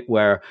point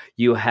where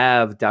you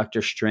have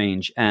Doctor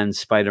Strange and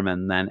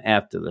Spider-Man then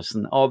after this,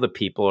 and all the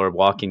people are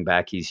walking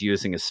back. He's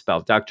using a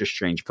spell. Doctor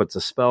Strange puts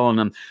a spell on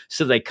them,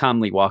 so they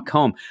calmly walk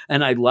home.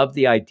 And I love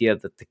the idea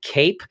that the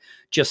cape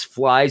just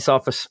flies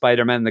off of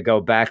Spider-Man to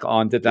go back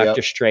onto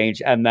Doctor Strange,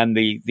 and then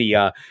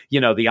the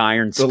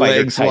Iron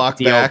Spider type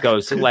deal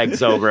goes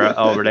legs over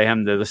to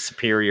him, to the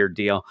superior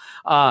deal.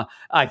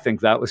 I think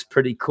that was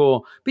pretty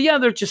cool. But yeah,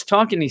 they're just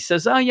talking. He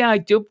says, "Oh yeah, I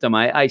duped him.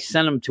 I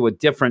sent him to a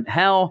different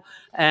hell,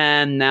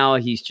 and now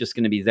he's just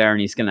going to be there,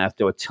 and he's going to have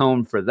to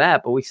atone for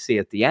that." But we see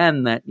at the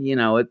end that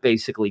it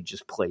basically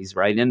just plays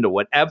right into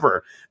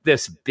whatever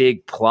this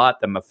big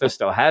plot that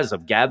Mephisto has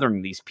of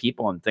gathering these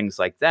people and things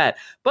like that.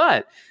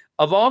 But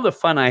of all the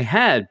fun I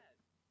had,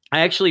 I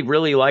actually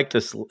really like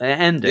this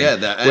ending. Yeah,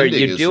 the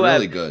ending is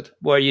really good.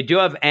 Where you do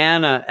have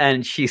Anna,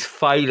 and she's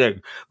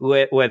fighting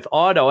with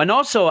Otto. And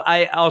also,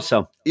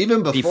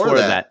 even before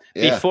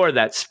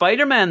that,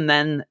 Spider-Man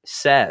then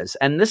says,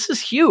 and this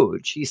is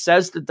huge, he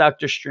says to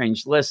Doctor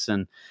Strange,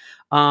 listen,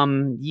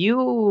 when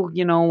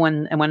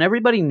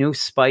everybody knew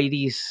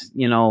Spidey's,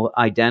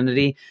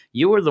 identity,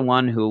 you were the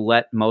one who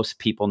let most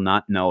people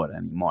not know it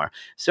anymore.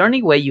 Is there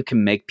any way you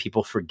can make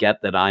people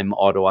forget that I'm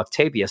Otto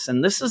Octavius?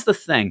 And this is the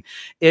thing,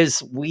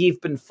 is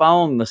we've been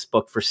following this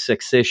book for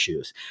 6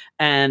 issues,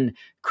 and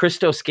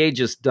Christos Gage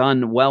has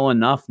done well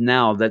enough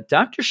now that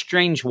Doctor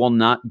Strange will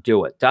not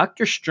do it.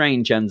 Doctor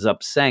Strange ends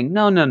up saying,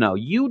 no,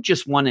 you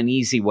just want an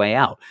easy way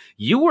out.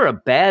 You were a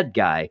bad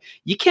guy.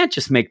 You can't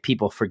just make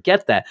people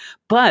forget that.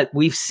 But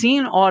we've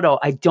seen Otto.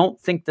 I don't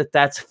think that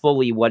that's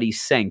fully what he's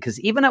saying,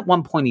 because even at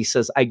one point he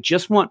says, I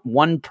just want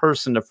one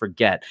person to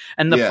forget.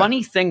 And the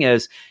funny thing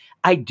is,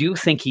 I do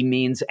think he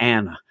means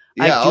Anna.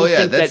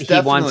 Yeah, that's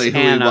definitely who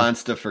he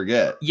wants to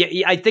forget.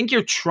 Yeah, I think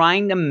you're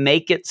trying to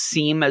make it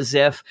seem as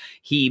if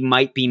he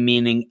might be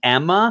meaning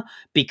Emma,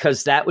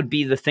 because that would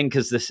be the thing,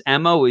 because this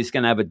Emma who he's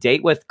going to have a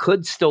date with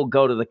could still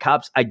go to the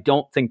cops. I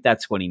don't think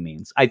that's what he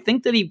means. I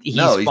think that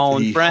he's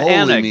fallen for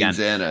Anna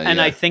again.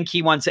 And I think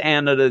he wants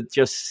Anna to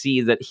just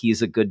see that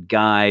he's a good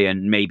guy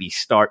and maybe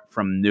start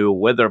from new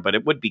with her, but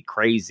it would be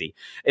crazy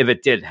if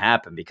it did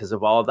happen because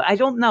of all of that. I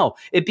don't know.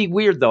 It'd be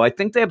weird, though. I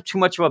think they have too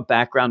much of a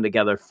background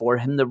together for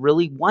him to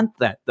really want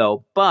that,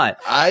 though. But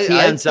he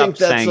ends up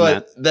saying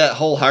that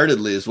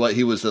wholeheartedly is what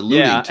he was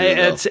alluding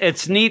to.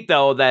 It's neat,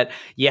 though, that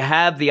you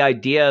have the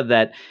idea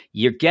that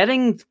you're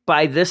getting,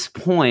 by this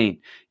point,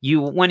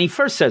 when he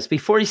first says,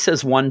 before he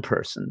says one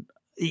person,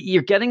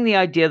 you're getting the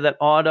idea that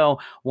Otto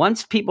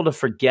wants people to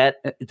forget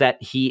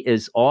that he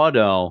is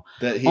Otto,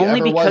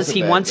 only because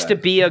he wants to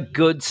be a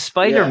good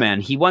Spider-Man.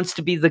 Yeah. He wants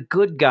to be the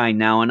good guy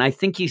now, and I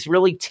think he's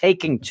really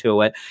taking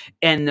to it.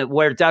 And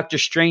where Doctor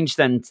Strange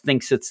then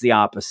thinks it's the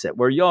opposite,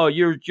 where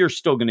you're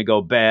still going to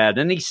go bad,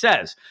 and he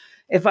says,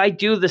 if I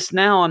do this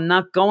now, I'm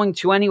not going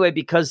to anyway,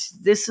 because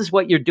this is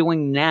what you're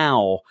doing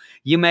now.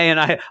 You may,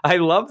 and I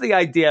love the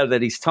idea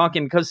that he's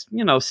talking, because,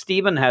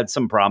 Stephen had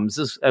some problems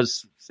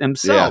as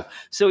himself. Yeah.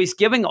 So he's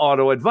giving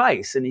Otto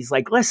advice, and he's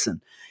like,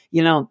 listen,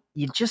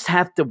 you just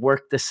have to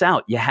work this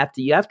out. You have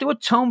to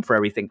atone for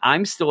everything.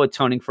 I'm still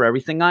atoning for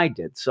everything I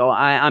did. So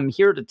I'm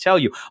here to tell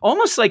you,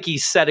 almost like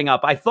he's setting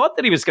up. I thought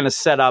that he was going to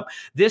set up.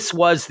 This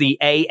was the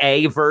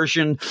AA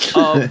version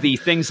of the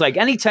things like,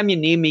 anytime you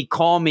need me,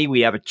 call me.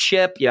 We have a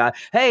chip. Yeah.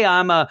 Hey,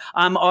 I'm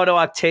Otto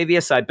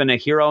Octavius. I've been a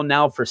hero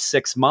now for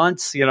 6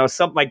 months,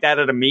 something like that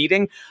at a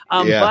meeting.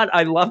 But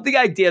I love the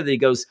idea that he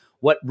goes,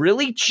 what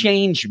really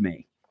changed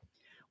me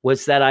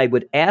was that I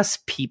would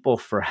ask people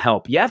for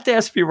help. You have to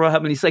ask people for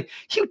help. And he's like,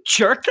 you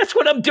jerk, that's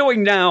what I'm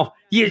doing now.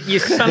 You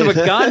son of a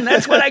gun.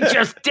 That's what I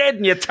just did.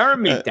 And you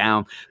turned me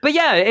down. But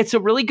yeah, it's a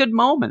really good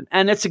moment.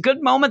 And it's a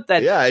good moment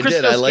that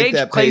Christos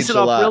Gage plays it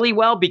off really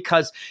well,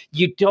 because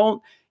you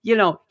don't,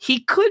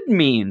 he could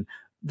mean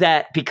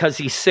that because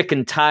he's sick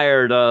and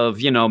tired of,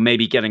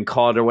 maybe getting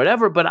caught or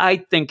whatever. But I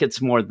think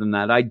it's more than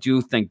that. I do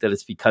think that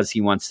it's because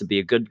he wants to be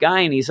a good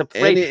guy and he's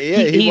afraid.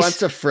 And he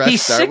wants a fresh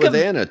start with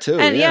Anna too.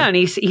 And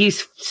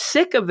he's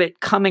sick of it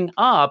coming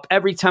up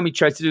every time he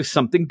tries to do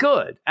something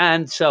good.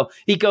 And so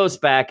he goes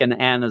back and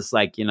Anna's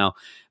like,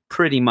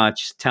 pretty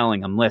much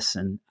telling him,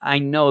 listen, I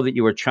know that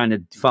you were trying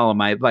to follow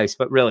my advice,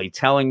 but really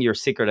telling your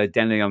secret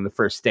identity on the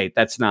first date,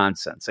 that's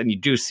nonsense. And you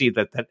do see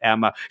that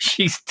Emma,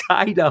 she's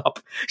tied up.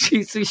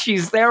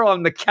 She's there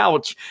on the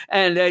couch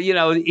and,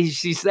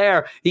 she's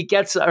there. He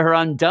gets her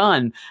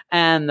undone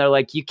and they're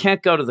like, you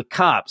can't go to the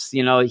cops.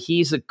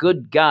 He's a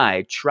good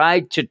guy. Try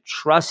to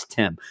trust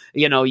him.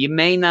 You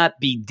may not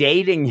be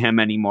dating him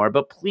anymore,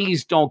 but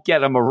please don't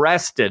get him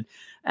arrested.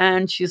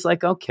 And she's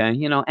like,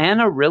 okay,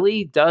 Anna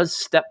really does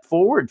step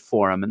forward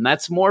for him. And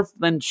that's more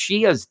than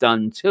she has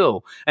done,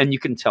 too. And you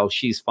can tell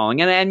she's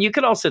falling. And you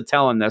could also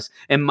tell in this,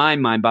 in my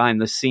mind,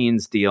 behind the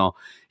scenes deal,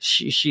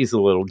 she's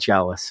a little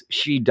jealous.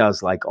 She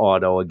does like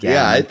Otto again.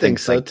 Yeah, I think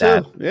so,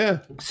 too. Yeah.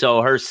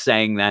 So her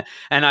saying that.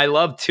 And I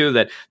love, too,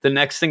 that the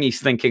next thing he's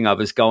thinking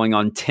of is going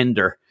on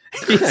Tinder.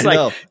 He's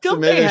like,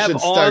 don't they have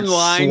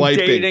online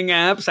dating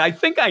apps? I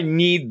think I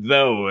need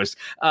those.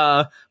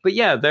 But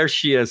yeah, there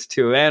she is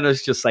too.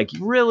 Anna's just like,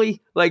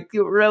 really? But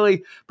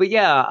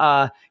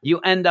yeah, you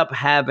end up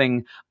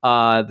having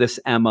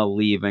this Emma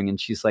leaving and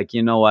she's like,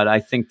 you know what?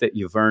 I think that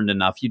you've earned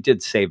enough. You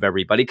did save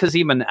everybody. Because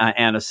even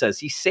Anna says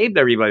he saved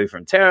everybody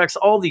from Terex,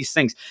 all these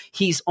things.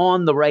 He's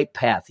on the right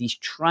path. He's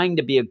trying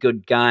to be a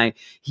good guy.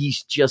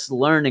 He's just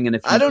learning. And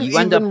if you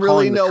end up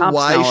calling the cops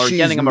now or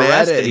getting him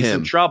arrested, he's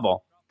in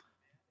trouble.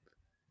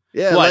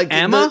 Yeah, what, like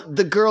Emma?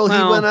 The girl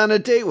he went on a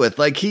date with.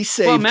 Like he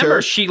saved her.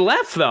 Remember, she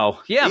left though.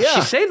 Yeah,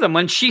 she saved them.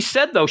 When she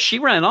said though, she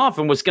ran off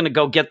and was going to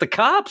go get the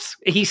cops.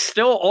 He's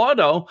still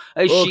Otto.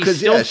 Well,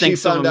 because she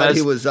found out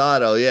he was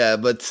Otto. Yeah,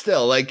 but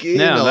still, like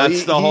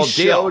that's the whole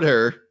deal. Showed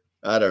her.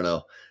 I don't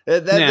know.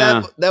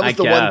 That was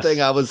the one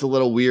thing I was a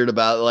little weird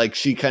about. Like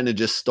she kind of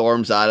just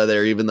storms out of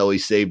there, even though he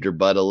saved her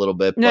butt a little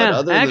bit. But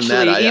other than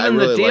that, I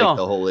really like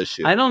the whole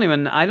issue. I don't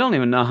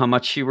even know how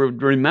much she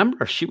would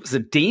remember. She was a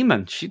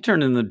demon. She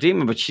turned into a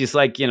demon, but she's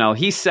like,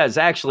 he says,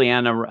 actually,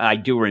 Anna, I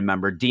do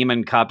remember.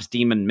 Demon cops,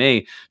 demon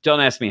me.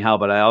 Don't ask me how,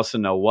 but I also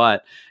know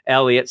what.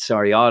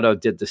 Otto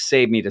did to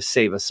save me, to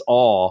save us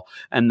all.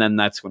 And then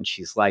that's when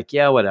she's like,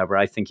 yeah, whatever.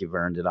 I think you've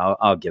earned it.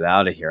 I'll get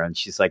out of here. And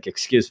she's like,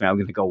 excuse me, I'm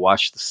going to go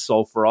wash the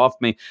sulfur off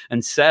me.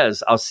 And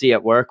says, I'll see you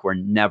at work. We're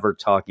never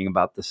talking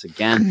about this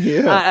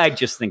again. I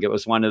just think it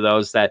was one of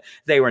those that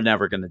they were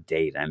never going to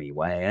date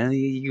anyway. And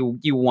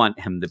you want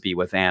him to be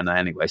with Anna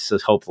anyway. So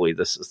hopefully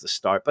this is the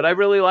start. But I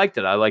really liked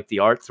it. I liked the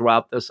art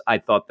throughout this. I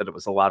thought that it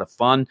was a lot of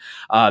fun.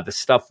 The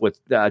stuff with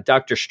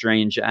Doctor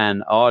Strange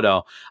and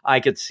Otto,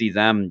 I could see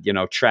them,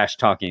 trash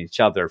talking each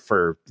other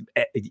for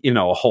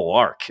a whole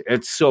arc.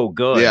 It's so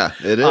good. Yeah,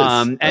 it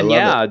is.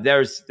 And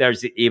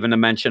there's even a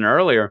mention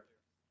earlier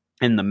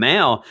in the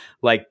mail,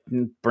 like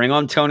bring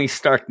on Tony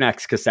Stark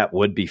next, because that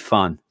would be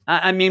fun.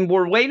 I mean,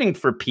 we're waiting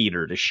for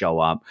Peter to show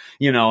up,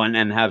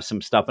 and have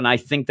some stuff. And I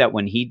think that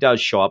when he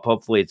does show up,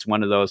 hopefully it's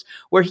one of those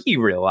where he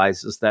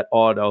realizes that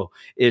Otto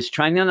is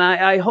trying. And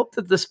I hope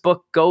that this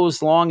book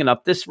goes long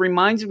enough. This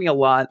reminds me a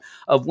lot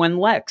of when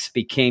Lex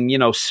became,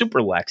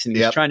 Super Lex, and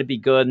he's trying to be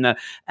good.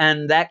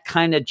 And that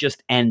kind of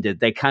just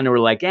ended. They kind of were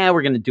like,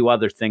 we're going to do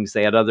other things.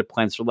 They had other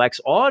plans for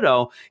Lex.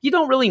 Otto, you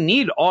don't really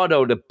need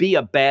Otto to be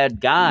a bad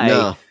guy.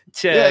 No.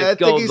 I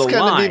think he's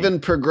kind of even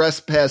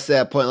progressed past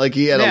that point. Like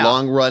he had a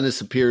long run as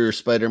Superior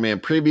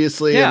Spider-Man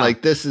previously, and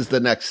like this is the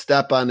next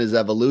step on his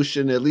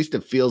evolution. At least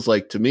it feels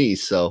like to me.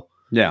 So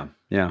yeah.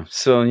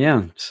 So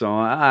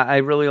I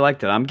really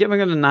liked it. I'm giving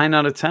it a 9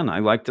 out of 10. I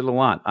liked it a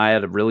lot. I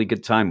had a really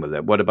good time with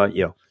it. What about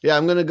you? Yeah,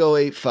 I'm going to go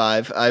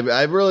 8.5.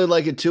 I really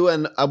like it too.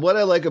 And what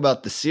I like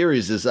about the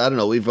series is, I don't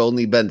know, we've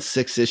only been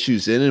 6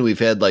 issues in and we've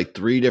had like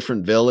 3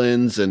 different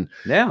villains or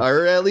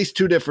at least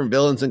 2 different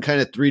villains and kind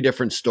of 3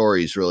 different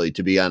stories, really,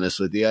 to be honest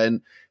with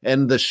you.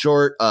 And the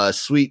short,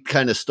 sweet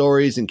kind of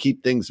stories and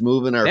keep things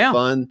moving are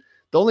fun.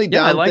 The only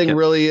down thing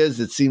really is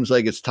it seems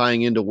like it's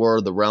tying into War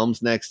of the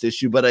Realms next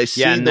issue, but I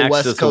see the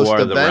West Coast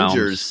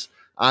Avengers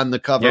on the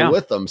cover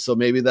with them, so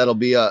maybe that'll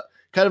be a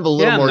kind of a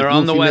little more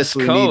goofiness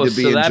we need to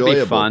be enjoyable.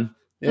 That'd be fun.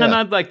 Yeah. And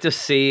I'd like to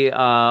see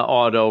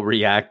Otto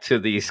react to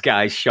these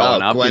guys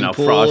showing up, Gwenpool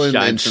Frost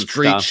Giants and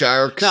Street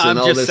Sharks. No, and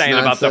all I'm just this saying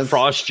nonsense. about the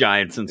Frost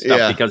Giants and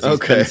stuff because he's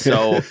been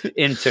so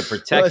into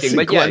protecting.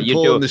 But Gwenpool you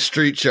do and the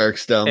Street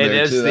Sharks down it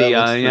there. Is too.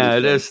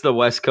 it is the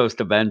West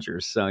Coast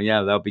Avengers. So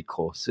yeah, that'll be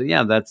cool. So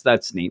yeah,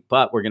 that's neat.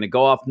 But we're gonna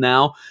go off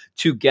now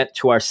to get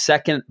to our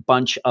second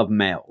bunch of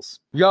mails.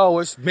 Yo,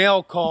 it's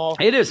mail call.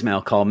 It is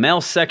mail call.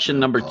 Mail section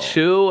number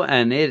 2,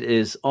 and it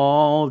is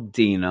all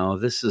Dino.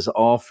 This is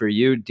all for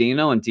you,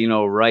 Dino. And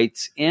Dino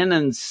writes in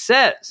and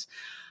says,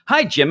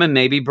 hi, Jim and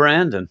maybe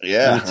Brandon.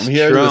 Yeah, I'm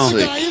here this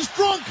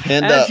week.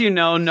 As you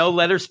know, no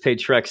letters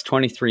page Rex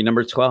 23,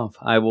 number 12.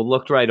 I will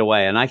look right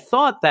away. And I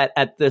thought that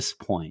at this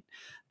point,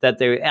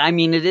 that I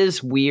mean, it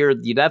is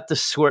weird. You'd have to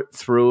sort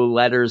through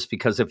letters,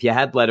 because if you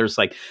had letters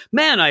like,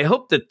 man, I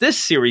hope that this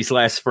series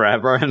lasts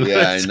forever. And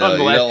I know. You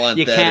don't want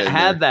you that can't in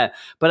have there. that.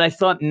 But I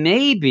thought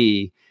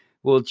maybe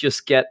we'll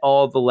just get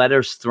all the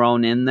letters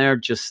thrown in there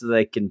just so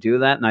they can do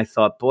that. And I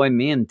thought, boy,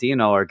 me and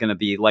Dino are going to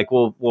be like,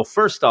 we'll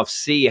first off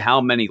see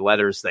how many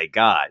letters they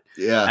got.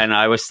 Yeah. And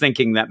I was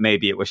thinking that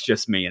maybe it was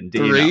just me and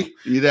Dino. 3?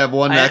 You'd have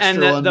one extra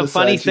and one. The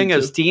funny besides thing you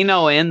is, two?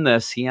 Dino in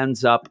this, he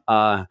ends up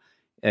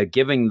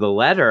giving the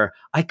letter.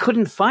 I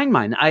couldn't find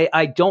mine.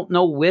 I don't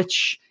know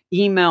which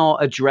email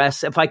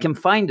address, if I can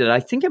find it. I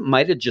think it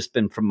might have just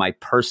been from my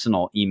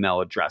personal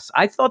email address.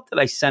 I thought that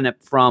I sent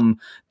it from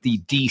the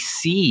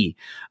DC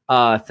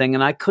thing,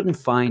 and I couldn't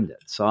find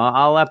it. So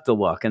I'll have to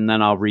look, and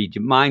then I'll read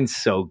you. Mine's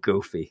so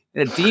goofy.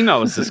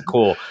 Dino's is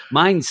cool.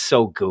 Mine's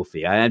so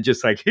goofy. I'm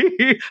just like,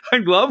 I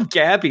love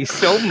Gabby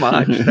so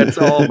much. That's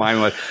all mine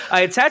was.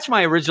 I attached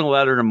my original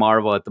letter to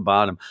Marvel at the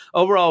bottom.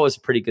 Overall, it was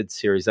a pretty good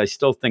series. I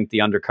still think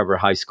the Undercover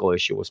High School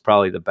issue was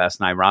probably the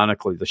best, and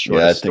ironically, the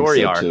shortest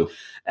story arc. Too.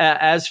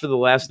 As for the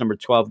last number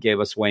 12, gave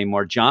us way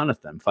more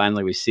Jonathan.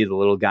 Finally, we see the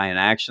little guy in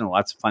action.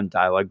 Lots of fun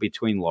dialogue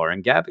between Laura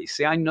and Gabby.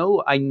 See, I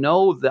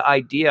know the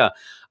idea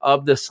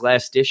of this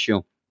last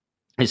issue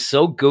is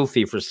so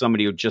goofy for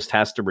somebody who just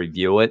has to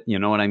review it. You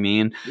know what I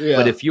mean? Yeah.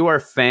 But if you are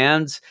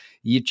fans,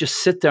 you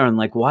just sit there and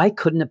like, why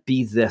couldn't it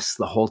be this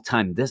the whole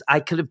time?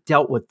 I could have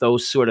dealt with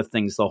those sort of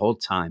things the whole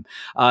time.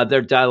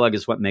 Their dialogue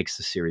is what makes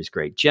the series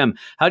great. Jim,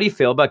 how do you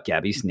feel about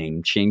Gabby's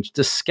name change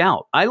to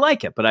Scout? I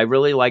like it, but I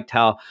really liked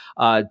how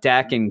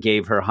Dakin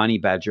gave her Honey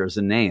Badger as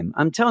a name.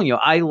 I'm telling you,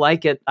 I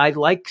like it. I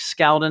like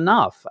Scout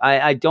enough.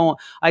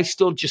 I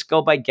still just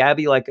go by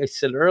Gabby, like I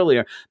said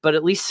earlier, but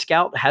at least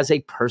Scout has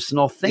a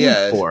personal thing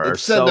for her.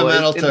 It's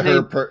sentimental to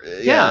her.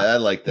 I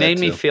like that. Made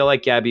me feel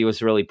like Gabby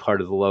was really part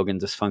of the Logan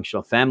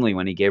dysfunctional family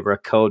when he gave her a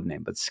code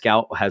name, but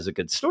Scout has a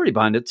good story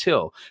behind it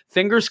too.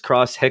 Fingers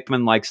crossed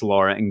Hickman likes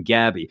Laura and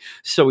Gabby,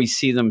 so we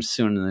see them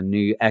soon in the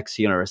new X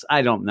universe.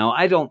 I don't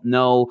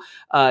know.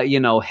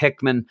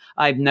 Hickman.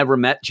 I've never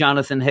met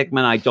Jonathan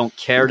Hickman. I don't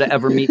care to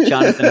ever meet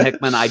Jonathan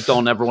Hickman. I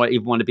don't ever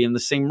even want to be in the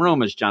same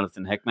room as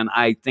Jonathan Hickman.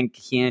 I think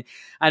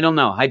I don't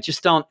know. I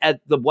just don't,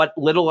 what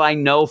little I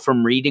know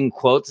from reading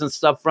quotes and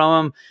stuff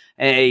from him,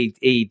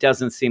 he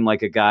doesn't seem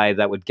like a guy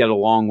that would get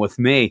along with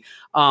me.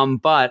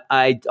 But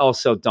I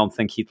also don't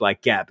think he'd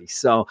like Gabby.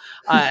 So,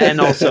 and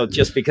also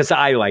just because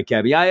I like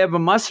Gabby, I have a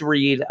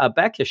must-read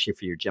back issue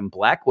for you, Jim.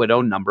 Black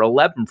Widow number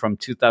 11 from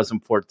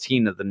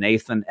 2014 of the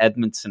Nathan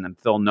Edmondson and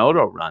Phil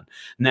Noto run.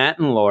 Nat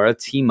and Laura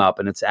team up,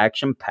 and it's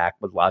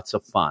action-packed with lots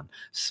of fun.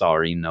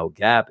 Sorry, no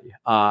Gabby.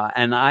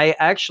 And I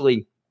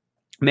actually...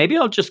 Maybe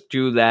I'll just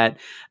do that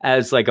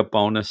as like a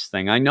bonus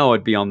thing. I know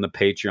it'd be on the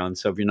Patreon,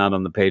 so if you're not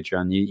on the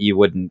Patreon, you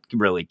wouldn't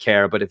really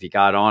care. But if you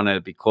got on it,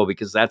 it'd be cool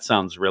because that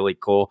sounds really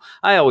cool.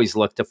 I always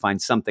look to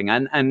find something.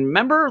 And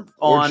remember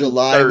on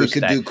July, Thursday,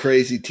 we could do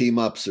crazy team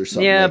ups or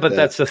something. Yeah, like but that.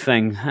 that's the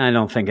thing. I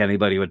don't think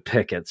anybody would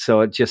pick it.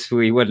 So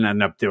we wouldn't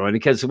end up doing it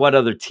because what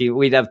other team?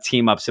 We'd have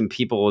team ups and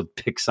people would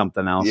pick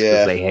something else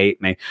because they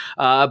hate me.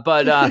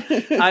 But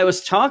I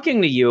was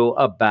talking to you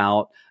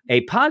about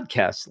a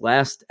podcast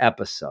last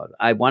episode.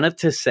 I wanted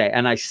to say,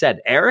 and I said,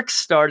 Eric's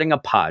starting a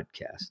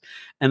podcast,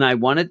 and I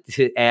wanted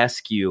to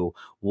ask you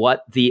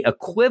what the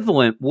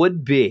equivalent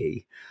would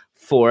be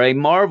for a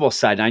Marvel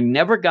side. I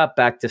never got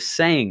back to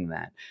saying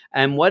that.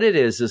 And what it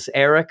is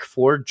Eric,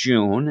 for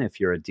June, if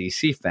you're a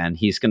DC fan,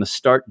 he's going to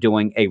start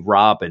doing a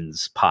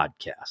Robins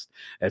podcast.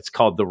 It's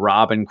called The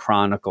Robin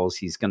Chronicles.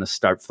 He's going to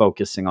start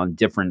focusing on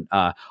different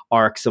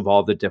arcs of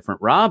all the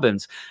different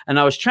Robins. And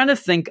I was trying to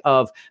think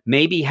of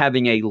maybe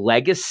having a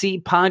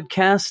legacy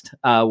podcast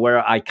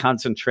where I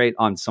concentrate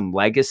on some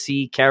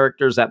legacy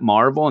characters at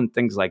Marvel and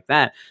things like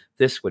that.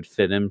 This would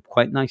fit in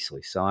quite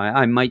nicely. So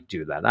I might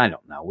do that. I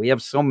don't know. We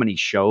have so many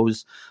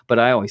shows, but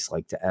I always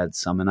like to add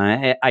some. And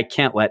I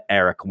can't let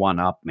Eric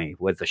one-up me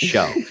with a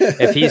show.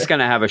 If he's going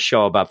to have a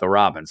show about the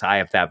Robins, I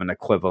have to have an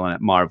equivalent at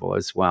Marvel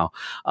as well.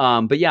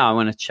 But yeah, I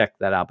want to check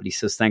that out. But he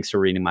says, thanks for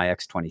reading my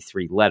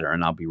X23 letter.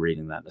 And I'll be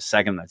reading that in a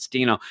second. That's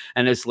Dino.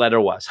 And his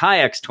letter was, hi,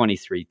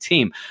 X23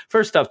 team.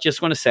 First off,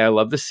 just want to say I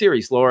love the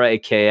series. Laura,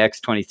 a.k.a.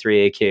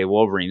 X23, a.k.a.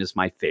 Wolverine, is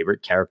my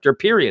favorite character,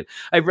 period.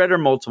 I've read her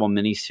multiple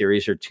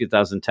miniseries or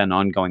 2010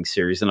 ongoing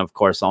series, and of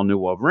course, all new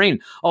Wolverine.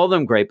 All of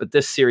them great, but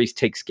this series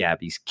takes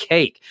Gabby's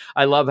cake.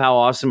 I love how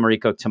awesome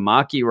Mariko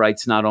Tamaki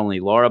writes not only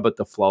Laura, but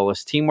the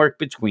flawless teamwork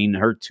between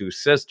her two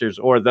sisters,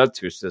 Laura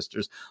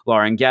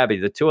and Gabby.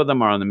 The two of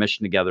them are on the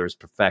mission together is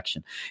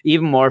perfection.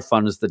 Even more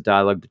fun is the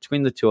dialogue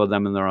between the two of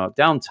them in their own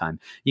downtime.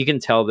 You can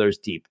tell there's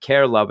deep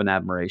care, love, and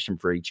admiration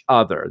for each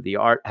other. The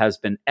art has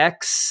been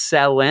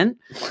excellent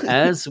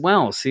as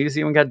well. See, he's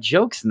even got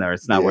jokes in there.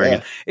 It's not wearing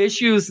it.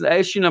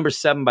 Issue number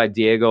 7 by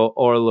Diego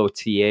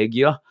Orlotiega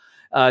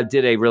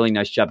did a really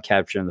nice job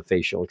capturing the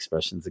facial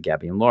expressions of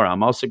Gabby and Laura.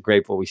 I'm also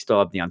grateful we still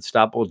have the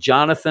unstoppable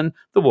Jonathan,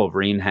 the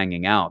Wolverine,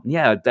 hanging out.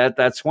 Yeah,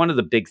 that's one of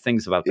the big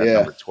things about that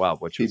number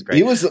 12, which was great.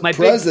 He was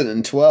present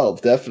in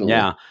 12, definitely.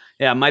 Yeah.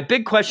 Yeah, my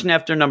big question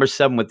after number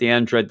 7 with the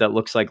android that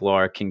looks like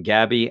Laura, can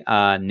Gabby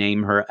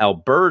name her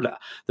Alberta?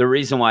 The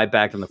reason why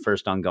back in the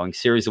first ongoing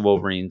series of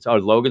Wolverines, or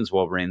Logan's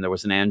Wolverine, there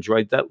was an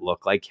android that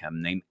looked like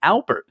him named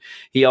Albert.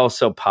 He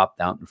also popped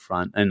out in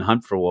front and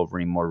Hunt for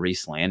Wolverine more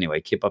recently.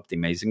 Anyway, keep up the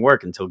amazing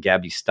work until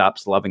Gabby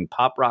stops loving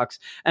Pop Rocks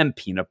and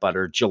peanut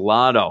butter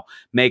gelato.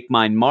 Make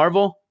mine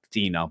Marvel,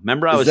 Dino.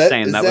 Remember I was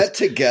saying that was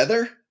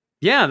together?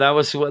 Yeah, that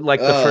was like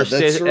the first.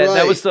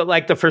 That was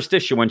like the first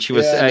issue when she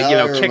was,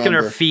 kicking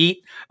her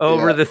feet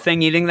over the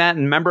thing, eating that.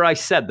 And remember, I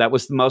said that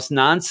was the most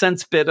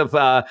nonsense bit of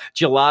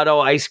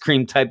gelato ice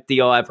cream type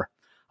deal ever.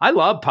 I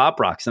love Pop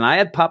Rocks, and I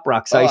had Pop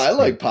Rocks ice cream. I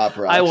like Pop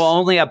Rocks. I will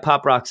only have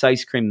Pop Rocks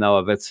ice cream though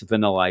if it's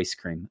vanilla ice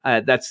cream.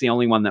 That's the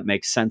only one that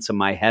makes sense in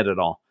my head at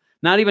all.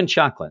 Not even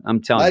chocolate. I'm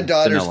telling you. My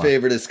daughter's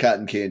favorite is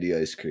cotton candy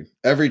ice cream.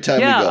 Every time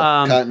we go,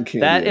 cotton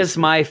candy. That is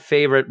my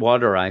favorite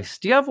water ice.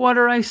 Do you have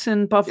water ice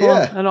in Buffalo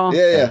at all?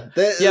 Yeah.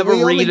 You have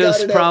a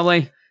Rita's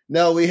probably?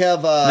 No, we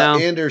have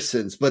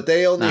Anderson's, but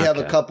they only have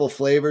a couple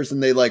flavors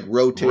and they like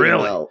rotate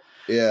them out.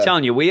 Yeah. I'm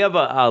telling you, we have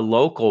a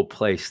local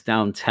place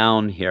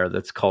downtown here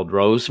that's called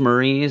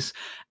Rosemary's.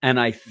 And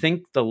I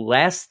think the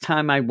last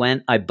time I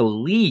went, I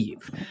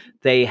believe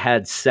they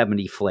had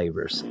 70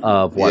 flavors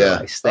of water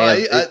ice.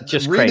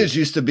 Just Rita's crazy.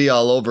 used to be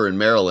all over in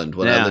Maryland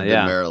when I lived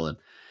in Maryland.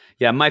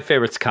 Yeah, my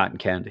favorite's cotton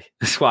candy.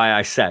 That's why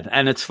I said.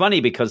 And it's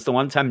funny because the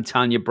one time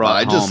Tanya brought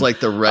home, I just like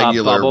the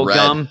regular red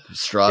gum,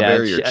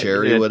 strawberry or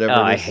cherry, whatever.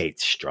 I hate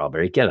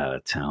strawberry. Get out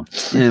of town.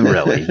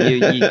 Really,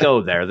 you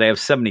go there. They have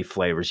 70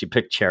 flavors. You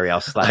pick cherry,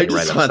 I'll slap you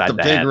right upside the head. I just want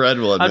the big red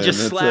one. I'll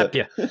just slap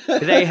you.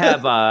 They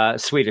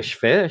have Swedish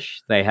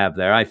fish. They have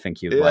there. I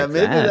think you'd like that.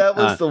 Maybe that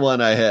was the one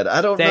I had.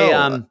 I don't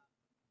know.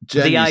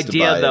 The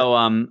idea,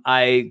 though,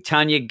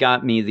 Tanya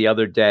got me the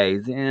other day,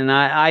 and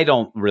I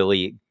don't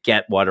really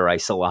get water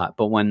ice a lot,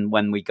 but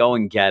when we go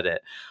and get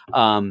it,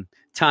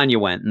 Tanya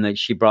went and then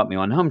she brought me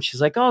one home.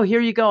 She's like, "Oh, here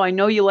you go. I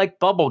know you like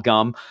bubble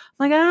gum."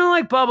 I'm like, I don't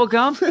like bubble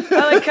gum.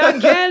 I like cotton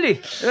candy.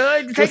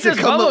 Take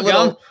this bubble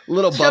gum.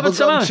 Little bubble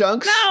gum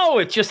chunks? No,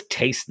 it just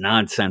tastes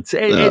nonsense.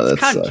 It's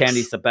cotton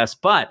candy's the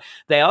best, but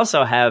they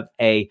also have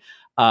a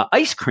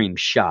ice cream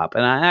shop,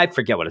 and I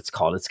forget what it's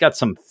called. It's got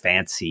some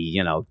fancy,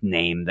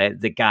 name.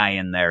 The guy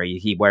in there,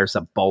 he wears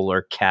a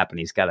bowler cap and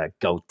he's got a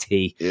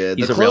goatee. Yeah,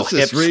 he's the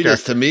closest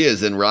Rita's to me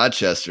is in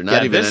Rochester.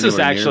 This is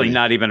actually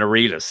not even a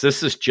Rita's.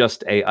 This is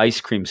just a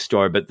ice cream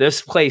store, but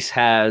this place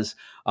has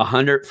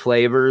 100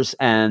 flavors,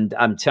 and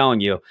I'm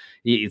telling you,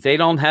 they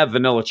don't have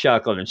vanilla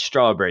chocolate and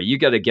strawberry. You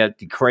got to get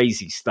the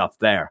crazy stuff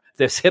there.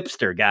 This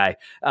hipster guy,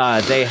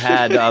 they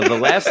had the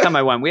last time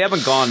I went. We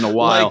haven't gone in a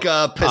while.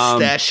 Like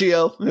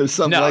pistachio or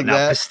something like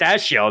that.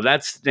 Pistachio.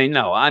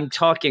 I'm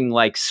talking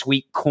like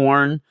sweet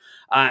corn.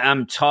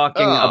 I'm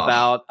talking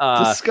about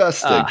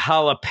disgusting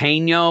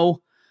jalapeno.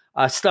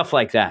 Stuff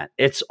like that.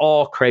 It's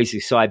all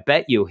crazy. So I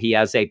bet you he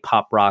has a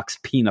Pop Rocks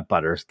peanut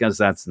butter because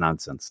that's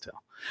nonsense too.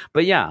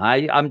 But yeah,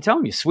 I'm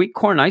telling you, sweet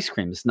corn ice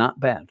cream is not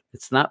bad.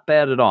 It's not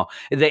bad at all.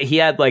 He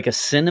had like a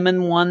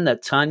cinnamon one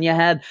that Tanya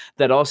had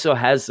that also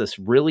has this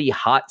really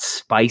hot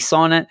spice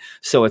on it.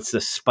 So it's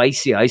the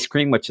spicy ice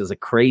cream, which is a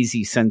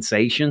crazy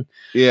sensation.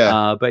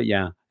 Yeah. But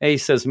yeah. He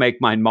says,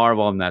 make mine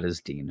Marvel, and that is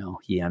Dino.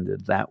 He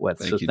ended that with.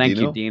 Thank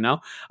you, Dino.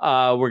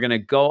 We're going to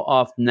go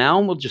off now,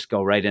 and we'll just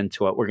go right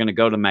into it. We're going to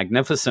go to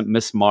Magnificent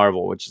Miss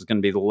Marvel, which is going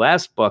to be the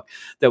last book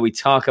that we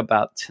talk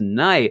about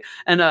tonight,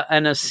 and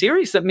a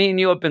series that me and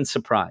you have been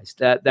surprised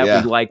that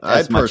we liked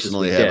as much as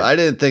we did. I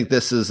didn't think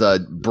this is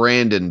a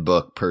Brandon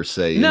book per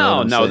se.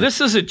 No,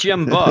 this is a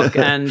Jim book,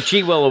 and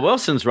G. Willow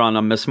Wilson's run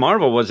on Miss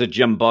Marvel was a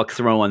Jim book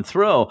through and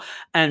through,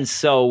 and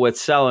so with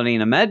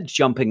Saladin Ahmed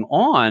jumping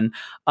on,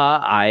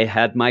 I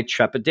had my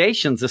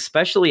trepidations,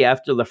 especially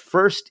after the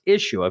first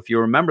issue. If you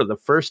remember the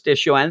first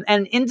issue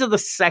and into the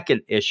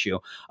second issue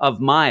of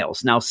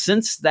Miles. Now,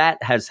 since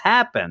that has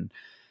happened,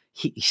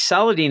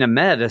 Saladin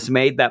Ahmed has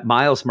made that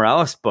Miles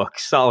Morales book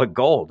solid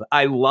gold.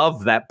 I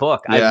love that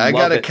book. Yeah, I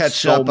got to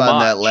catch up on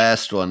that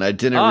last one. I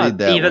didn't read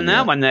that even one that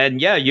yet. one. Then,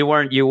 yeah, you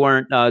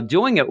weren't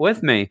doing it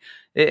with me.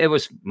 It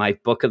was my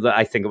book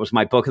I think it was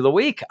my book of the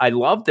week. I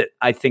loved it.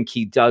 I think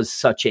he does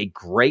such a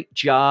great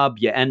job.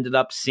 You ended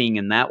up seeing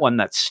in that one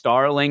that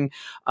Starling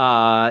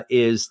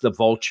is the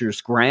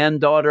Vulture's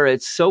granddaughter.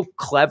 It's so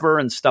clever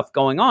and stuff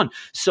going on.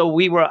 So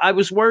I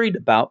was worried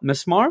about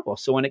Miss Marvel.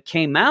 So when it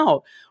came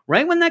out,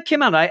 right when that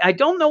came out, I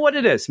don't know what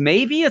it is.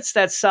 Maybe it's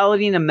that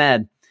Saladin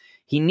Ahmed.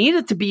 He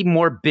needed to be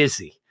more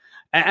busy.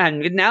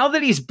 And now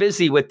that he's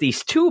busy with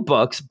these two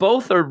books,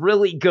 both are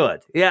really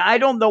good. Yeah, I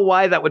don't know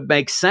why that would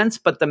make sense,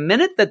 but the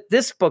minute that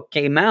this book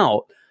came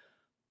out,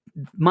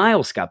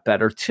 Miles got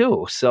better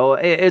too. So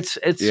it's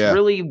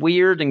really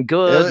weird and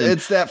good.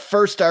 It's that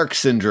first arc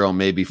syndrome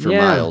maybe for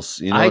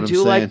Miles. You know what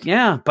I'm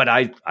saying? But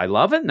I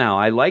love it now.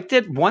 I liked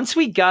it. Once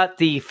we got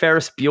the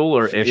Ferris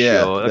Bueller issue,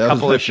 a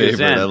couple issues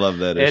in, I love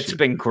that issue. It's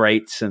been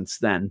great since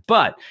then.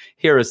 But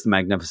here is the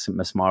Magnificent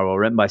Miss Marvel,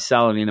 written by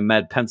Saladin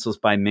Ahmed, pencils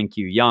by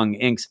Minkyu Young,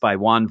 inks by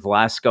Juan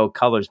Velasco,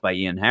 colors by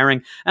Ian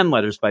Herring, and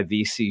letters by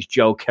VC's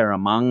Joe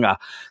Caramagna.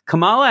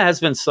 Kamala has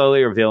been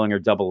slowly revealing her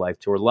double life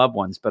to her loved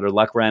ones, but her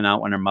luck ran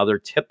out when her mother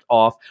tipped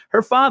off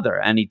her father,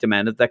 and he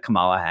demanded that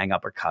Kamala hang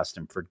up her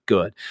costume for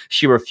good.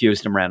 She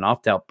refused and ran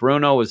off to help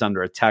Bruno, was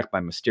under attack by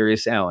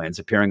mysterious aliens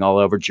appearing all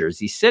over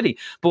Jersey City.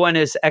 But when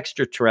his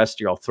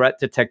extraterrestrial threat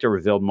detector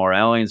revealed more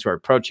aliens were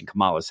approaching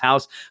Kamala's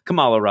house,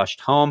 Kamala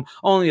rushed home,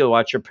 only to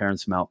watch her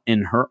parents melt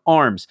in her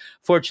arms.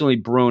 Fortunately,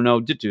 Bruno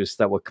deduced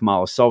that what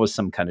Kamala saw was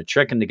some kind of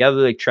trick, and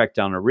together they tracked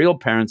down her real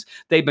parents.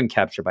 They've been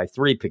captured by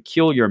 3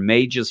 peculiar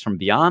mages from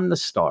beyond the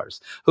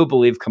stars who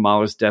believe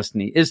Kamala's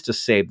destiny is to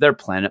save their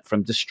planet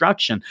from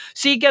destruction.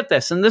 So you get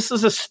this, and this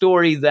is a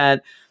story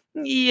that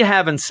you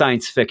have in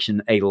science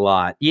fiction a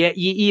lot. You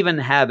even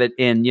have it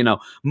in,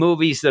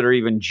 movies that are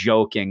even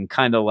joking,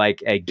 kind of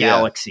like a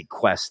Galaxy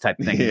Quest type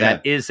thing.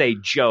 That is a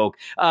joke.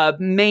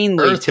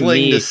 Mainly Earthling to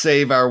me, to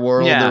save our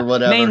world or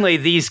whatever. Mainly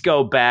these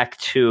go back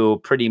to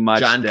pretty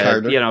much John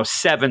Carter.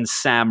 Seven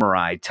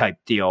Samurai type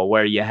deal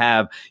where you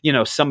have,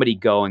 somebody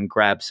go and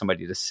grab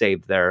somebody to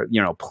save their,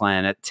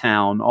 planet,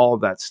 town, all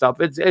of that stuff.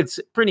 It's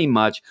pretty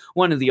much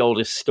one of the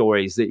oldest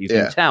stories that you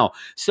can tell.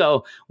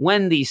 So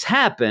when these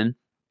happen,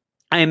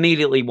 I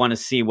immediately want to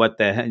see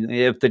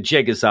if the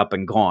jig is up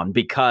and gone,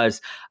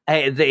 because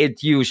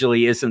it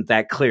usually isn't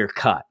that clear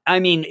cut. I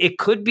mean, it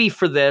could be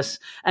for this,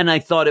 and I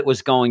thought it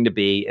was going to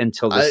be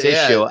until this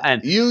issue.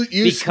 And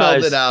you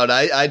smelled it out.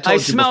 I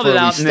told you smelled before it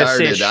out we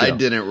started. in this issue. I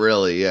didn't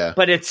really,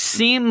 But it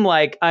seemed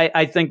like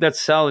I think that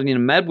Saladin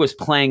Ahmed was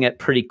playing it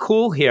pretty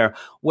cool here,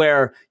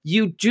 where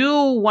you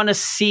do want to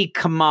see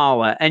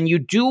Kamala, and you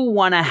do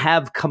want to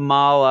have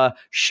Kamala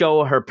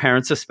show her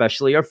parents,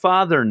 especially her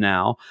father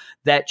now,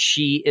 that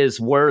she is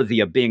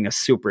worthy of being a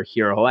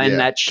superhero and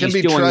that she's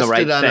doing the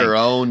right thing. On her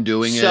own,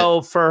 doing it.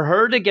 So for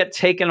her to get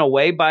taken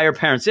away by her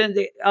parents, and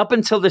up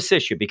until this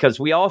issue, because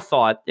we all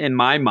thought, in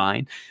my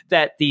mind,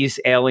 that these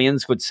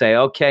aliens would say,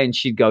 okay, and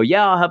she'd go,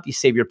 yeah, I'll help you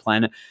save your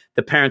planet.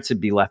 The parents would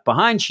be left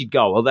behind. She'd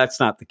go, well, that's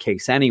not the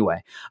case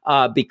anyway,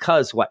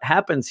 because what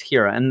happens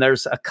here, and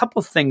there's a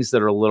couple things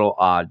that are a little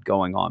odd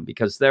going on,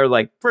 because they're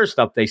like, first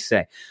up, they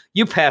say,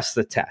 you passed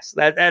the test.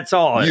 That's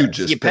all.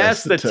 You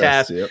passed the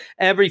test. Yep.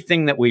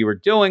 Everything that we were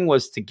doing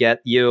was to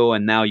get you,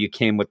 and now you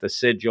came with the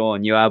sigil,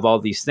 and you have all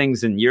these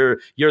things, and you're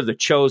the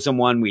chosen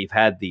one. We've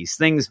had these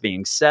things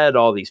being said,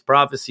 all these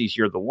prophecies.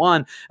 You're the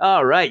one.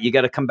 All right, you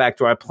got to come back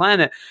to our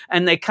planet.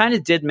 And they kind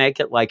of did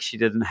make it like she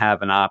didn't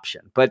have an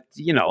option, but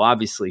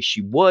obviously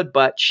she would,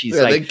 but she's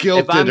like, they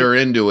guilted her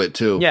into it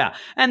too. Yeah.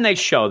 And they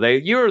show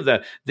you're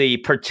the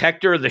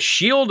protector, the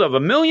shield of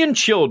 1 million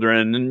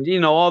children.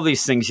 And all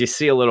these things. You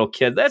see a little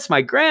kid, that's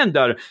my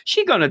granddaughter.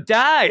 She's going to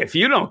die if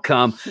you don't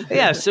come.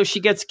 Yeah. So she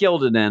gets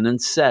guilted in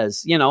and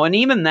says, and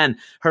even then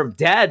her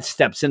dad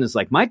steps in and is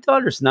like, my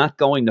daughter's not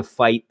going to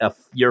fight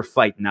your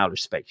fight in outer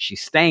space.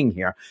 She's staying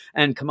here.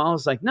 And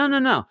Kamala's like,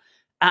 no.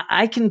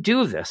 I can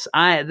do this.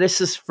 This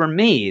is for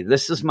me.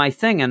 This is my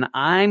thing. And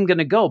I'm going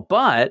to go.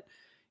 But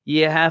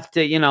you have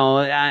to,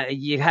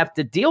 you have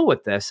to deal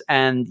with this.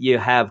 And you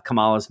have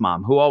Kamala's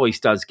mom, who always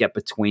does get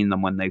between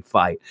them when they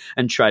fight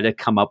and try to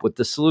come up with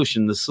the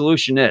solution. The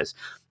solution is,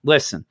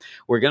 listen,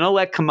 we're going to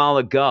let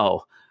Kamala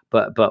go,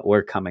 but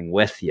we're coming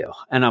with you.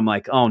 And I'm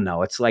like, oh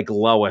no, it's like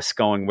Lois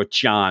going with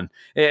John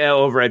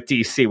over at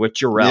DC with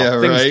Jarrell. Yeah,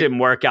 Things right. didn't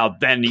work out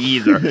then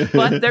either,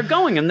 but they're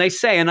going, and they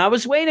say, and I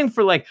was waiting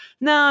for like,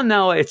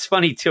 no, it's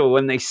funny too.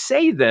 When they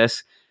say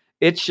this,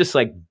 it's just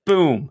like,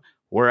 boom,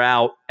 we're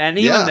out. And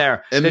even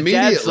there, the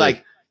dad's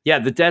like,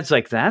 the dad's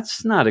like,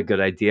 that's not a good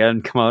idea.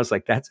 And Kamala's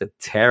like, that's a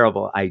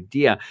terrible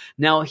idea.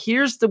 Now,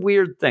 here's the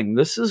weird thing.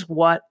 This is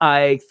what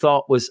I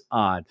thought was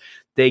odd.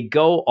 They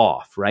go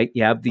off, right?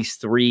 You have these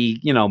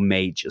 3,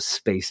 mages,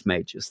 space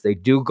mages. They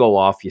do go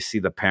off. You see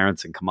the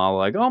parents and Kamala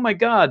like, oh my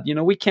God,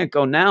 we can't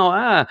go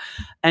now.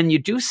 And you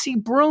do see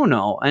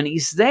Bruno, and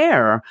he's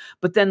there.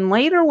 But then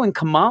later when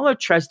Kamala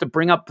tries to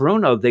bring up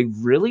Bruno, they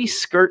really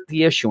skirt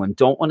the issue and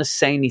don't want to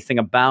say anything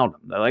about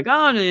him. They're like,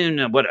 oh,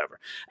 no, whatever.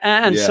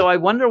 And so I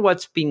wonder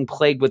what's being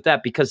played with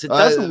that, because it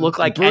doesn't look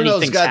like Bruno's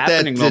anything's got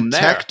happening that to them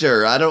there.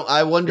 detector.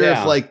 I wonder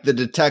if like the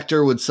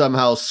detector would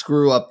somehow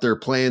screw up their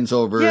plans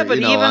over. Yeah, but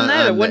even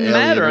then, it wouldn't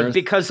matter Earth.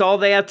 because all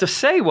they had to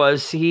say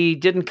was he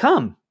didn't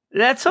come.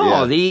 That's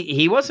all. Yeah.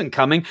 He wasn't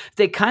coming.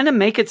 They kind of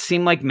make it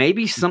seem like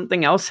maybe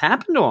something else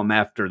happened to him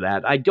after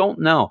that. I don't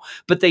know.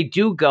 But they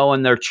do go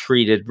and they're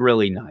treated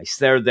really nice.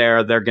 They're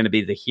there. They're going to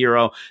be the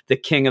hero, the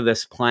king of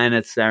this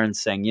planet's there and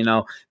saying,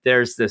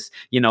 there's this,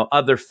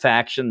 other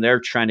faction. They're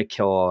trying to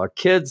kill all our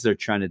kids. They're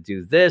trying to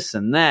do this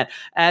and that.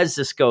 As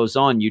this goes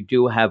on, you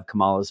do have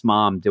Kamala's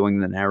mom doing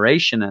the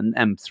narration.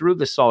 And through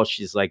this all,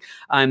 she's like,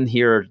 I'm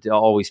here to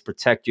always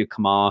protect you,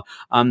 Kamala.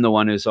 I'm the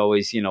one who's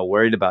always,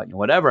 worried about you,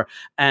 whatever.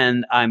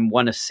 And I'm I'm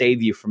want to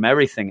save you from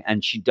everything.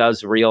 And she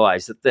does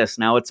realize that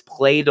now it's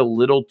played a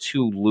little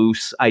too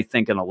loose, I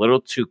think, and a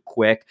little too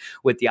quick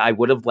I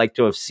would have liked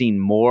to have seen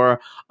more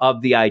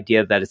of the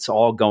idea that it's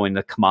all going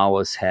to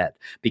Kamala's head,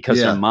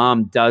 because her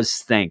mom does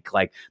think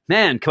like,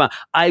 man, come on.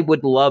 I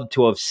would love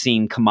to have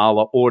seen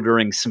Kamala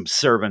ordering some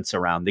servants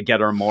around to get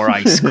her more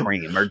ice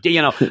cream, or,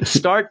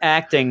 start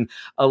acting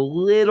a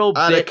little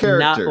bit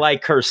not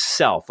like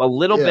herself, a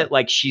little bit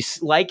like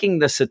she's liking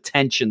this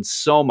attention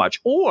so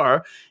much.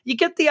 Or you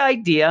get the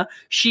idea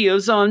she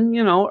is on,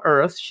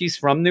 Earth. She's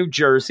from New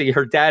Jersey.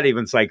 Her dad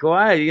even's like,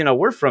 well,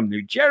 we're from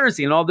New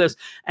Jersey and all this.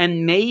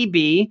 And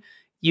maybe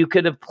you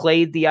could have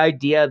played the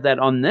idea that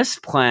on this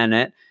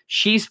planet,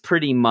 she's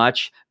pretty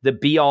much the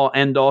be-all,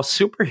 end-all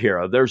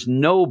superhero. There's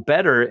no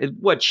better.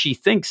 What she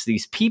thinks,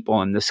 these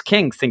people and this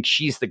king think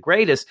she's the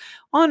greatest.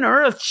 On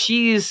Earth,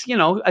 she's,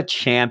 a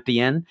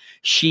champion.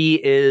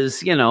 She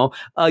is,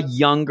 a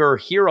younger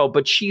hero,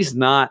 but she's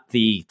not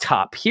the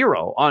top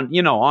hero on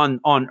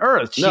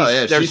Earth.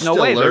 There's no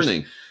way.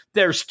 Learning.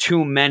 There's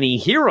too many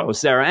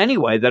heroes there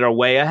anyway that are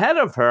way ahead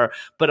of her.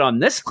 But on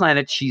this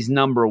planet, she's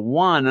number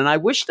one. And I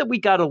wish that we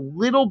got a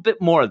little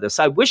bit more of this.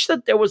 I wish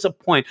that there was a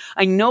point.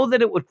 I know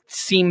that it would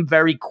seem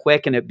very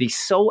quick and it'd be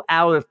so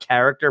out of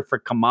character for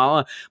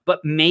Kamala, but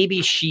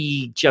maybe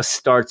she just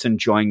starts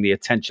enjoying the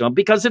attention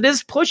because it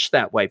is pushed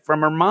that way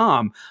from her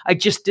mom. I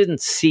just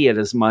didn't see it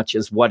as much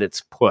as what it's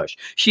pushed.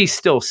 She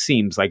still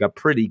seems like a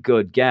pretty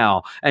good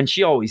gal, and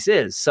she always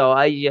is. So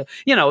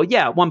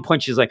at one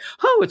point she's like,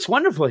 oh, it's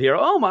wonderful here.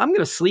 Oh, I'm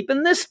going to sleep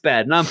in this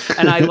bed.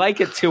 And I like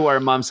it too, where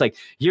her mom's like,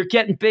 you're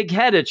getting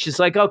big-headed. She's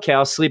like, okay,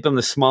 I'll sleep in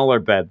the smaller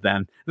bed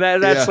then.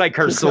 That's like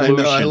her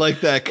solution. I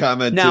like that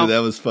comment too. That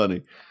was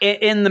funny.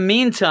 In the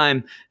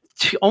meantime,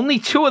 only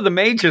 2 of the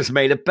mages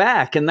made it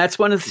back. And that's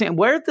one of the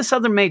where this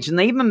other mage? And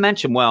they even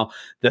mentioned,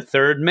 the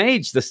third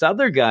mage, this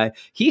other guy,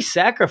 he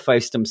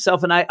sacrificed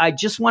himself. And I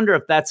just wonder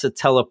if that's a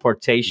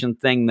teleportation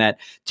thing, that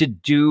to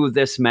do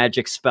this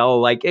magic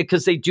spell,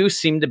 because they do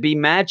seem to be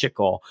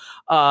magical.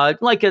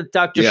 Like a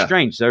Doctor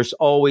Strange, there's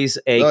always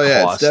a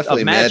cost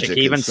of magic.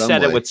 He even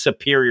said it with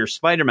Superior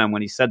Spider-Man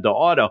when he said to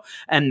Otto,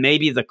 and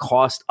maybe the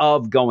cost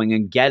of going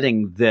and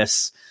getting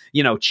this,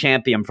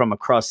 champion from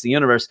across the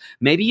universe.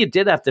 Maybe you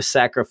did have to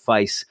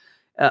sacrifice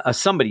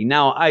somebody.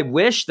 Now, I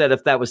wish that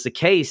if that was the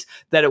case,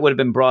 that it would have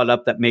been brought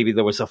up that maybe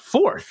there was a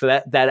fourth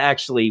that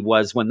actually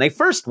was when they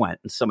first went,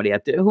 and somebody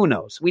had to, who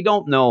knows? We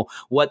don't know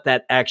what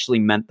that actually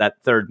meant,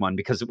 that third one,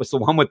 because it was the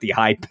one with the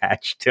eye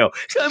patch too.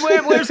 So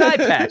where's eye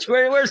patch?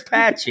 Where's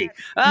Patchy?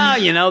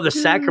 The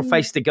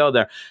sacrifice to go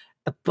there.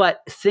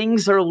 But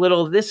things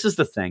are this is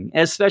the thing,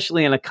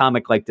 especially in a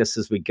comic like this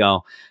as we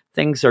go,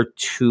 things are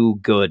too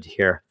good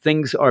here.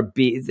 Things are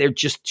they're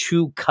just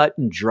too cut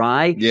and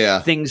dry.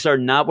 Yeah. Things are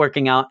not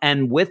working out.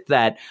 And with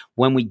that,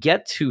 when we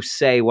get to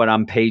say what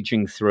I'm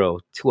paging through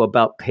to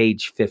about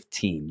page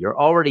 15, you're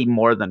already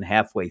more than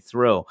halfway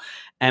through.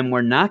 And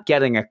we're not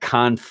getting a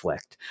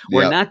conflict.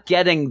 We're not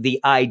getting the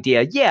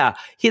idea. Yeah,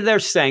 they're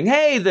saying,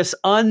 hey, this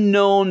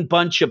unknown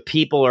bunch of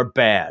people are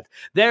bad.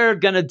 They're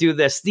going to do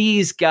this.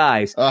 These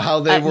guys. How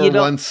they were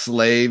once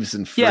slaves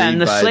and freed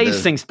and the by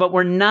slaves things. But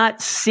we're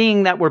not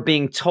seeing that. We're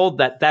being told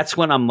that. That's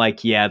when I'm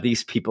like,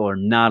 these people are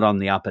not on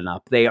the up and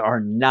up. They are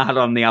not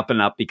on the up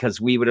and up,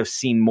 because we would have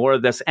seen more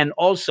of this. And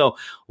also,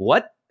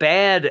 what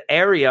bad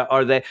area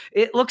are they?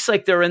 It looks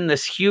like they're in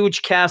this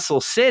huge castle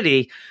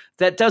city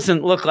that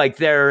doesn't look like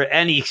there are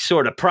any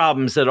sort of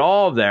problems at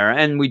all there.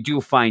 And we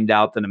do find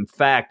out that, in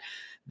fact,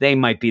 they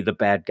might be the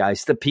bad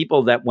guys. The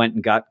people that went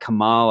and got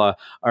Kamala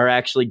are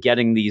actually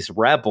getting these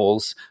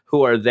rebels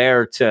who are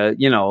there to,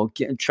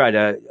 try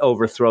to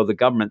overthrow the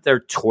government.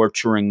 They're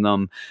torturing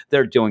them.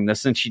 They're doing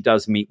this. And she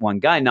does meet one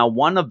guy. Now,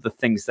 one of the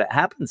things that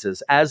happens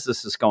is, as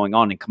this is going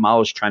on and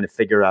Kamala's trying to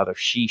figure out if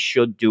she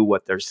should do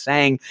what they're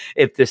saying,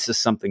 if this is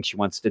something she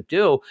wants to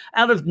do,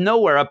 out of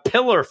nowhere, a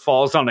pillar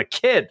falls on a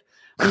kid.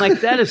 I'm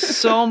like, that is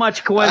so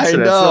much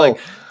coincidence. I know. Like,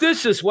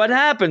 this is what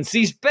happens.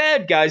 These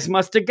bad guys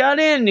must have got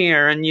in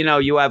here. And,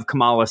 you have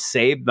Kamala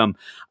save them,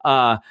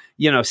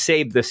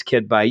 save this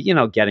kid by,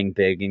 getting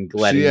big and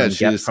letting him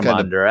get from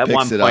under. At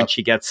one point,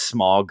 she gets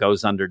small,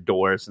 goes under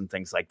doors and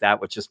things like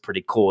that, which is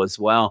pretty cool as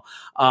well.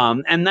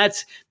 And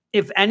that's,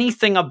 if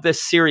anything of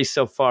this series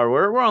so far,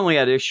 we're only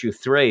at issue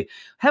 3.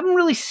 Haven't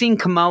really seen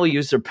Kamala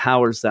use her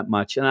powers that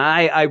much. And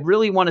I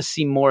really want to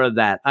see more of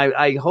that.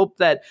 I hope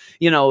that,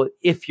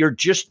 if you're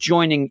just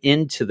joining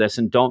into this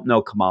and don't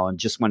know Kamala and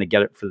just want to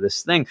get it for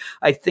this thing,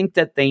 I think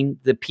that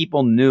the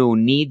people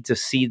need to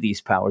see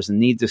these powers and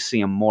need to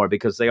see them more,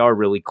 because they are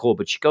really cool.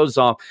 But she goes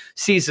off,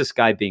 sees this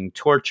guy being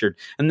tortured.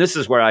 And this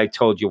is where I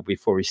told you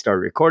before we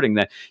started recording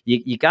that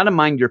you got to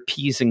mind your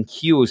P's and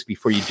Q's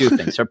before you do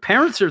things. Her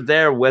parents are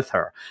there with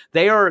her.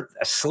 They are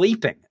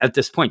sleeping at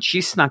this point.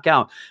 She snuck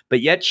out,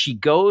 but yet she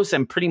goes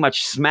and pretty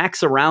much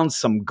smacks around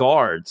some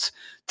guards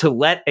to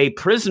let a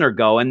prisoner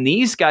go. And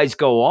these guys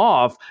go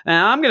off, and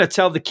I'm going to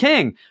tell the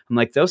king. I'm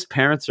like, those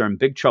parents are in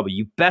big trouble.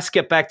 You best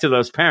get back to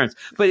those parents.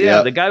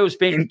 But the guy was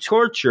being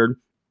tortured.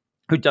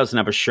 who doesn't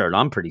have a shirt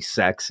on, pretty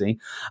sexy,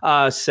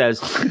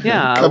 says,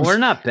 yeah, we're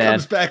not bad.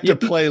 Comes back to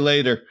play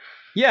later.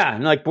 Yeah,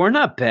 and like, we're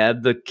not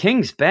bad. The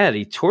king's bad.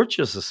 He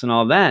tortures us and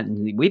all that.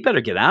 And we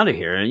better get out of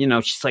here. You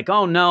know, she's like,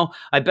 oh, no,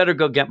 I better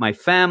go get my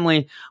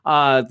family.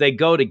 They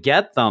go to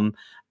get them,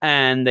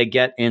 and they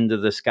get into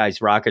this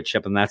guy's rocket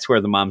ship. And that's where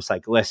the mom's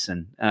like,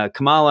 listen,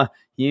 Kamala,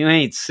 you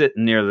ain't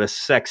sitting near this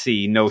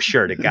sexy,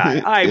 no-shirted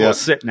guy. I will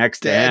sit next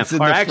to him.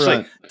 Or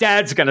actually,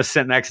 Dad's going to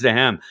sit next to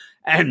him.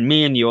 And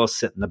me and you will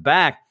sit in the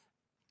back.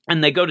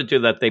 And they go to do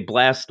that. They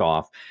blast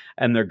off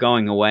and they're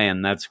going away.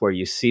 And that's where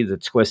you see the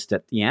twist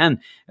at the end,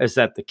 is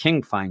that the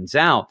king finds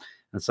out.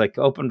 It's like,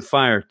 open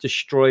fire,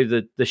 destroy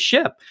the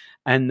ship.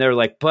 And they're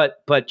like,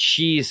 but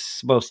she's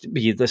supposed to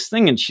be this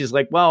thing. And she's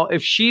like, well,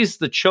 if she's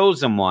the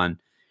chosen one,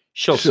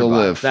 she'll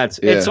survive. Live.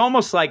 It's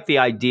almost like the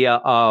idea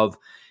of,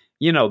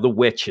 you know, the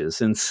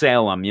witches in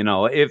Salem. You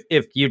know,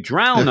 if you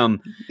drown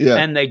them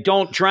and they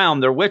don't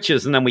drown, they're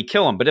witches, and then we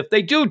kill them. But if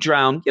they do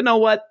drown, you know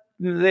what?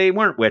 They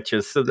weren't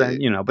witches, so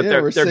then, you know, but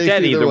they're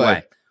dead either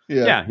way.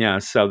 Yeah.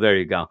 So there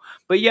you go.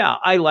 But yeah,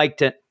 I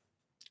liked it.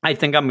 I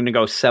think I'm going to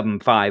go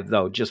 7.5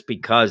 though, just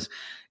because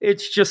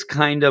it's just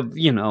kind of,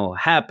 you know,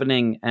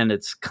 happening, and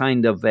it's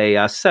kind of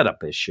a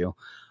setup issue.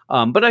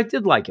 But I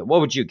did like it.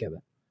 What would you give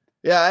it?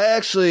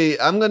 Yeah,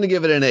 I'm going to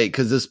give it an 8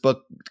 because this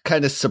book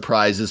kind of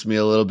surprises me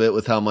a little bit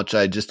with how much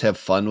I just have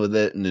fun with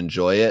it and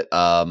enjoy it.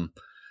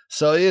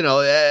 So, you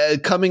know,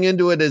 coming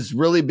into it as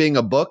really being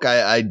a book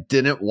I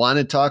didn't want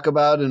to talk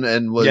about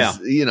and was,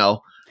 you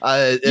know.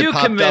 You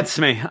convinced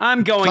me.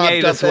 I'm going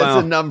 8 as well.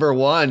 As a number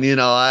 1. You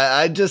know,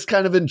 I just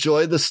kind of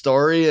enjoy the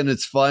story and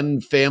its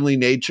fun family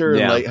nature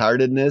and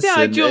lightheartedness. Yeah,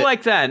 I do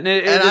like that. And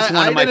it is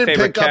one of my favorite characters. I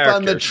didn't pick up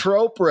on the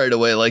trope right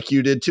away like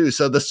you did too.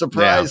 So the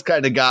surprise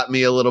kind of got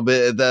me a little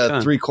bit at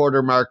the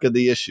 3/4 mark of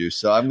the issue.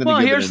 So I'm going to give it an 8.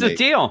 Well, here's the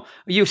deal.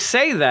 You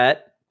say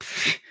that.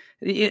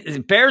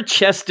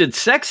 Bare-chested,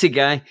 sexy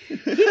guy, he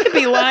could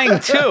be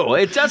lying too.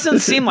 It doesn't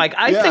seem like.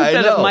 I think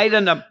that it might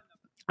end up.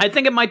 I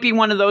think it might be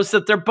one of those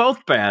that they're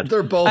both bad.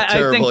 They're both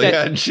terrible.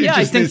 And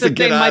I think that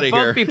they might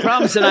both be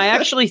problems. And I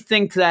actually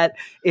think that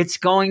it's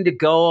going to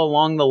go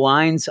along the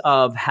lines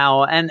of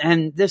how.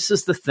 And this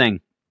is the thing.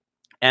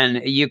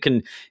 And you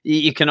can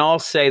all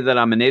say that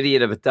I'm an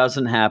idiot if it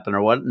doesn't happen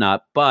or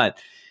whatnot. But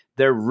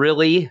they're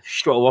really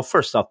strong. Well,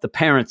 first off, the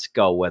parents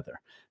go with her.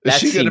 Is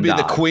she going to be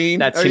the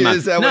queen?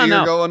 Is that what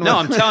you're going with? No,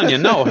 I'm telling you,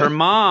 no. Her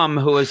mom,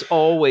 who is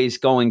always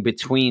going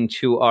between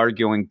two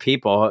arguing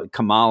people,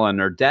 Kamala and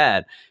her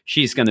dad,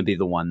 she's going to be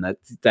the one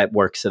that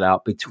works it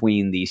out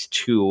between these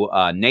two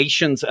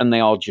nations, and they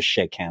all just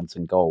shake hands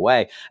and go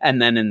away.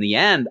 And then in the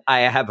end, I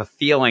have a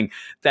feeling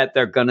that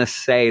they're going to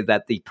say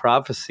that the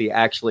prophecy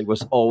actually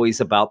was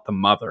always about the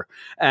mother,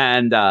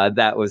 and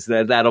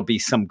that'll be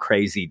some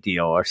crazy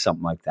deal or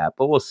something like that.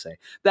 But we'll see.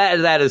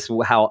 That is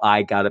how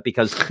I got it,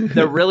 because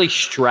they're really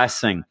stressing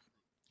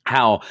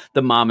how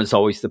the mom is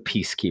always the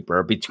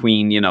peacekeeper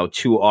between, you know,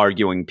 two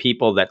arguing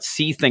people that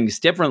see things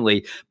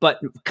differently, but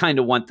kind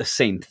of want the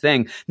same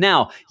thing.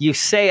 Now,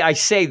 I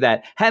say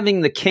that having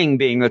the king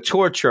being the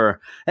torturer,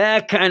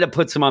 that kind of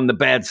puts him on the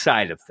bad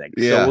side of things.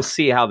 Yeah. So we'll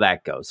see how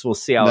that goes. We'll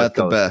see how it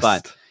goes. Best.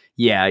 But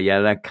yeah,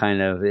 that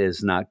kind of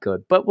is not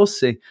good, but we'll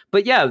see.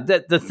 But yeah,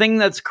 the thing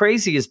that's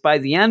crazy is by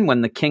the end,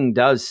 when the king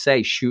does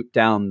say, shoot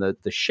down the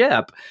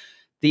ship,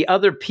 the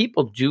other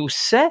people do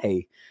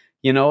say,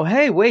 you know,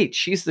 hey, wait,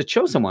 she's the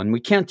chosen one. We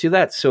can't do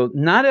that. So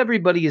not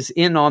everybody is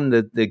in on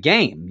the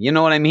game. You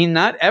know what I mean?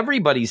 Not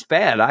everybody's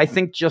bad. I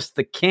think just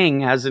the king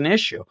has an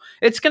issue.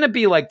 It's going to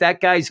be like that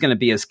guy's going to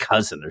be his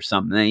cousin or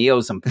something, and he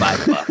owes him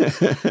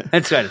 $5.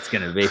 That's what it's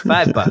going to be,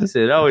 $5.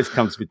 It always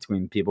comes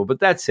between people. But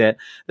that's it.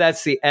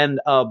 That's the end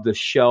of the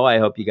show. I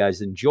hope you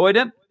guys enjoyed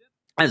it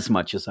as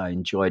much as I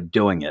enjoyed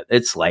doing it.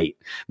 It's late.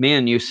 Me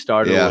and you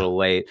started a little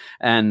late.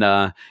 And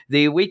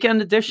the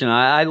weekend edition,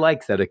 I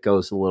like that it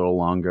goes a little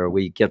longer.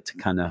 We get to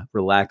kind of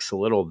relax a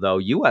little, though.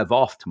 You have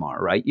off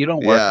tomorrow, right? You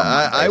don't work on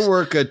Mondays. I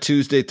work a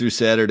Tuesday through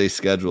Saturday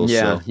schedule.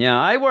 Yeah,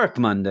 I work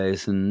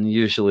Mondays, and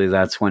usually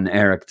that's when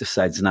Eric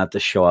decides not to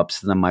show up,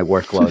 so then my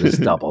workload is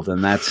doubled,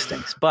 and that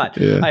stinks. But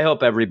I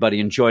hope everybody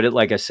enjoyed it.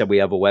 Like I said, we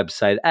have a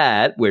website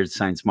at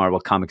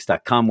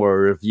WeirdScienceMarvelComics.com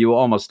where we review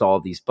almost all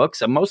of these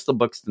books, and most of the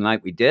books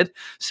tonight we did.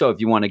 So if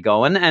you want to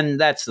go and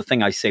that's the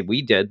thing I say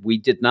we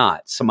did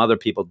not. Some other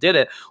people did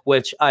it,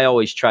 which I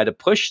always try to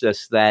push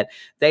this, that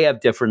they have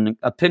different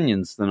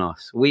opinions than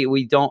us.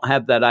 We don't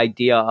have that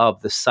idea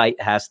of the site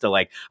has to,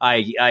 like,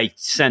 I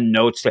send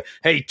notes to,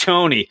 hey,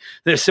 Tony,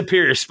 the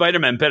Superior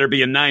Spider-Man better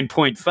be a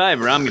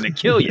 9.5 or I'm going to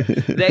kill you.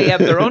 They have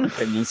their own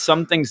opinions.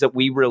 Some things that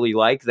we really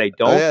like, they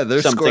don't.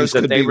 Their Some scores things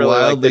that could they be really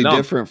wildly like, they don't.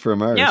 different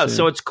from ours. Yeah,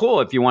 so it's cool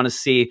if you want to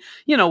see,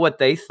 you know, what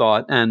they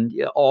thought, and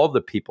all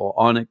the people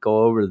on it,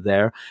 go over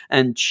there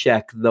and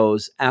check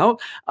those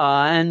out.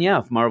 And yeah,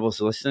 if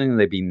Marvel's listening,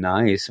 they'd be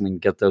nice. I mean,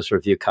 get those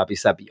review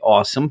copies. That'd be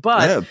awesome.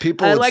 But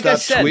people would like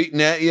stop tweeting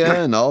at you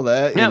and all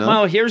that. You know?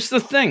 Well, here's the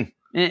thing.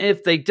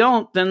 If they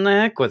don't, then the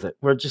heck with it.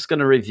 We're just going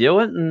to review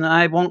it, and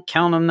I won't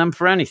count on them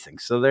for anything.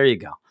 So there you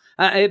go.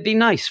 It'd be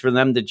nice for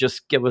them to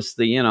just give us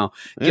the,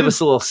 give us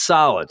a little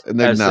solid,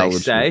 as they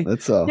say.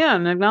 That's all. Yeah,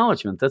 an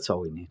acknowledgement. That's all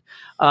we need.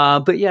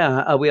 But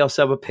yeah, we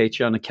also have a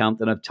Patreon account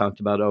that I've talked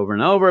about over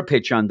and over,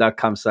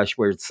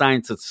 patreon.com/Weird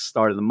Science. It's the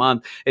start of the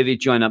month. If you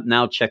join up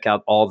now, check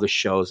out all the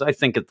shows. I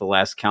think at the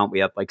last count, we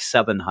have like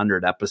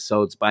 700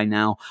 episodes by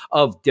now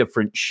of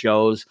different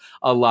shows,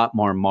 a lot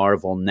more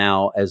Marvel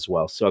now as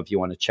well. So if you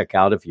want to check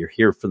out, if you're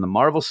here for the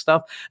Marvel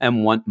stuff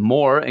and want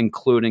more,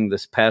 including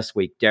this past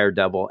week,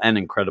 Daredevil and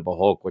Incredible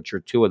Hulk, which are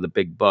two of the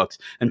big books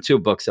and two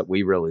books that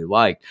we really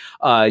liked,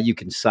 you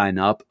can sign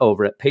up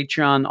over at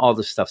Patreon. All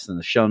the stuff's in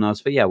the show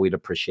notes. But yeah, we'd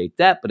appreciate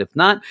that. But if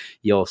not,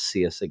 you'll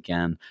see us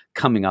again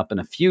coming up in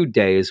a few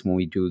days when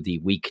we do the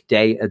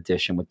weekday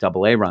edition with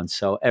Double A Run.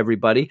 So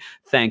everybody,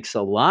 thanks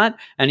a lot.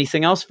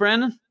 Anything else,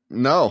 Brandon?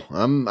 No,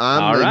 I'm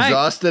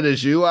exhausted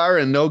as you are,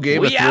 and no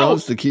Game of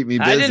Thrones to keep me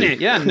busy.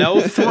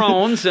 No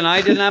Thrones, and I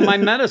didn't have my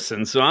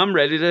medicine, so I'm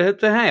ready to hit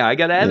the hay. I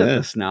got to edit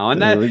this now.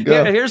 And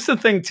here's the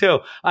thing, too.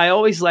 I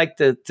always like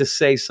to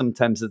say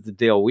sometimes at the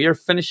deal, we are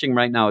finishing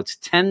right now. It's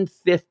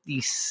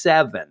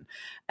 10:57.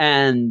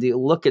 And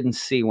look and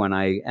see when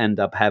I end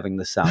up having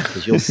this out,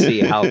 because you'll see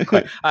how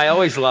quick. I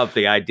always love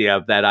the idea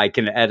of that I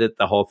can edit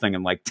the whole thing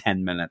in like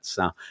 10 minutes.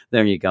 So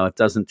there you go. It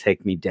doesn't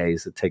take me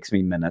days. It takes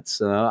me minutes.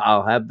 So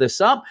I'll have this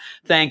up.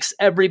 Thanks,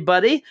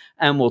 everybody.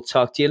 And we'll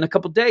talk to you in a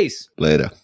couple days. Later.